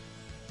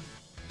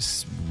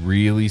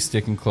really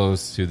sticking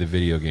close to the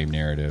video game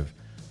narrative,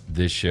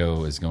 this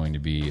show is going to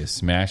be a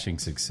smashing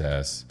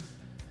success.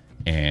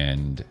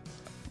 And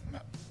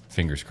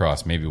fingers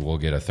crossed, maybe we'll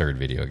get a third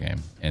video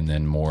game and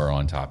then more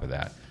on top of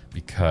that.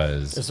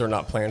 Because is there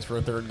not plans for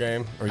a third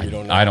game, or you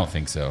don't know? I don't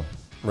think so.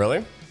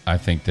 Really? I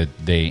think that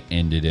they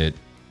ended it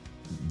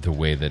the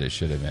way that it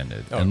should have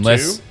ended. Oh,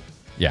 unless, 2?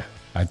 Yeah,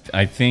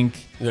 I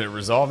think. Did it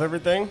resolve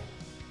everything?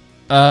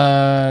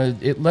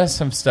 It left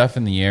some stuff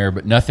in the air,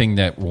 but nothing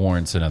that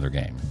warrants another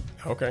game.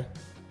 Okay.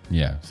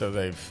 Yeah. So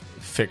they've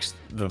fixed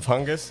the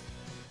fungus?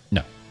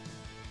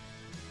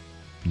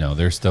 No,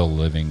 they're still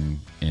living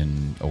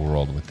in a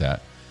world with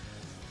that.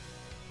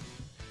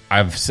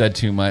 I've said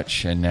too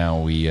much, and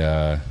now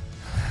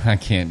I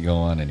can't go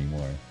on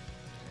anymore.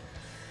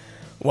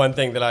 One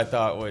thing that I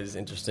thought was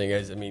interesting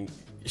is,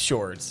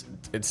 sure, it's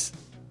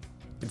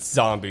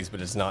zombies,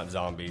 but it's not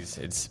zombies.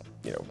 It's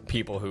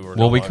people who are.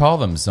 Well, we call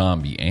them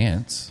zombie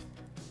ants,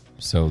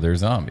 so they're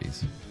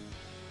zombies,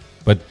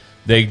 but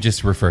they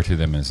just refer to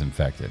them as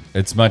infected.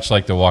 It's much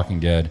like The Walking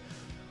Dead.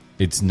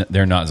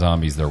 They're not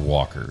zombies; they're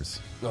walkers.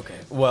 Okay.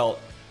 Well,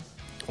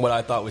 what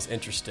I thought was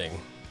interesting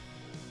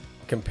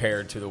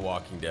compared to The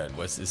Walking Dead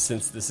was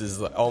since this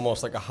is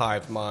almost like a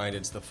hive mind,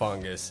 it's the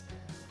fungus.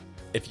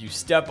 If you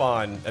step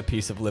on a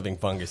piece of living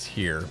fungus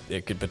here,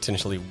 it could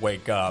potentially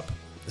wake up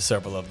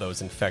several of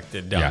those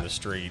infected down the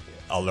street,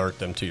 alert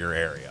them to your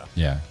area.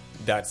 Yeah.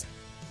 That's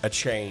a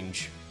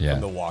change from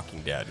The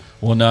Walking Dead.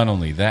 Well, not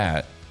only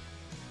that,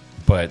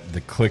 but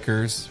the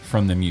clickers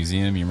from the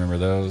museum, you remember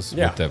those?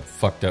 Yeah. With the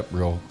fucked up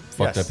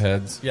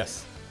heads?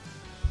 Yes.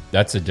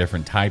 That's a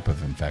different type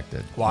of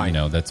infected. Why?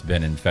 That's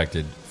been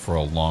infected for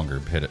a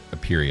longer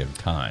period of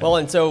time. Well,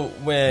 and so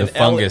when the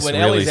fungus when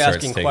really Ellie's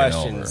asking taking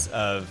questions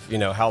over.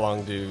 of, how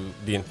long do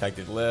the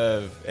infected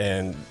live,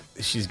 and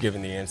she's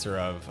given the answer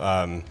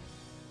of,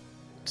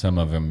 some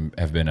of them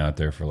have been out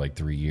there for like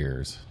 3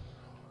 years.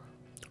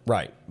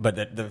 right.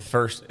 But the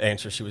first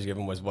answer she was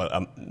given was what,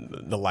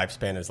 the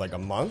lifespan is like a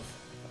month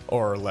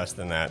or less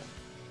than that.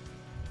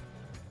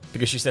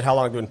 Because she said, how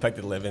long do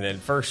infected live? And at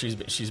first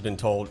she's been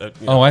told,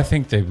 I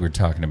think they were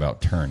talking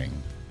about turning.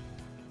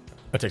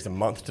 it takes a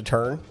month to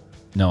turn.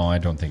 No, I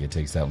don't think it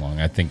takes that long.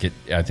 I think it.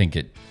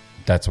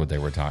 That's what they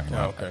were talking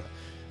about. Oh, okay.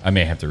 I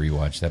may have to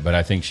rewatch that, but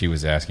I think she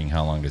was asking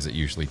how long does it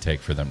usually take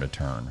for them to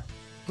turn.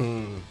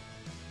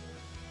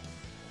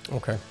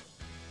 Okay.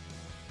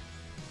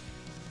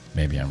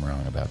 Maybe I'm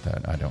wrong about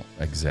that. I don't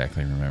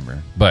exactly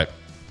remember. But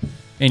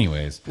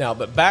anyways. Now,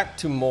 but back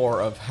to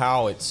more of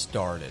how it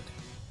started.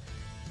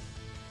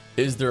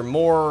 Is there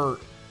more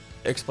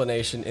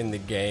explanation in the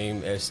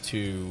game as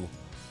to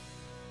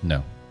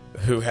No.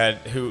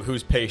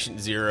 who's patient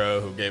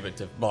zero, who gave it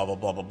to blah blah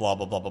blah blah blah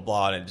blah blah blah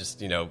blah, and it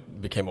just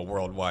became a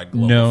worldwide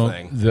global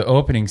thing? The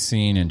opening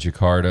scene in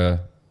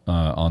Jakarta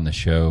on the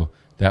show,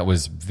 that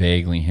was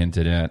vaguely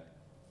hinted at.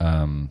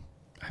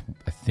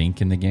 I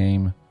think in the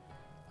game,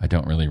 I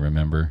don't really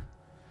remember,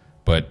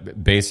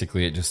 but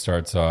basically it just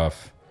starts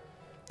off.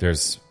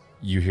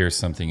 You hear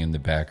something in the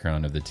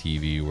background of the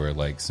TV where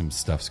like some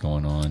stuff's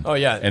going on. Oh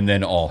yeah, and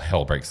then all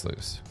hell breaks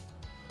loose.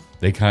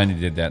 They kind of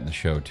did that in the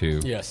show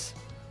too. Yes.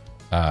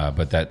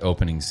 But that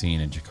opening scene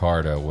in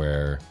Jakarta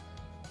where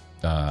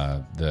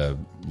the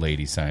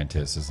lady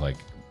scientist is like,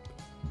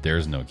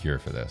 there's no cure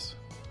for this.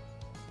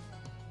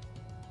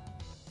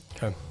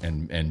 Okay.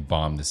 And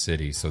bomb the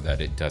city so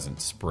that it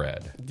doesn't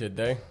spread. Did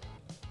they?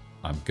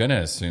 I'm going to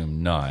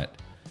assume not,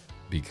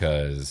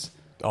 because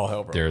all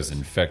hell broke there's loose.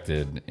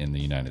 infected in the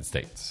United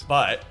States.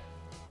 But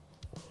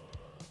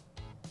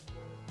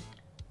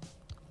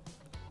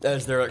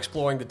as they're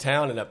exploring the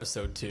town in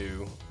episode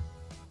 2,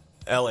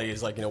 Ellie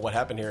is like, what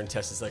happened here? And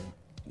Tess is like,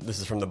 this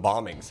is from the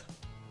bombings.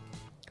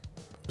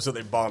 So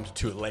they bombed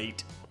too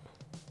late.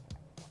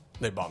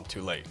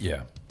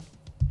 Yeah.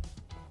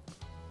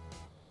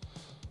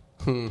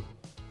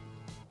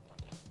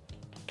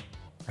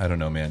 I don't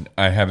know, man.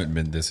 I haven't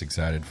been this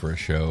excited for a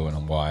show in a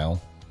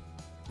while.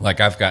 Like,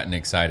 I've gotten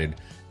excited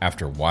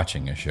after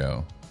watching a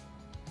show,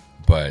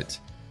 but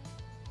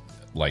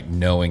like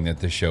knowing that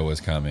the show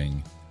was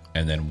coming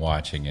and then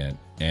watching it,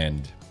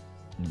 and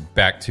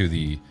back to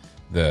the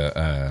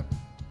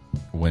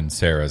when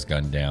Sarah's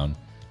gunned down,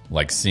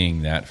 like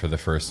seeing that for the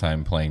first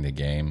time playing the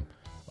game,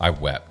 I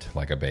wept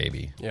like a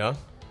baby. Yeah.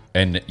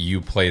 And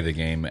you play the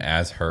game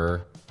as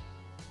her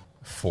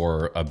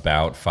for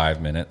about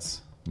 5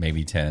 minutes,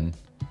 maybe 10.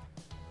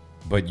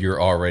 But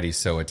you're already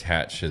so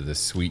attached to this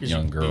sweet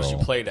young girl. You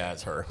played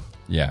as her.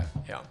 Yeah.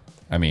 Yeah.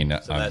 I mean,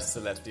 So that's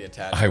the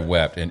attachment. I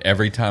wept. And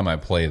every time I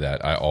play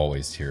that, I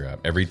always tear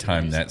up. Every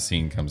time that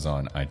scene comes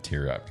on, I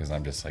tear up because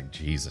I'm just like,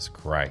 Jesus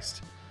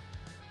Christ.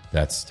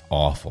 That's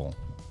awful.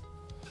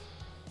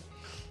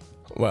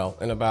 Well,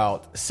 in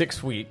about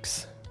 6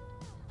 weeks,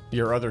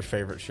 your other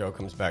favorite show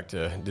comes back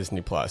to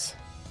Disney Plus.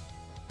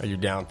 Are you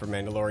down for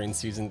Mandalorian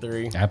Season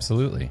 3?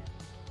 Absolutely.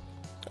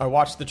 I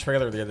watched the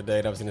trailer the other day,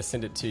 and I was going to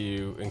send it to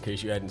you in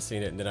case you hadn't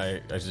seen it, and then I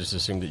just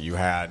assumed that you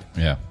had.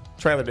 Yeah.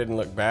 Trailer didn't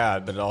look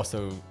bad, but it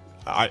also...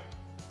 I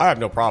have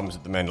no problems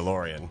with The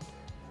Mandalorian.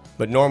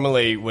 But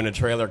normally, when a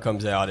trailer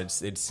comes out,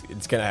 it's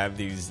going to have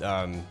these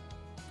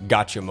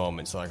gotcha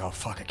moments, like, oh,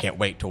 fuck, I can't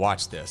wait to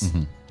watch this.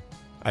 Mm-hmm.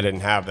 I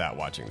didn't have that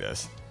watching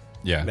this.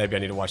 Yeah. Maybe I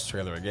need to watch the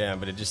trailer again,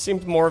 but it just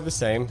seemed more of the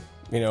same.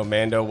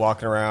 Mando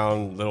walking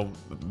around, little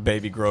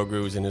baby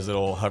Grogu's in his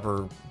little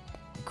hover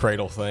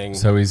cradle thing.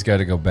 So he's got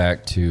to go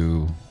back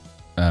to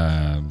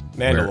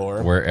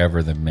Mandalore.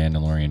 Wherever the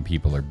Mandalorian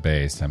people are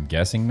based. I'm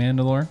guessing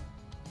Mandalore.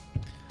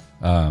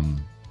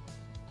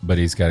 But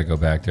he's got to go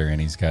back there,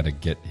 and he's got to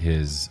get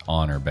his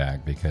honor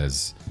back,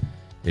 because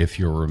if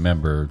you'll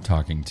remember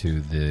talking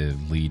to the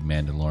lead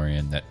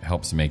Mandalorian that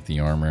helps make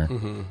the armor,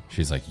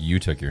 she's like, you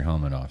took your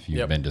helmet off.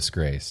 You've been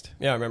disgraced.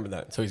 Yeah, I remember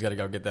that. So he's got to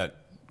go get that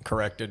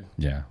corrected.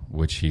 Yeah,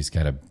 which he's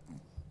got to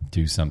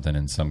do something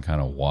in some kind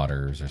of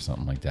waters or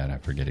something like that. I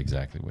forget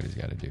exactly what he's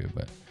got to do.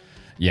 But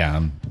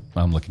yeah,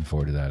 I'm looking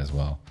forward to that as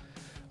well.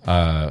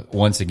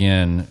 Once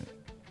again,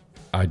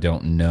 I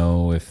don't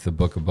know if the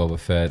Book of Boba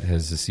Fett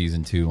has a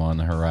season 2 on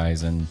the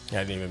horizon. It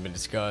hasn't even been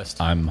discussed.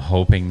 I'm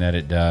hoping that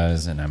it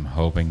does, and I'm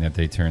hoping that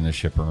they turn the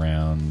ship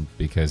around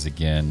because,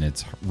 again,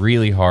 it's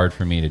really hard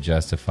for me to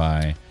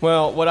justify.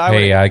 Well,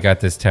 I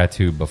got this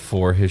tattoo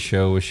before his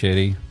show was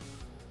shitty,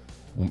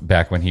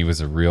 back when he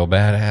was a real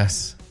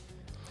badass.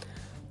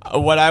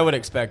 What I would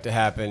expect to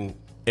happen,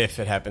 if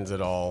it happens at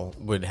all,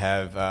 would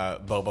have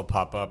Boba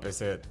pop up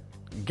as a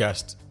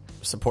guest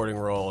supporting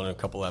role in a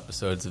couple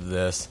episodes of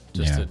this,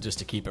 just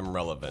to keep him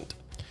relevant.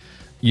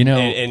 You know,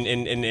 and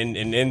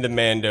in the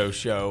Mando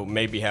show,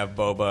 maybe have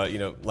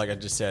Boba, like I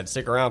just said,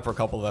 stick around for a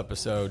couple of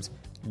episodes,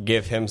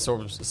 give him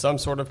some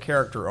sort of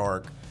character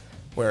arc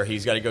where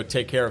he's got to go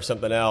take care of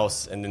something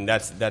else, and then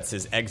that's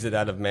his exit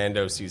out of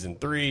Mando season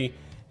 3,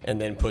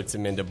 and then puts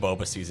him into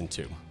Boba season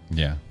 2.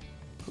 Yeah,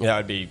 that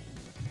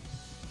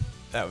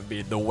would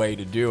be the way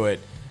to do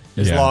it,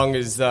 as long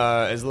as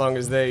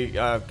they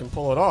can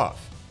pull it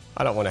off.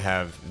 I don't want to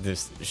have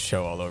this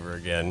show all over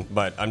again,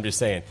 but I'm just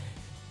saying,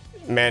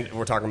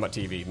 we're talking about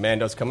TV.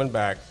 Mando's coming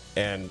back,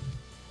 and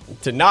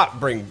to not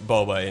bring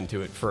Boba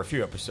into it for a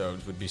few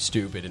episodes would be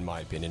stupid, in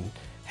my opinion.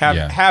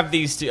 Have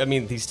these two. I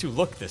mean, these two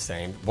look the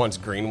same. One's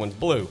green, one's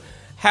blue.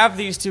 Have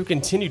these two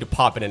continue to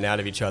pop in and out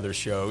of each other's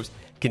shows.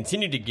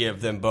 Continue to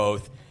give them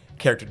both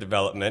character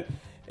development.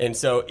 And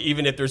so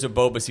even if there's a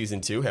Boba season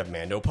 2, have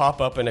Mando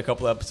pop up in a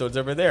couple episodes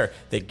over there.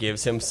 That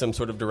gives him some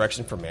sort of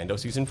direction for Mando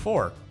season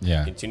 4.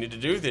 Yeah. Continue to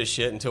do this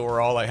shit until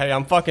we're all like, hey,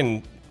 I'm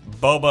fucking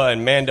Boba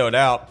and Mando'd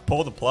out.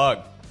 Pull the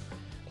plug.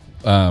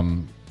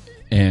 And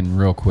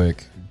real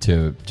quick,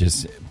 to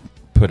just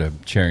put a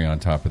cherry on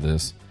top of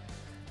this,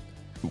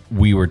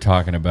 we were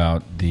talking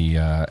about the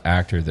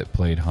actor that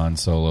played Han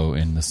Solo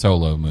in the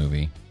Solo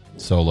movie,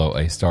 Solo,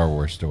 A Star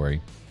Wars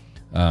Story.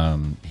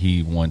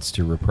 He wants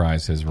to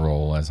reprise his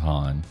role as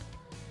Han.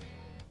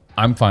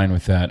 I'm fine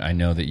with that. I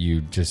know that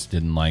you just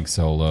didn't like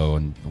Solo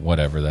and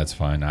whatever, that's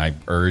fine. I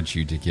urge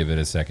you to give it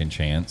a second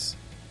chance.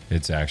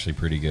 It's actually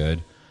pretty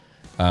good.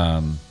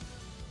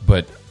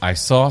 But I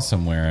saw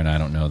somewhere, and I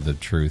don't know the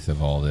truth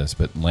of all this,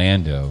 but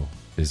Lando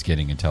is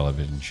getting a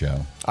television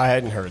show. I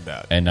hadn't heard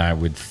that. And I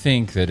would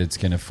think that it's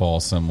going to fall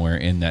somewhere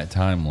in that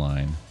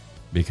timeline,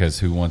 because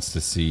who wants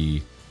to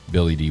see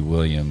Billy D.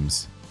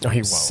 Williams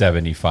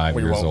 75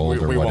 years old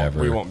or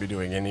whatever. We won't be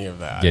doing any of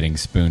that. Getting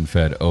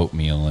spoon-fed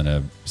oatmeal in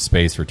a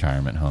space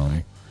retirement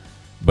home.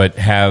 But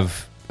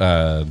have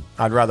I'd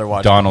rather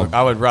watch Donald.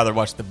 I would rather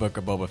watch the Book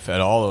of Boba Fett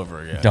all over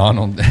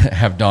again.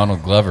 Have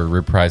Donald Glover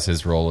reprise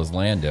his role as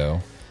Lando,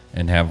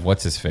 and have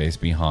what's his face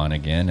be Han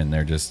again, and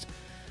they're just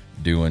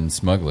doing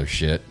smuggler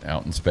shit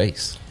out in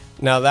space.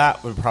 Now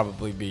that would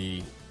probably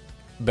be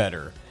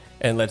better,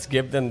 and let's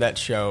give them that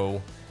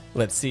show.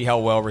 Let's see how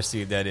well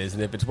received that is,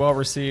 and if it's well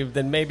received,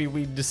 then maybe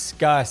we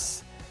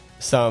discuss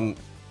some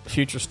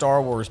future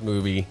Star Wars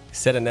movie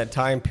set in that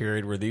time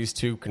period where these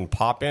two can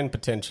pop in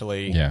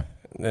potentially. Yeah,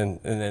 and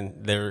then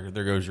there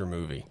goes your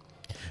movie.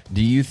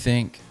 Do you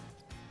think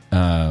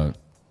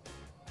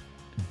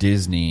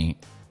Disney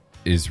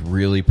is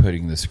really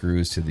putting the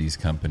screws to these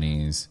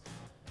companies,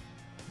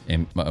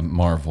 in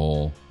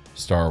Marvel,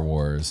 Star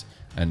Wars,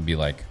 and be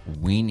like,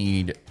 we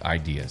need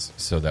ideas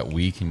so that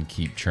we can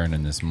keep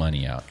churning this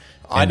money out?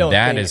 And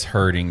that is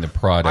hurting the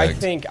product I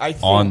think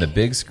on the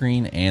big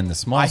screen and the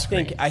small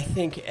screen. I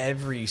think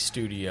every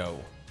studio...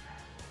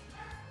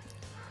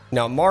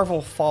 Now,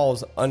 Marvel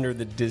falls under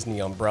the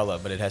Disney umbrella,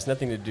 but it has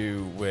nothing to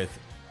do with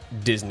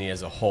Disney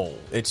as a whole.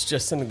 It's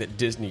just something that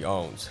Disney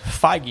owns.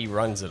 Feige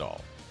runs it all,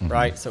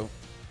 right? So,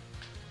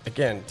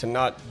 again, to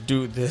not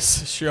do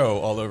this show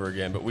all over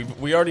again, but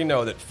we already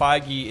know that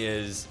Feige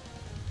is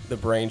the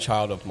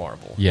brainchild of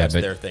Marvel. Yeah, that's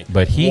their thing.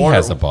 But he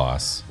has a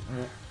boss.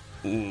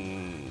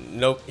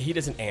 No, he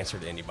doesn't answer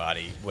to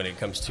anybody when it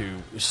comes to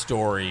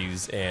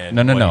stories and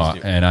no,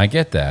 and I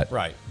get that,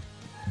 right?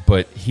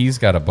 But he's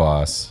got a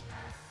boss.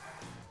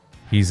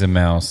 He's a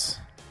mouse.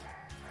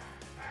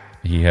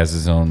 He has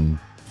his own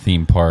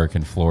theme park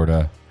in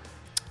Florida.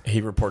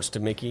 He reports to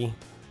Mickey.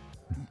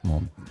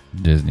 Well,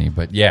 Disney,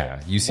 but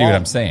yeah, you see what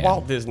I'm saying.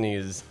 Walt Disney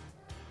is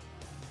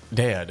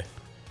dead.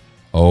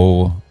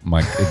 Oh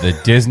my! The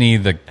Disney,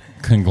 the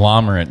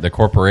conglomerate, the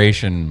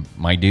corporation,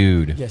 my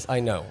dude. Yes, I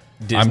know.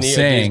 I'm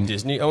saying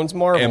Disney owns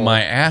Marvel.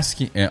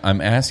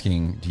 I'm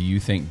asking, do you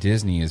think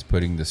Disney is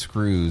putting the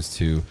screws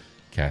to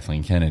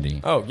Kathleen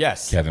Kennedy? Oh,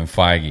 yes. Kevin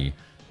Feige.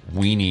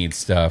 We need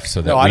stuff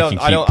so that we can keep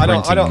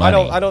printing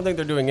money. I don't think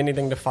they're doing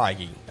anything to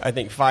Feige. I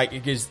think Feige,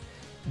 because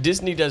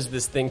Disney does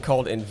this thing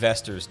called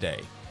Investors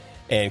Day.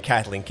 And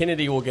Kathleen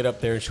Kennedy will get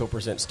up there and she'll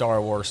present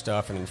Star Wars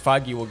stuff. And then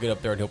Feige will get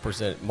up there and he'll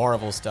present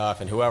Marvel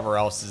stuff. And whoever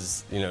else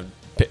is,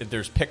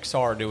 there's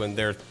Pixar doing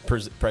their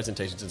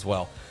presentations as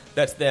well.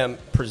 That's them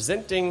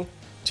presenting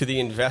to the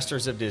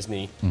investors of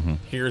Disney,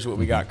 here's what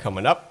we got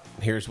coming up,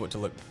 here's what to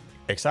look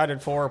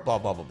excited for, blah,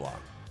 blah, blah, blah.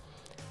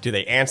 Do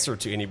they answer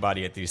to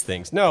anybody at these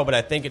things? No, but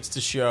I think it's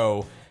to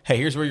show, hey,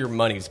 here's where your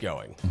money's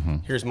going.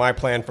 Here's my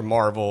plan for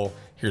Marvel,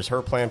 here's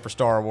her plan for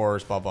Star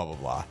Wars, blah, blah, blah,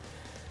 blah.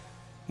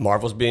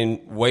 Marvel's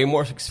been way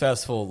more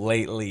successful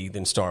lately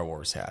than Star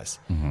Wars has.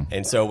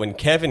 And so when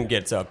Kevin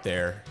gets up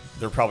there,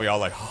 they're probably all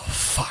like, oh,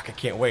 fuck, I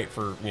can't wait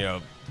for,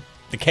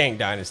 the Kang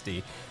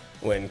Dynasty.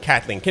 When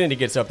Kathleen Kennedy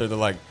gets up there, they're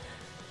like,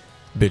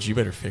 bitch, you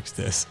better fix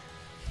this.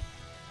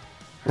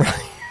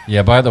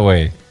 Yeah, by the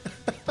way,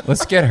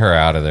 let's get her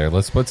out of there.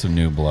 Let's put some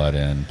new blood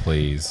in,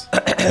 please.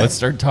 Let's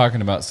start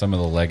talking about some of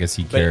the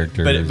legacy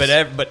characters.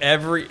 But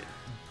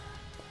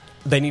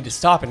they need to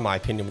stop, in my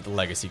opinion, with the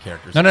legacy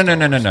characters. No.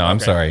 I'm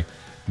sorry.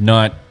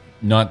 Not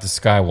the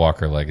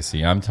Skywalker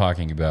legacy. I'm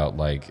talking about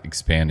like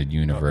expanded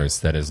universe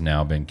that has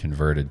now been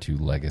converted to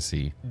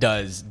legacy.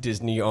 Does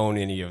Disney own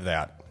any of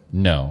that?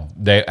 No,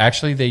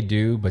 they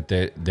do, but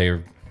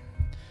it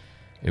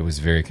was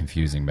very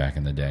confusing back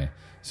in the day.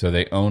 So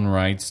they own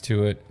rights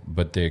to it,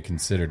 but they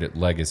considered it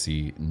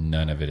legacy.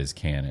 None of it is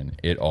canon.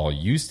 It all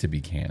used to be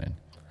canon.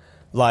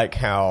 Like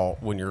how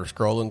when you're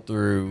scrolling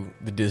through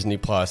the Disney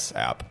Plus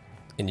app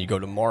and you go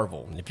to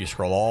Marvel, and if you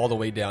scroll all the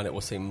way down, it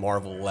will say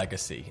Marvel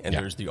Legacy, and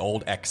there's the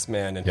old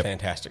X-Men and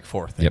Fantastic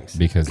Four things. Yep,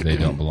 because they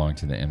don't belong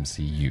to the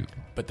MCU.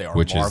 But they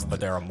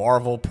are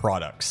Marvel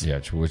products. Yeah,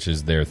 which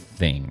is their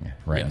thing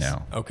right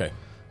now. Okay.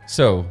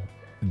 So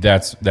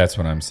that's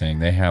what I'm saying.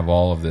 They have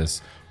all of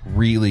this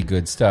really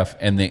good stuff,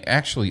 and they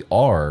actually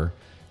are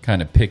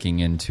kind of picking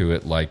into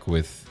it, like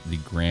with the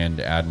Grand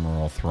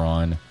Admiral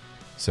Thrawn.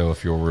 So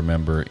if you'll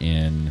remember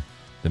in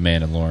The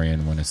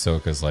Mandalorian, when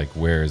Ahsoka's like,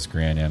 where is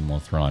Grand Admiral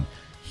Thrawn?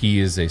 He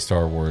is a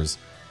Star Wars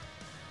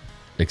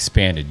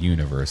expanded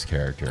universe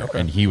character,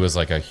 and he was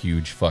like a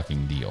huge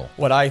fucking deal.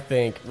 What I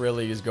think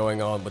really is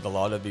going on with a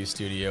lot of these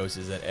studios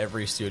is that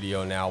every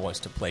studio now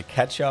wants to play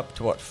catch up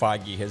to what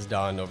Feige has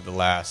done over the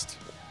last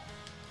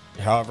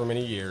however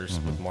many years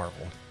with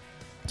Marvel.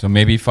 So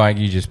maybe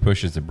Feige just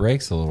pushes the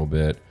brakes a little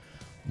bit,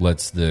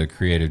 lets the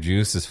creative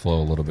juices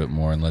flow a little bit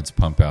more, and let's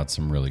pump out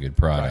some really good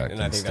product. Right,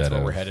 and I think that's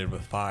where we're headed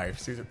with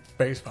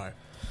Phase 5.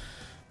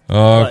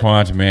 Oh,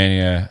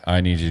 Quantumania,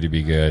 I need you to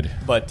be good.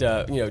 But,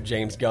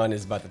 James Gunn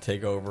is about to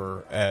take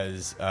over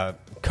as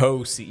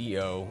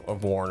co-CEO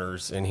of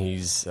Warner's, and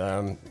he's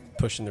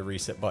pushing the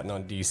reset button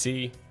on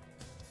DC.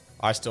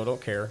 I still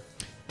don't care.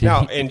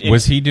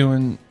 Was he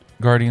doing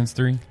Guardians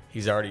 3?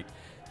 He's already...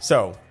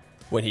 So,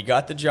 when he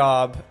got the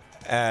job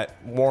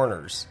at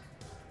Warner's,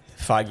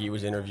 Feige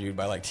was interviewed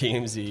by like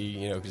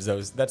TMZ, because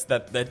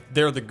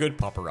they're the good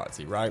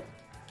paparazzi, right?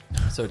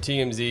 So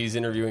TMZ's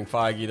interviewing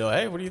Feige. They're like,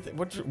 hey, what do you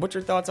what's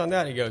your thoughts on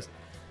that? He goes,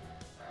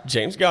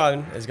 James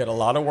Gunn has got a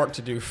lot of work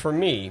to do for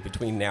me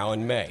between now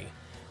and May.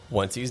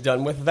 Once he's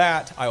done with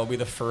that, I will be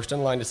the first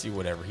in line to see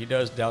whatever he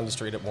does down the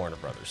street at Warner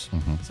Brothers.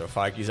 So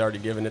Feige's already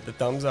given it the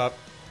thumbs up.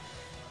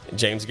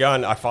 James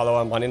Gunn, I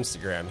follow him on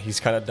Instagram. He's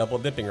kind of double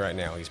dipping right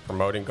now. He's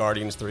promoting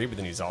Guardians 3, but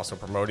then he's also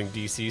promoting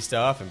DC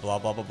stuff and blah,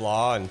 blah, blah,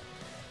 blah.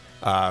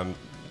 And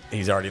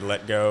he's already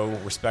let go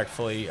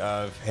respectfully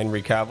of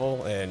Henry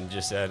Cavill and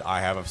just said,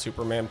 I have a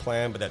Superman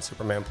plan, but that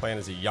Superman plan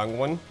is a young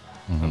one.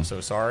 I'm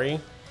so sorry.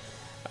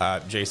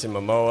 Jason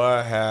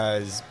Momoa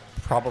has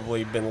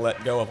probably been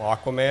let go of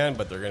Aquaman,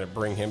 but they're going to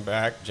bring him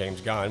back. James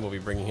Gunn will be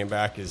bringing him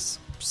back as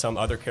some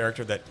other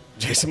character that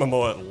Jason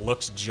Momoa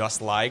looks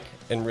just like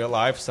in real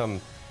life.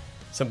 Some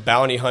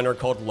bounty hunter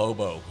called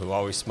Lobo who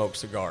always smokes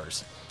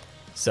cigars.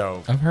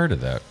 So I've heard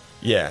of that.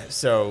 Yeah,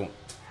 so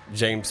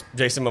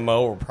Jason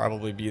Momoa will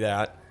probably be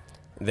that.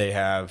 They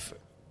have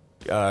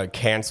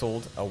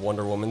canceled a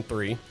Wonder Woman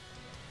 3.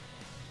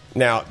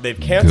 Now they've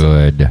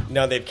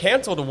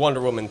canceled a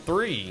Wonder Woman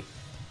 3.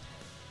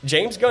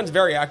 James Gunn's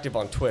very active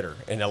on Twitter,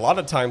 and a lot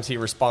of times he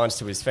responds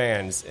to his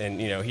fans, and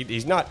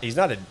he's not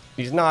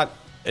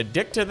a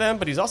dick to them,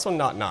 but he's also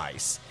not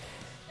nice.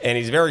 And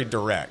he's very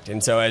direct.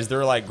 And so as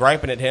they're like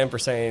griping at him for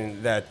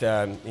saying that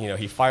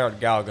he fired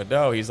Gal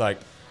Gadot, he's like,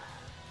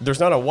 there's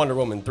not a Wonder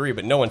Woman 3,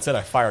 but no one said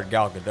I fired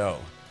Gal Gadot.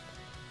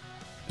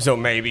 So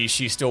maybe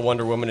she's still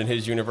Wonder Woman in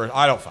his universe.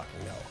 I don't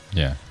fucking know.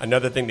 Yeah.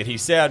 Another thing that he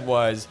said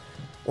was,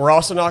 we're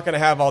also not going to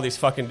have all these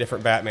fucking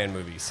different Batman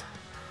movies.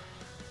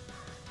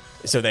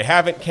 So they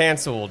haven't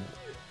canceled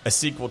a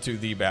sequel to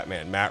The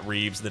Batman. Matt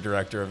Reeves, the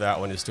director of that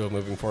one, is still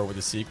moving forward with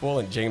a sequel,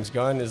 and James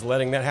Gunn is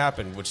letting that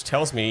happen, which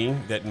tells me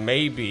that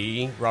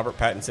maybe Robert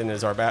Pattinson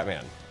is our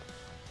Batman.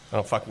 I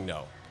don't fucking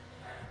know.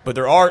 But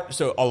there are,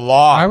 a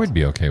lot. I would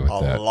be okay with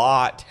that. A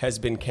lot has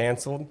been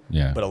canceled,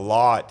 yeah. But a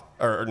lot,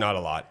 or not a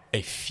lot,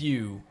 a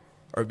few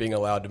are being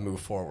allowed to move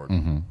forward.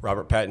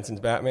 Robert Pattinson's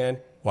Batman,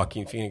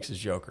 Joaquin Phoenix's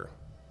Joker.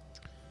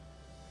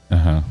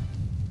 Uh-huh.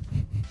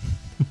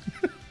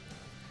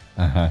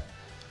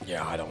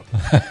 Yeah, I don't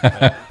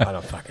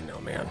fucking know,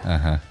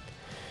 man.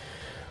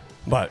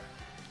 But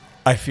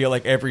I feel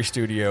like every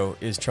studio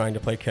is trying to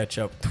play catch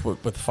up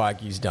with what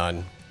Feige's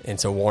done, and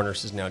so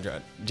Warner's is now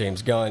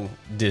James Gunn.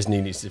 Disney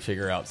needs to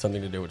figure out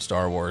something to do with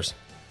Star Wars,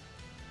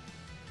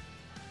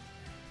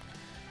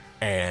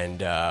 and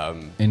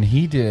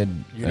he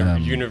did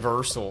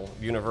Universal.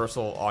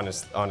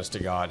 Honest to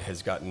God,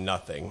 has got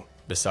nothing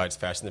besides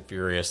Fast and the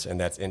Furious, and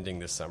that's ending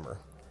this summer.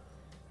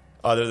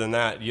 Other than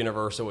that,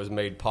 Universal was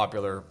made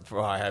popular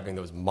by having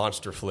those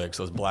monster flicks,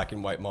 those black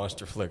and white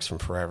monster flicks from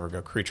forever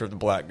ago. Creature of the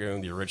Black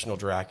Lagoon, the original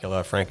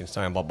Dracula,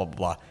 Frankenstein, blah, blah, blah,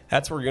 blah.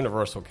 That's where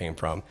Universal came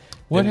from.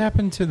 What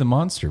happened to the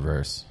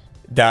Monsterverse?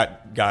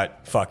 That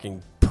got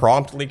fucking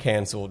promptly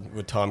canceled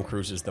with Tom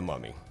Cruise's The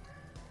Mummy.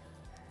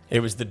 It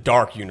was the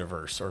Dark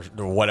Universe, or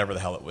whatever the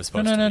hell it was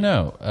supposed to be.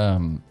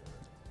 No.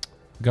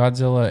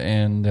 Godzilla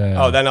and...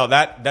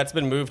 That's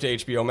been moved to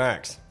HBO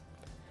Max.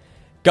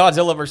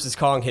 Godzilla vs.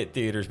 Kong hit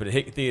theaters, but it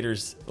hit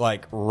theaters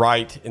like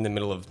right in the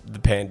middle of the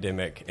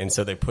pandemic, and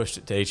so they pushed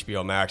it to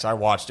HBO Max. I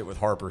watched it with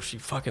Harper. She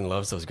fucking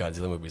loves those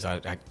Godzilla movies. I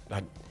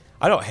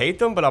don't hate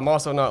them, but I'm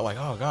also not like,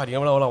 oh god, you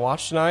know what I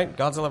watch tonight?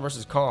 Godzilla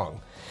vs.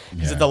 Kong.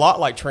 Because it's a lot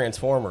like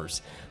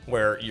Transformers,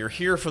 where you're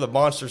here for the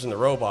monsters and the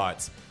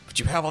robots, but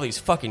you have all these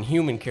fucking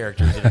human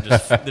characters that are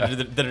just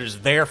that are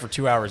just there for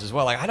 2 hours as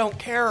well. Like, I don't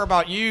care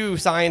about you,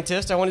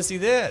 scientist. I want to see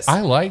this.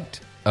 I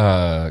liked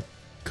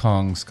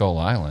Kong Skull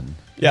Island.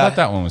 Yeah. I thought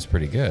that one was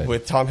pretty good.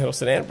 With Tom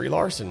Hiddleston and Brie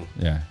Larson.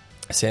 Yeah.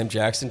 Sam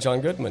Jackson,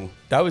 John Goodman.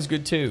 That was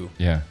good, too.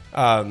 Yeah.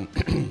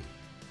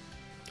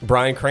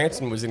 Bryan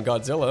Cranston was in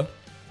Godzilla.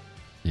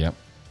 Yep.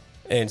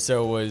 And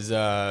so was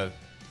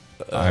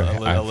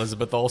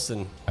Elizabeth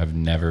Olsen. I've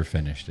never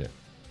finished it.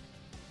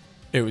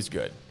 It was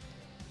good.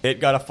 It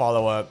got a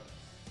follow-up.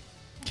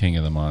 King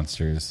of the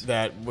Monsters.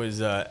 That was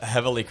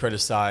heavily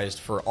criticized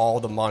for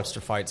all the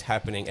monster fights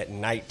happening at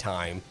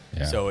nighttime.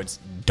 Yeah. So it's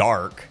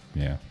dark.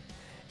 Yeah.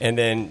 And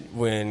then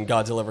when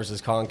Godzilla vs.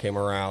 Kong came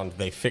around,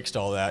 they fixed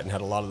all that and had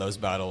a lot of those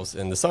battles.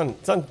 And the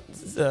sun's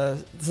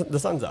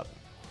up.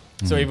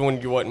 So even when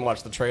you went and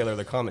watched the trailer,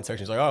 the comment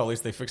section is like, oh, at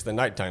least they fixed the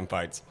nighttime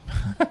fights.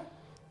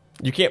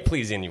 You can't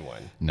please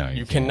anyone. No,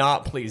 you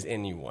cannot please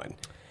anyone.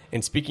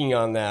 And speaking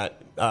on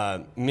that,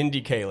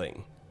 Mindy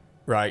Kaling,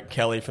 right?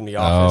 Kelly from The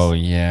Office. Oh,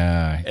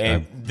 yeah.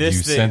 And you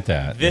sent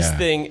that. This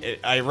thing,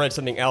 I read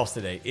something else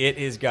today. It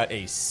has got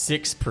a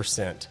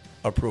 6%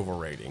 approval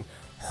rating.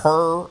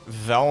 Her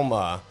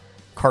Velma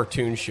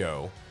cartoon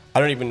show, I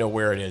don't even know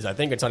where it is. I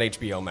think it's on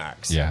HBO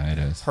Max. Yeah, it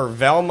is. Her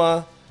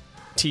Velma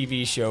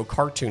TV show,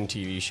 cartoon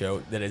TV show,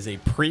 that is a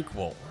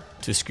prequel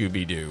to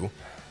Scooby-Doo,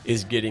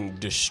 is getting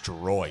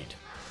destroyed.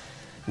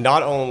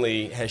 Not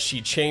only has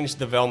she changed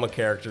the Velma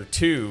character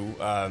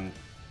to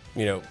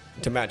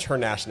match her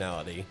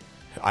nationality.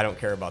 I don't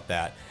care about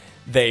that.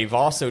 They've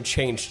also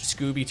changed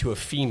Scooby to a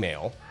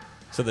female.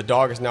 So the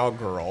dog is now a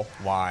girl.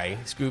 Why?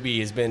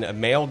 Scooby has been a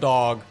male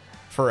dog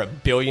for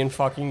 1 billion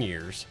fucking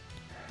years.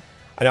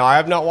 Now, I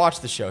have not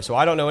watched the show, so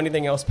I don't know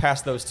anything else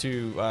past those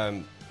two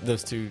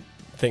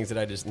things that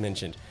I just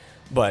mentioned.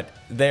 But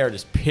they are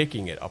just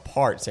picking it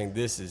apart, saying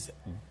this is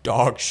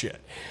dog shit.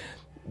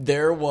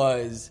 There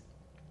was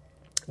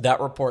that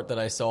report that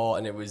I saw,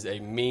 and it was a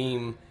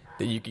meme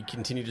that you could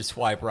continue to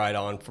swipe right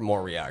on for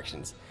more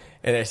reactions.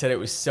 And I said it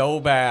was so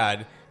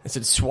bad, I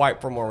said swipe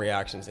for more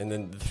reactions. And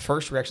then the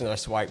first reaction that I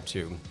swiped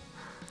to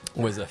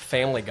was a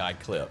Family Guy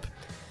clip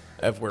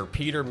of where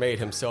Peter made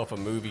himself a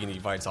movie and he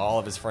invites all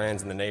of his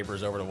friends and the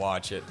neighbors over to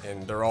watch it,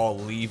 and they're all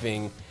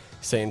leaving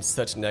saying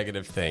such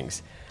negative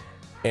things.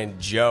 And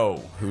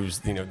Joe, who's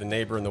the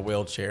neighbor in the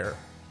wheelchair,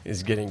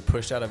 is getting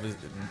pushed out of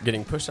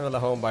the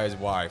home by his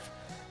wife.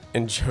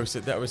 And Joe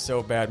said, that was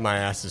so bad, my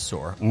ass is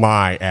sore.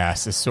 My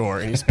ass is sore.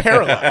 And he's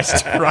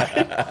paralyzed, right?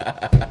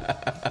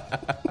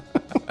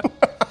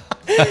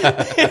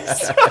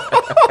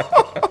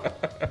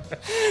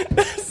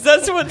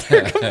 That's what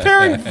they're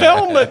comparing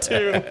Velma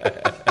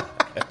to.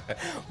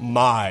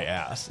 My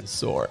ass is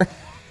sore.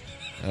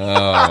 Oh,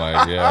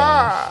 my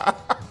God.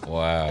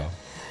 Wow.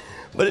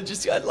 But it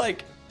just got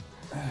like...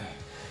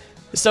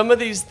 Some of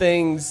these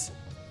things,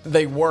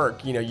 they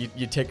work.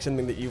 You take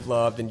something that you've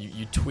loved and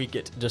you tweak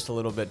it just a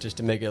little bit just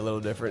to make it a little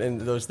different.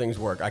 And those things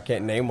work. I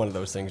can't name one of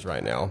those things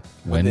right now.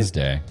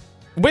 Wednesday.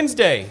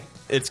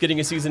 It's getting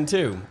a season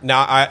 2.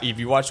 Now, have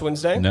you watched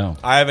Wednesday? No.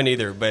 I haven't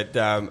either. But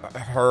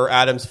her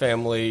Addams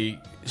Family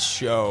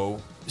show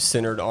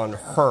centered on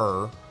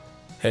her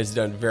has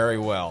done very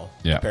well,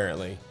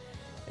 apparently.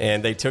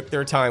 And they took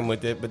their time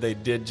with it, but they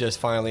did just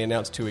finally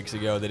announce 2 weeks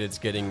ago that it's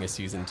getting a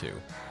season 2.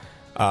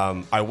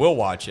 I will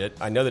watch it.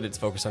 I know that it's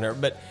focused on her.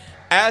 But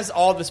as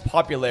all this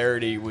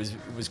popularity was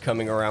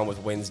coming around with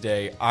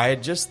Wednesday, I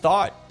had just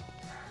thought,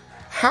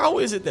 how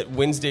is it that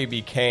Wednesday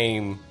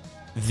became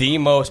the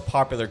most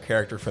popular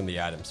character from the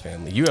Addams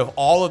Family? You have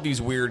all of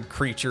these weird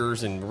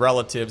creatures and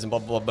relatives and blah,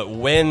 blah, blah, but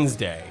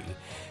Wednesday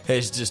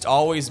has just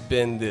always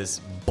been this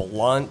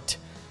blunt,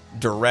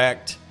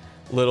 direct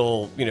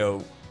little,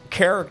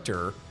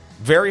 character,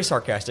 very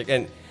sarcastic.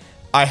 And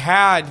I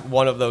had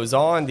one of those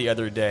on the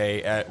other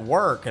day at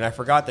work, and I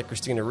forgot that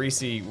Christina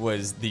Ricci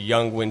was the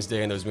young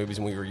Wednesday in those movies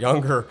when we were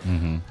younger,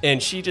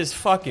 and she just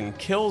fucking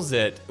kills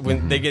it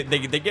when they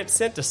get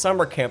sent to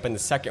summer camp in the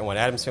second one,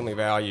 Addams Family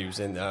Values,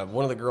 and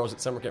one of the girls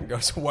at summer camp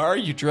goes, "Why are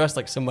you dressed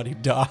like somebody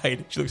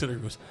died?" She looks at her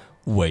and goes,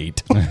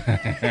 "Wait."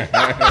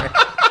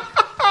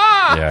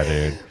 Yeah,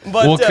 dude.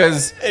 But,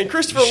 and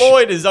Christopher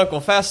Lloyd is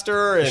Uncle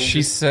Fester, and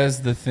she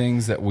says the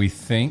things that we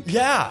think.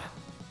 Yeah.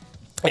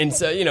 And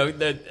so,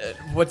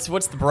 what's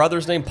the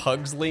brother's name?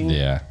 Pugsley?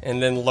 Yeah.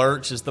 And then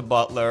Lurch is the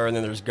butler, and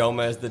then there's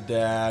Gomez the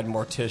dad,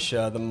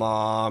 Morticia the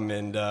mom,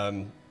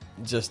 and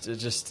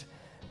just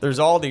there's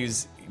all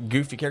these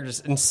goofy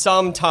characters. And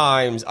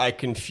sometimes I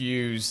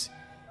confuse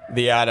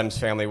the Addams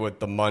Family with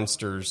the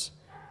Munsters,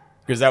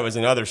 because that was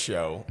another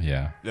show.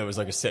 Yeah. That was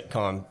like a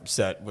sitcom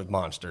set with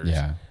monsters.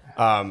 Yeah.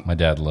 My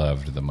dad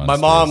loved the Munsters.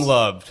 My mom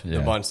loved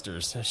the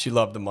Munsters. She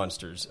loved the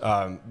Munsters.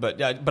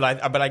 But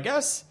I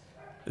guess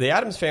the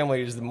Addams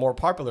Family is the more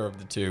popular of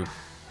the two.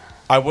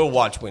 I will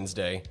watch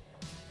Wednesday.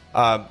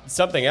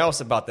 Something else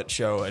about that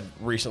show had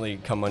recently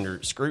come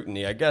under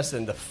scrutiny. I guess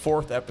in the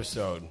 4th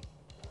episode,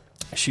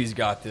 she's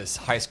got this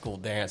high school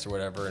dance or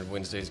whatever, and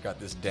Wednesday's got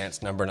this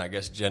dance number, and I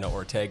guess Jenna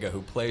Ortega,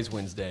 who plays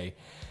Wednesday,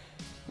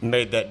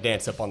 made that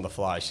dance up on the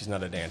fly. She's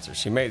not a dancer.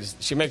 She makes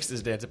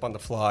this dance up on the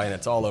fly, and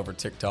it's all over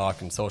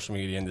TikTok and social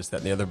media and this, that,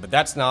 and the other. But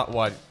that's not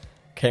what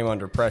came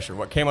under pressure.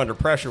 What came under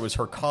pressure was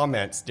her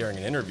comments during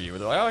an interview.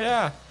 They're like, "Oh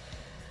yeah,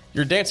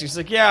 you're dancing." She's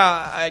like,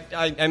 "Yeah,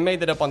 I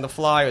made that up on the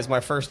fly. It was my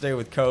first day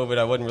with COVID.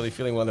 I wasn't really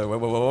feeling well."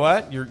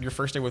 What? Your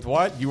first day with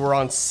what? You were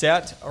on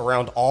set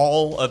around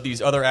all of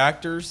these other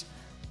actors,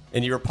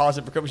 and you were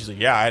positive for COVID? She's like,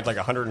 "Yeah, I had like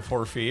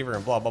 104 fever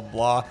and blah blah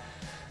blah."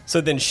 So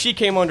then she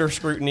came under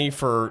scrutiny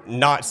for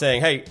not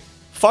saying, "Hey,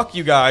 fuck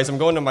you guys, I'm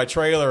going to my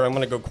trailer, I'm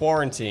going to go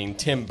quarantine."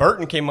 Tim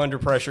Burton came under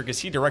pressure because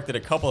he directed a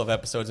couple of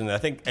episodes, and I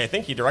think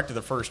he directed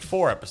the first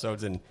 4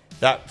 episodes, and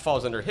that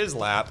falls under his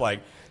lap.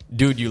 Like,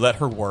 dude, you let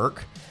her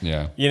work.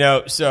 Yeah.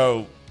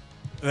 So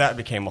that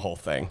became a whole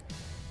thing.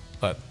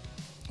 But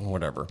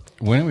whatever.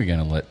 When are we going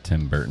to let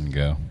Tim Burton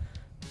go?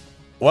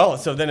 Well,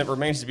 so then it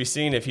remains to be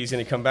seen if he's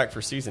going to come back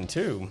for season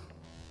 2.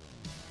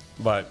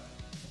 But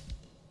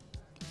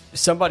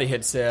somebody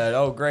had said,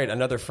 "Oh, great,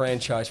 another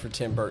franchise for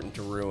Tim Burton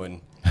to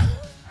ruin."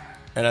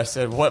 And I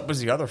said, "What was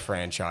the other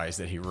franchise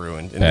that he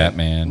ruined?" And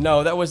Batman.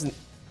 No, that wasn't.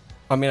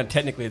 I mean,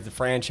 technically it's a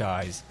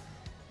franchise,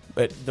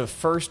 but the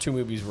first 2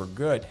 movies were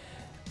good.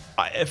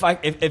 If I'm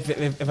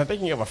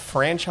thinking of a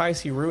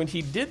franchise he ruined,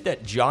 he did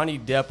that Johnny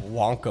Depp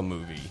Wonka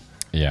movie.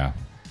 Yeah.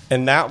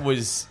 And that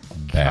was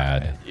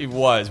bad. It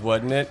was,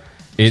 wasn't it?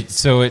 It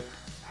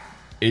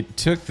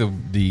took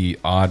the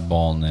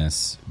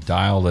oddballness,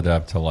 dialed it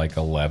up to like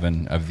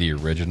 11 of the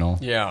original.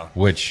 Yeah.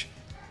 Which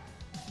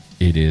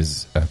it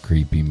is a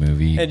creepy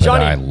movie, but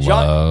I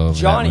love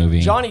that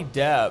movie. Johnny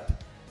Depp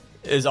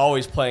is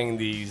always playing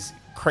these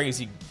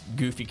crazy,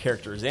 goofy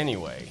characters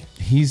anyway.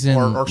 He's in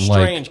or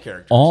strange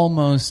characters.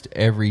 Almost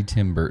every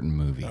Tim Burton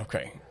movie.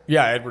 Okay.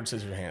 Yeah, Edward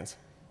Scissorhands.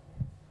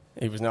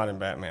 He was not in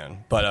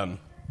Batman. But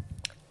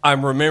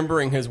I'm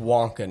remembering his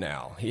Wonka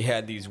now. He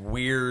had these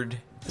weird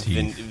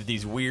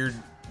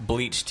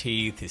bleached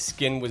teeth. His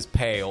skin was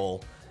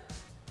pale.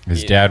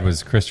 His dad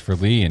was Christopher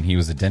Lee, and he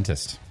was a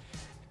dentist.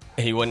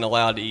 He wasn't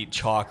allowed to eat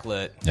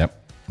chocolate.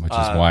 Yep, which is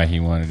why he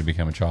wanted to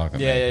become a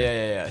chocolate maker.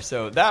 Yeah.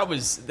 So that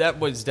was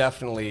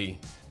definitely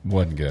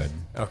wasn't good.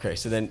 Okay,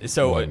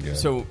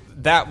 so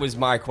that was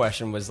my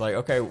question. Was like,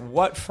 okay,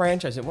 what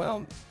franchise?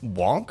 Well,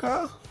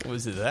 Wonka,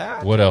 was it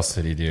that? What else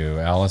did he do?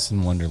 Alice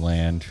in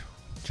Wonderland.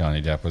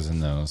 Johnny Depp was in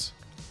those.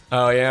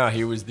 Oh yeah,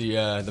 he was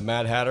the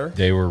Mad Hatter.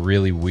 They were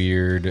really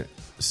weird.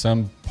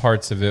 Some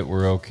parts of it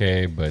were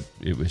okay, but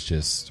it was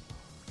just.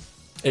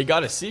 It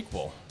got a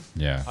sequel.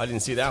 Yeah, I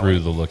didn't see that Through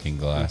one. the Looking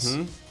Glass.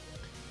 Mm-hmm.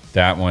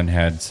 That one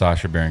had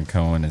Sacha Baron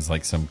Cohen as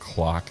like some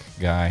clock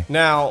guy.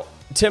 Now,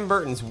 Tim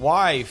Burton's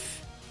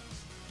wife,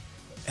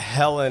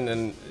 Helen,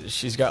 and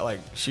she has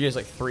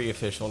like 3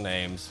 official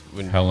names.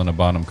 Helena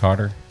Bonham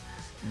Carter.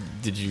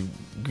 Did you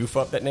goof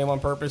up that name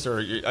on purpose, or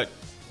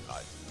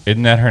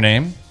isn't that her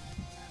name?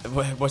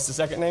 What's the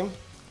second name?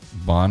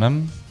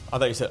 Bonham. I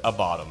thought you said a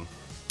bottom.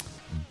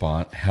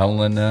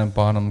 Helena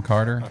Bonham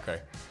Carter.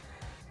 Okay.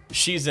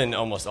 She's in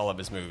almost all of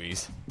his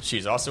movies.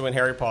 She's also in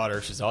Harry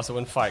Potter. She's also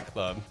in Fight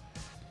Club.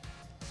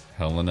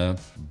 Helena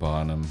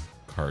Bonham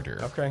Carter.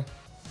 Okay.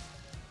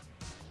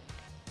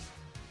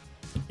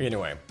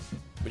 Anyway,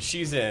 but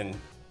she's in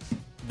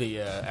the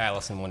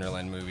Alice in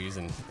Wonderland movies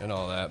and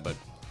all that, but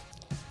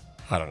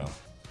I don't know.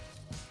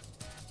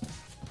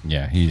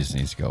 Yeah, he just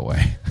needs to go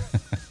away.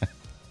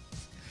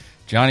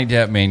 Johnny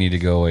Depp may need to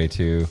go away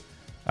too.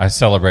 I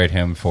celebrate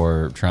him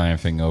for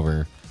triumphing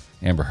over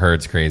Amber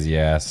Heard's crazy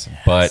ass,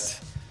 yes. But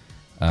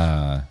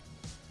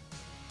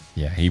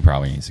yeah, he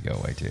probably needs to go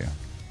away too.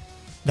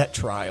 That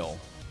trial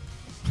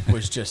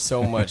was just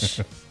so much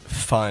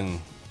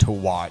fun to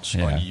watch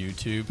on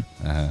YouTube.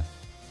 Uh-huh.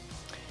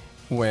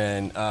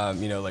 When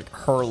like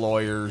her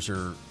lawyers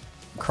are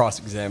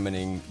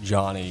cross-examining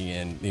Johnny,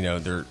 and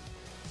they're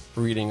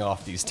reading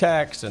off these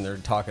texts, and they're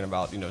talking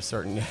about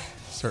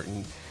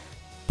certain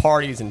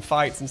parties and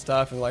fights and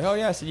stuff, and like, oh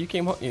yeah, so you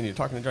came home, and you're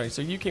talking to Johnny,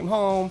 so you came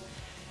home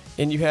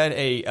and you had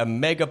a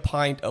mega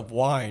pint of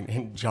wine,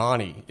 and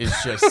Johnny is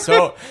just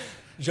so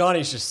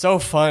Johnny's just so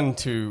fun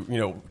to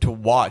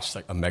watch. It's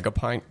like, a mega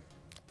pint,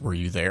 were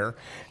you there?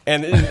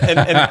 And that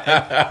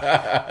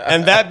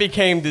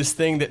became this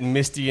thing that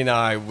Misty and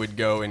I would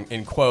go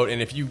and quote.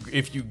 And if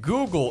you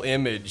Google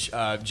image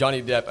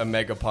Johnny Depp a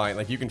mega pint,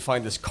 like you can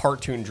find this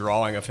cartoon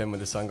drawing of him with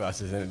the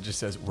sunglasses, and it just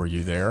says, "Were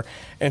you there?"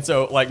 And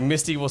so like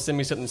Misty will send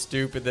me something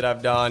stupid that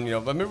I've done,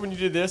 but remember when you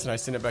did this, and I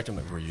send it back to him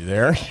like, "Were you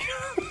there?"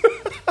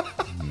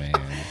 Man,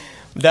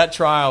 that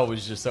trial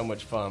was just so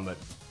much fun, but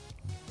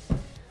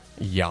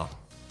yeah,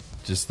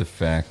 just the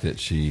fact that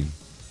she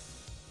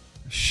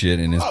shit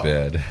in his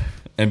bed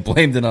and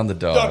blamed it on the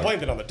dog. No,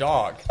 blamed it on the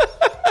dog.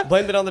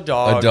 Blamed it on the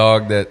dog. A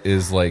dog that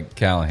is like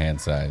Callahan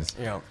size.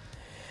 Yeah.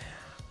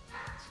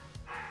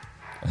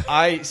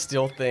 I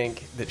still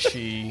think that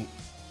she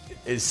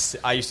is.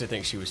 I used to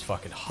think she was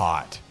fucking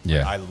hot.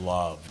 Yeah. I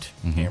loved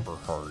Amber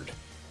Heard.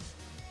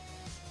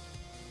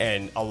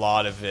 And a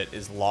lot of it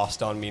is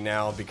lost on me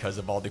now because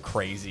of all the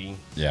crazy.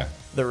 Yeah.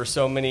 There were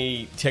so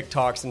many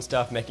TikToks and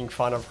stuff making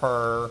fun of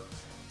her.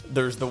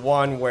 There's the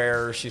one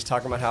where she's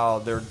talking about how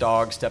their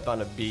dog stepped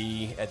on a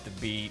bee at the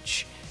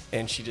beach,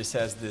 and she just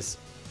has this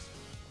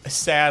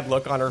sad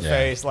look on her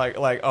face,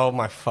 like, oh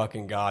my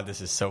fucking God, this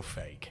is so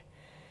fake.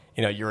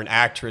 You're an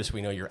actress.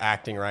 We know you're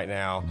acting right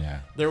now. Yeah.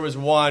 There was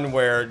one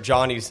where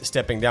Johnny's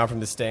stepping down from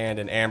the stand,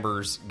 and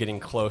Amber's getting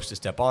close to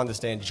step on the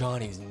stand.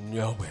 Johnny's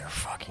nowhere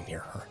fucking near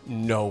her.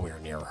 Nowhere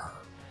near her.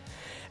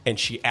 And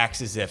she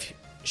acts as if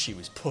she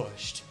was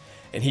pushed.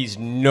 And he's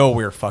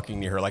nowhere fucking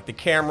near her. Like, the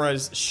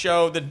cameras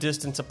show the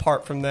distance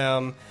apart from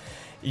them.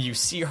 You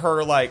see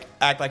her, like,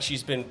 act like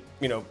she's been,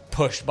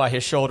 pushed by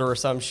his shoulder or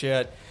some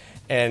shit.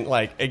 And,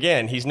 like,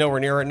 again, he's nowhere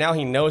near her. Now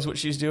he knows what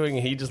she's doing,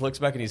 and he just looks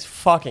back and he's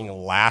fucking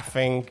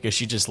laughing because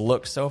she just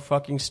looks so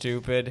fucking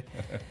stupid.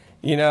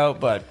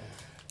 But...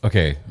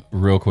 Okay,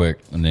 real quick,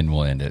 and then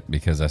we'll end it,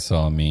 because I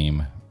saw a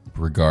meme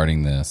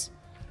regarding this.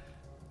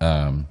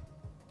 Pirates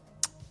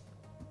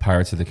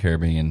of the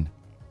Caribbean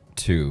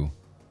 2...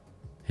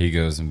 He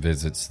goes and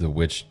visits the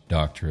witch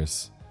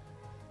doctress,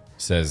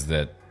 says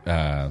that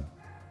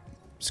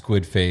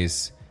Squid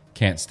Face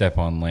can't step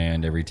on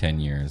land every 10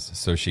 years,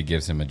 so she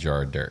gives him a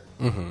jar of dirt.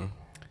 Mm-hmm.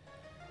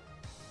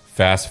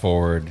 Fast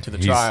forward. To the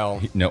trial.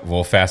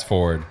 Fast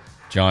forward.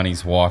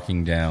 Johnny's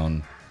walking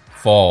down,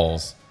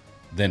 falls,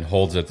 then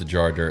holds up the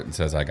jar of dirt and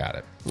says, I got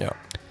it. Yeah.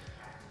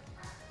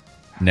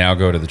 Now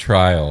go to the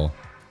trial,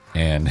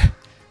 and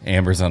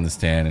Amber's on the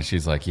stand, and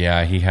she's like,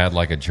 yeah, he had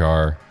like a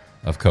jar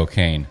of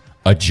cocaine.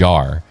 A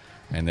jar.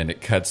 And then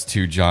it cuts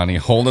to Johnny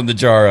holding the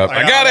jar up.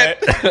 I got it.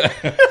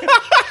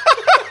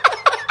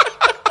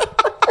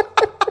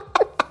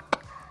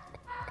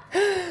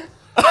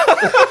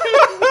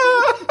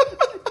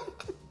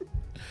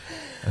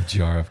 A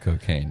jar of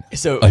cocaine.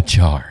 So a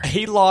jar.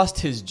 He lost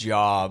his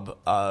job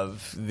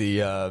of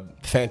the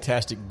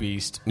Fantastic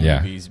Beast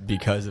movies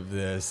because of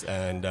this,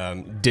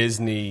 and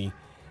Disney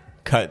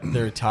cut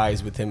their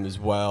ties with him as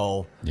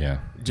well. Yeah,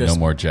 no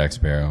more Jack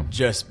Sparrow.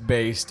 Just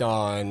based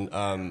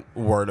on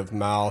word of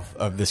mouth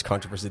of this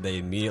controversy, they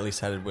immediately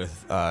sided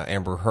with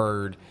Amber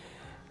Heard,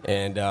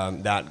 and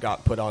that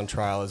got put on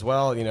trial as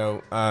well.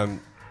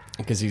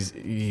 Because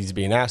he's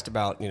being asked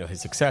about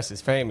his success, his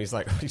fame. He's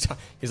like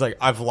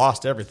I've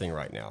lost everything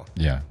right now.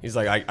 Yeah. He's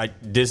like I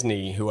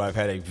Disney, who I've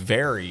had a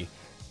very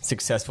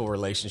successful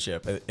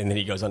relationship, and then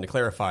he goes on to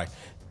clarify,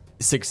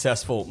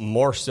 successful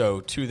more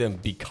so to them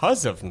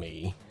because of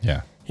me.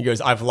 Yeah. He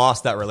goes, I've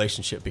lost that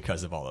relationship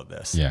because of all of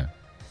this. Yeah.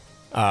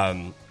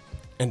 And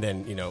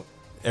then,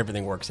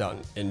 everything works out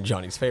in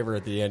Johnny's favor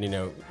at the end.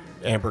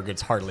 Amber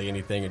gets hardly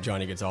anything, and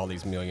Johnny gets all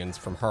these millions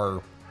from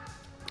her.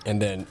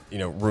 And then,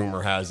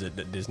 rumor has it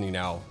that Disney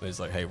now is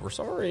like, hey, we're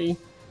sorry. Why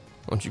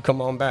don't you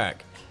come on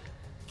back?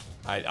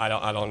 I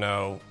don't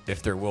know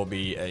if there will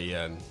be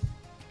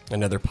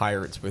another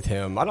Pirates with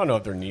him. I don't know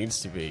if there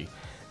needs to be.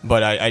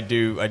 But I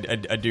do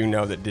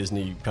know that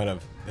Disney kind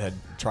of had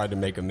tried to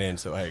make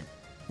amends. So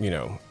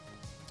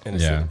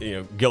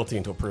innocent, guilty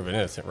until proven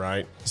innocent,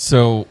 right?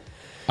 So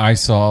I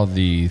saw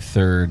the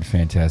third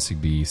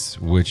Fantastic Beasts,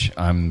 which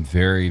I'm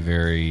very,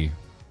 very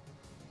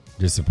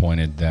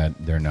disappointed that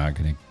they're not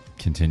going to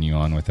continue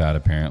on with that.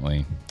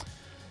 Apparently,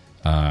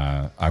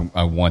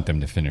 I want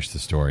them to finish the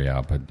story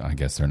out, but I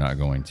guess they're not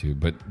going to.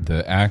 But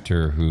the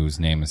actor whose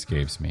name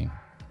escapes me,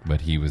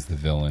 but he was the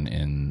villain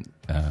in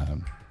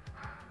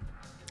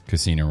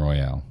Casino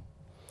Royale.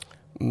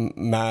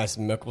 Mads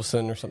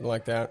Mikkelsen or something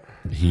like that.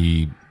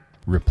 He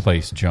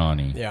replaced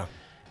Johnny. Yeah.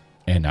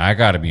 And I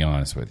got to be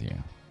honest with you.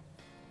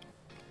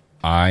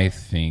 I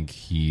think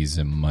he's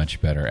a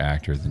much better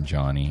actor than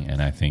Johnny,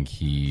 and I think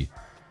he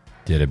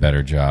did a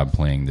better job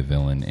playing the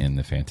villain in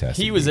the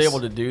Fantastic He was Beasts. able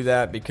to do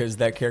that because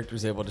that character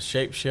was able to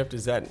shapeshift.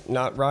 Is that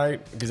not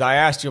right? Because I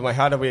asked you, I'm like,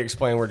 how do we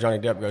explain where Johnny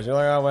Depp goes? You're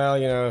like, oh,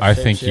 well, I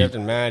think shapeshift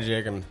and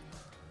magic and...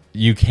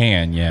 You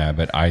can, yeah,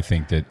 but I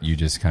think that you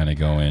just kind of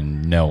go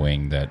in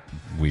knowing that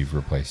we've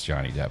replaced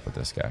Johnny Depp with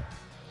this guy.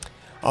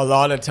 A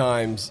lot of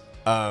times,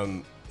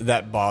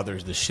 that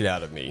bothers the shit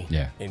out of me.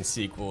 Yeah. In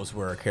sequels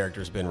where a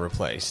character's been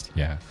replaced.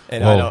 Yeah.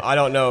 And I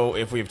don't know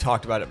if we've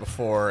talked about it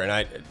before,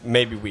 and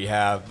maybe we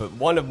have, but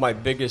one of my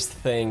biggest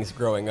things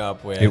growing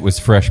up with it was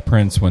Fresh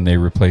Prince when they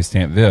replaced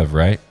Aunt Viv,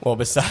 right? Well,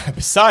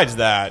 besides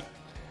that,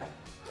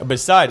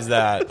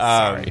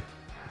 Sorry.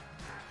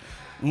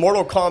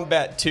 Mortal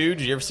Kombat 2.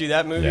 Did you ever see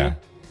that movie? Yeah.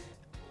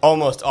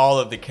 Almost all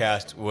of the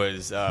cast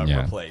was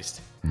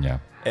replaced. Yeah.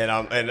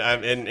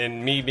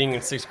 And me being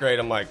in 6th grade,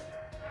 I'm like,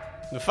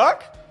 the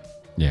fuck?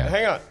 Yeah.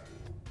 Hang on.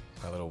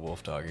 My little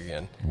wolf dog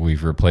again.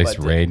 We've replaced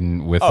But,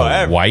 Raiden with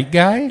a white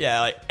guy?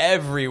 Yeah, like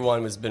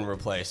everyone has been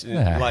replaced. The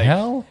like,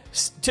 hell?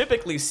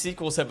 Typically,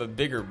 sequels have a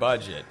bigger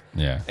budget.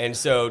 Yeah. And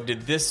so,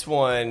 did this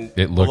one?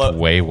 It looked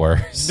way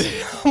worse.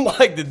 I'm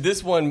like, did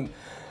this one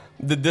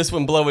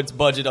blow its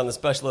budget on the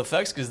special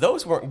effects? Because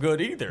those weren't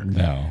good either.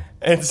 No.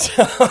 And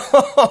so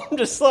I'm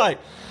just like,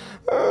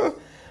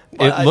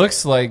 it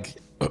looks like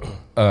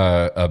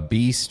a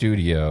B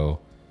studio,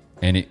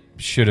 and it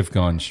should have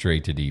gone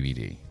straight to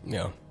DVD.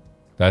 Yeah.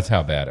 That's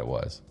how bad it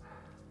was.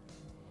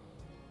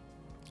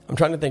 I'm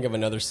trying to think of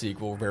another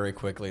sequel very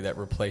quickly that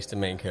replaced the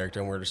main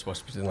character, and we're just supposed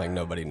to pretend like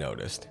nobody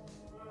noticed.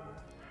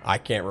 I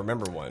can't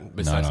remember one.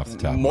 Besides, off the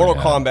top of Mortal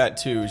my head.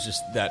 Kombat 2 is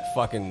just that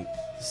fucking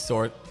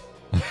sort.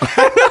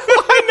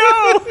 I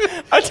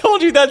know. I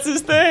told you that's his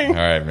thing. All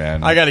right,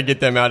 man. I got to get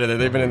them out of there.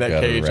 They've been in that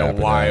Gotta cage a wrap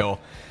it while.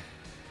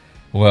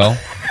 Well,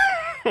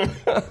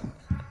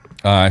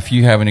 if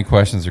you have any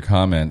questions or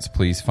comments,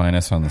 please find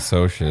us on the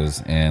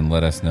socials and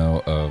let us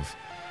know of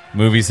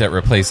movies that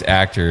replace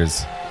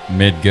actors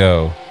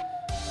mid-go.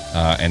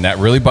 And that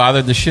really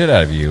bothered the shit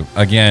out of you.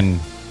 Again,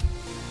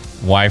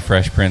 why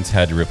Fresh Prince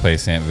had to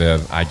replace Aunt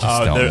Viv, I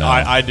just don't know.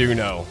 I do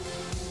know.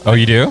 Oh,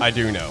 you do? I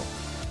do know.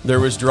 There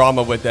was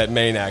drama with that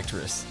main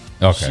actress.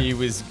 Okay.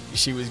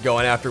 She was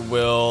going after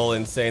Will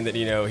and saying that,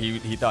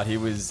 he thought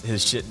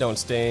his shit don't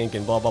stink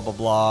and blah blah blah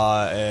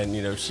blah,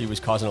 and she was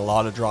causing a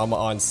lot of drama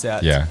on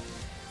set. Yeah.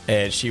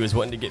 And she was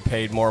wanting to get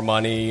paid more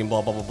money and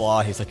blah blah blah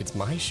blah. He's like, it's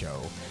my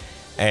show.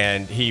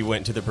 And he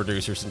went to the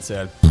producers and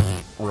said,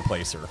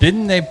 replace her.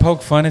 Didn't they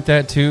poke fun at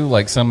that too?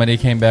 Like somebody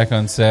came back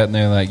on set and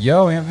they're like,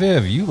 yo, Aunt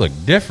Viv, you look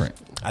different.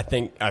 I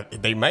think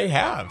they may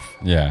have.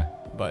 Yeah.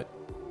 But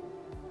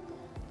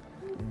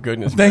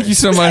goodness Thank you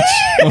so much.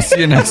 We'll see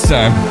you next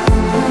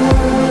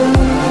time.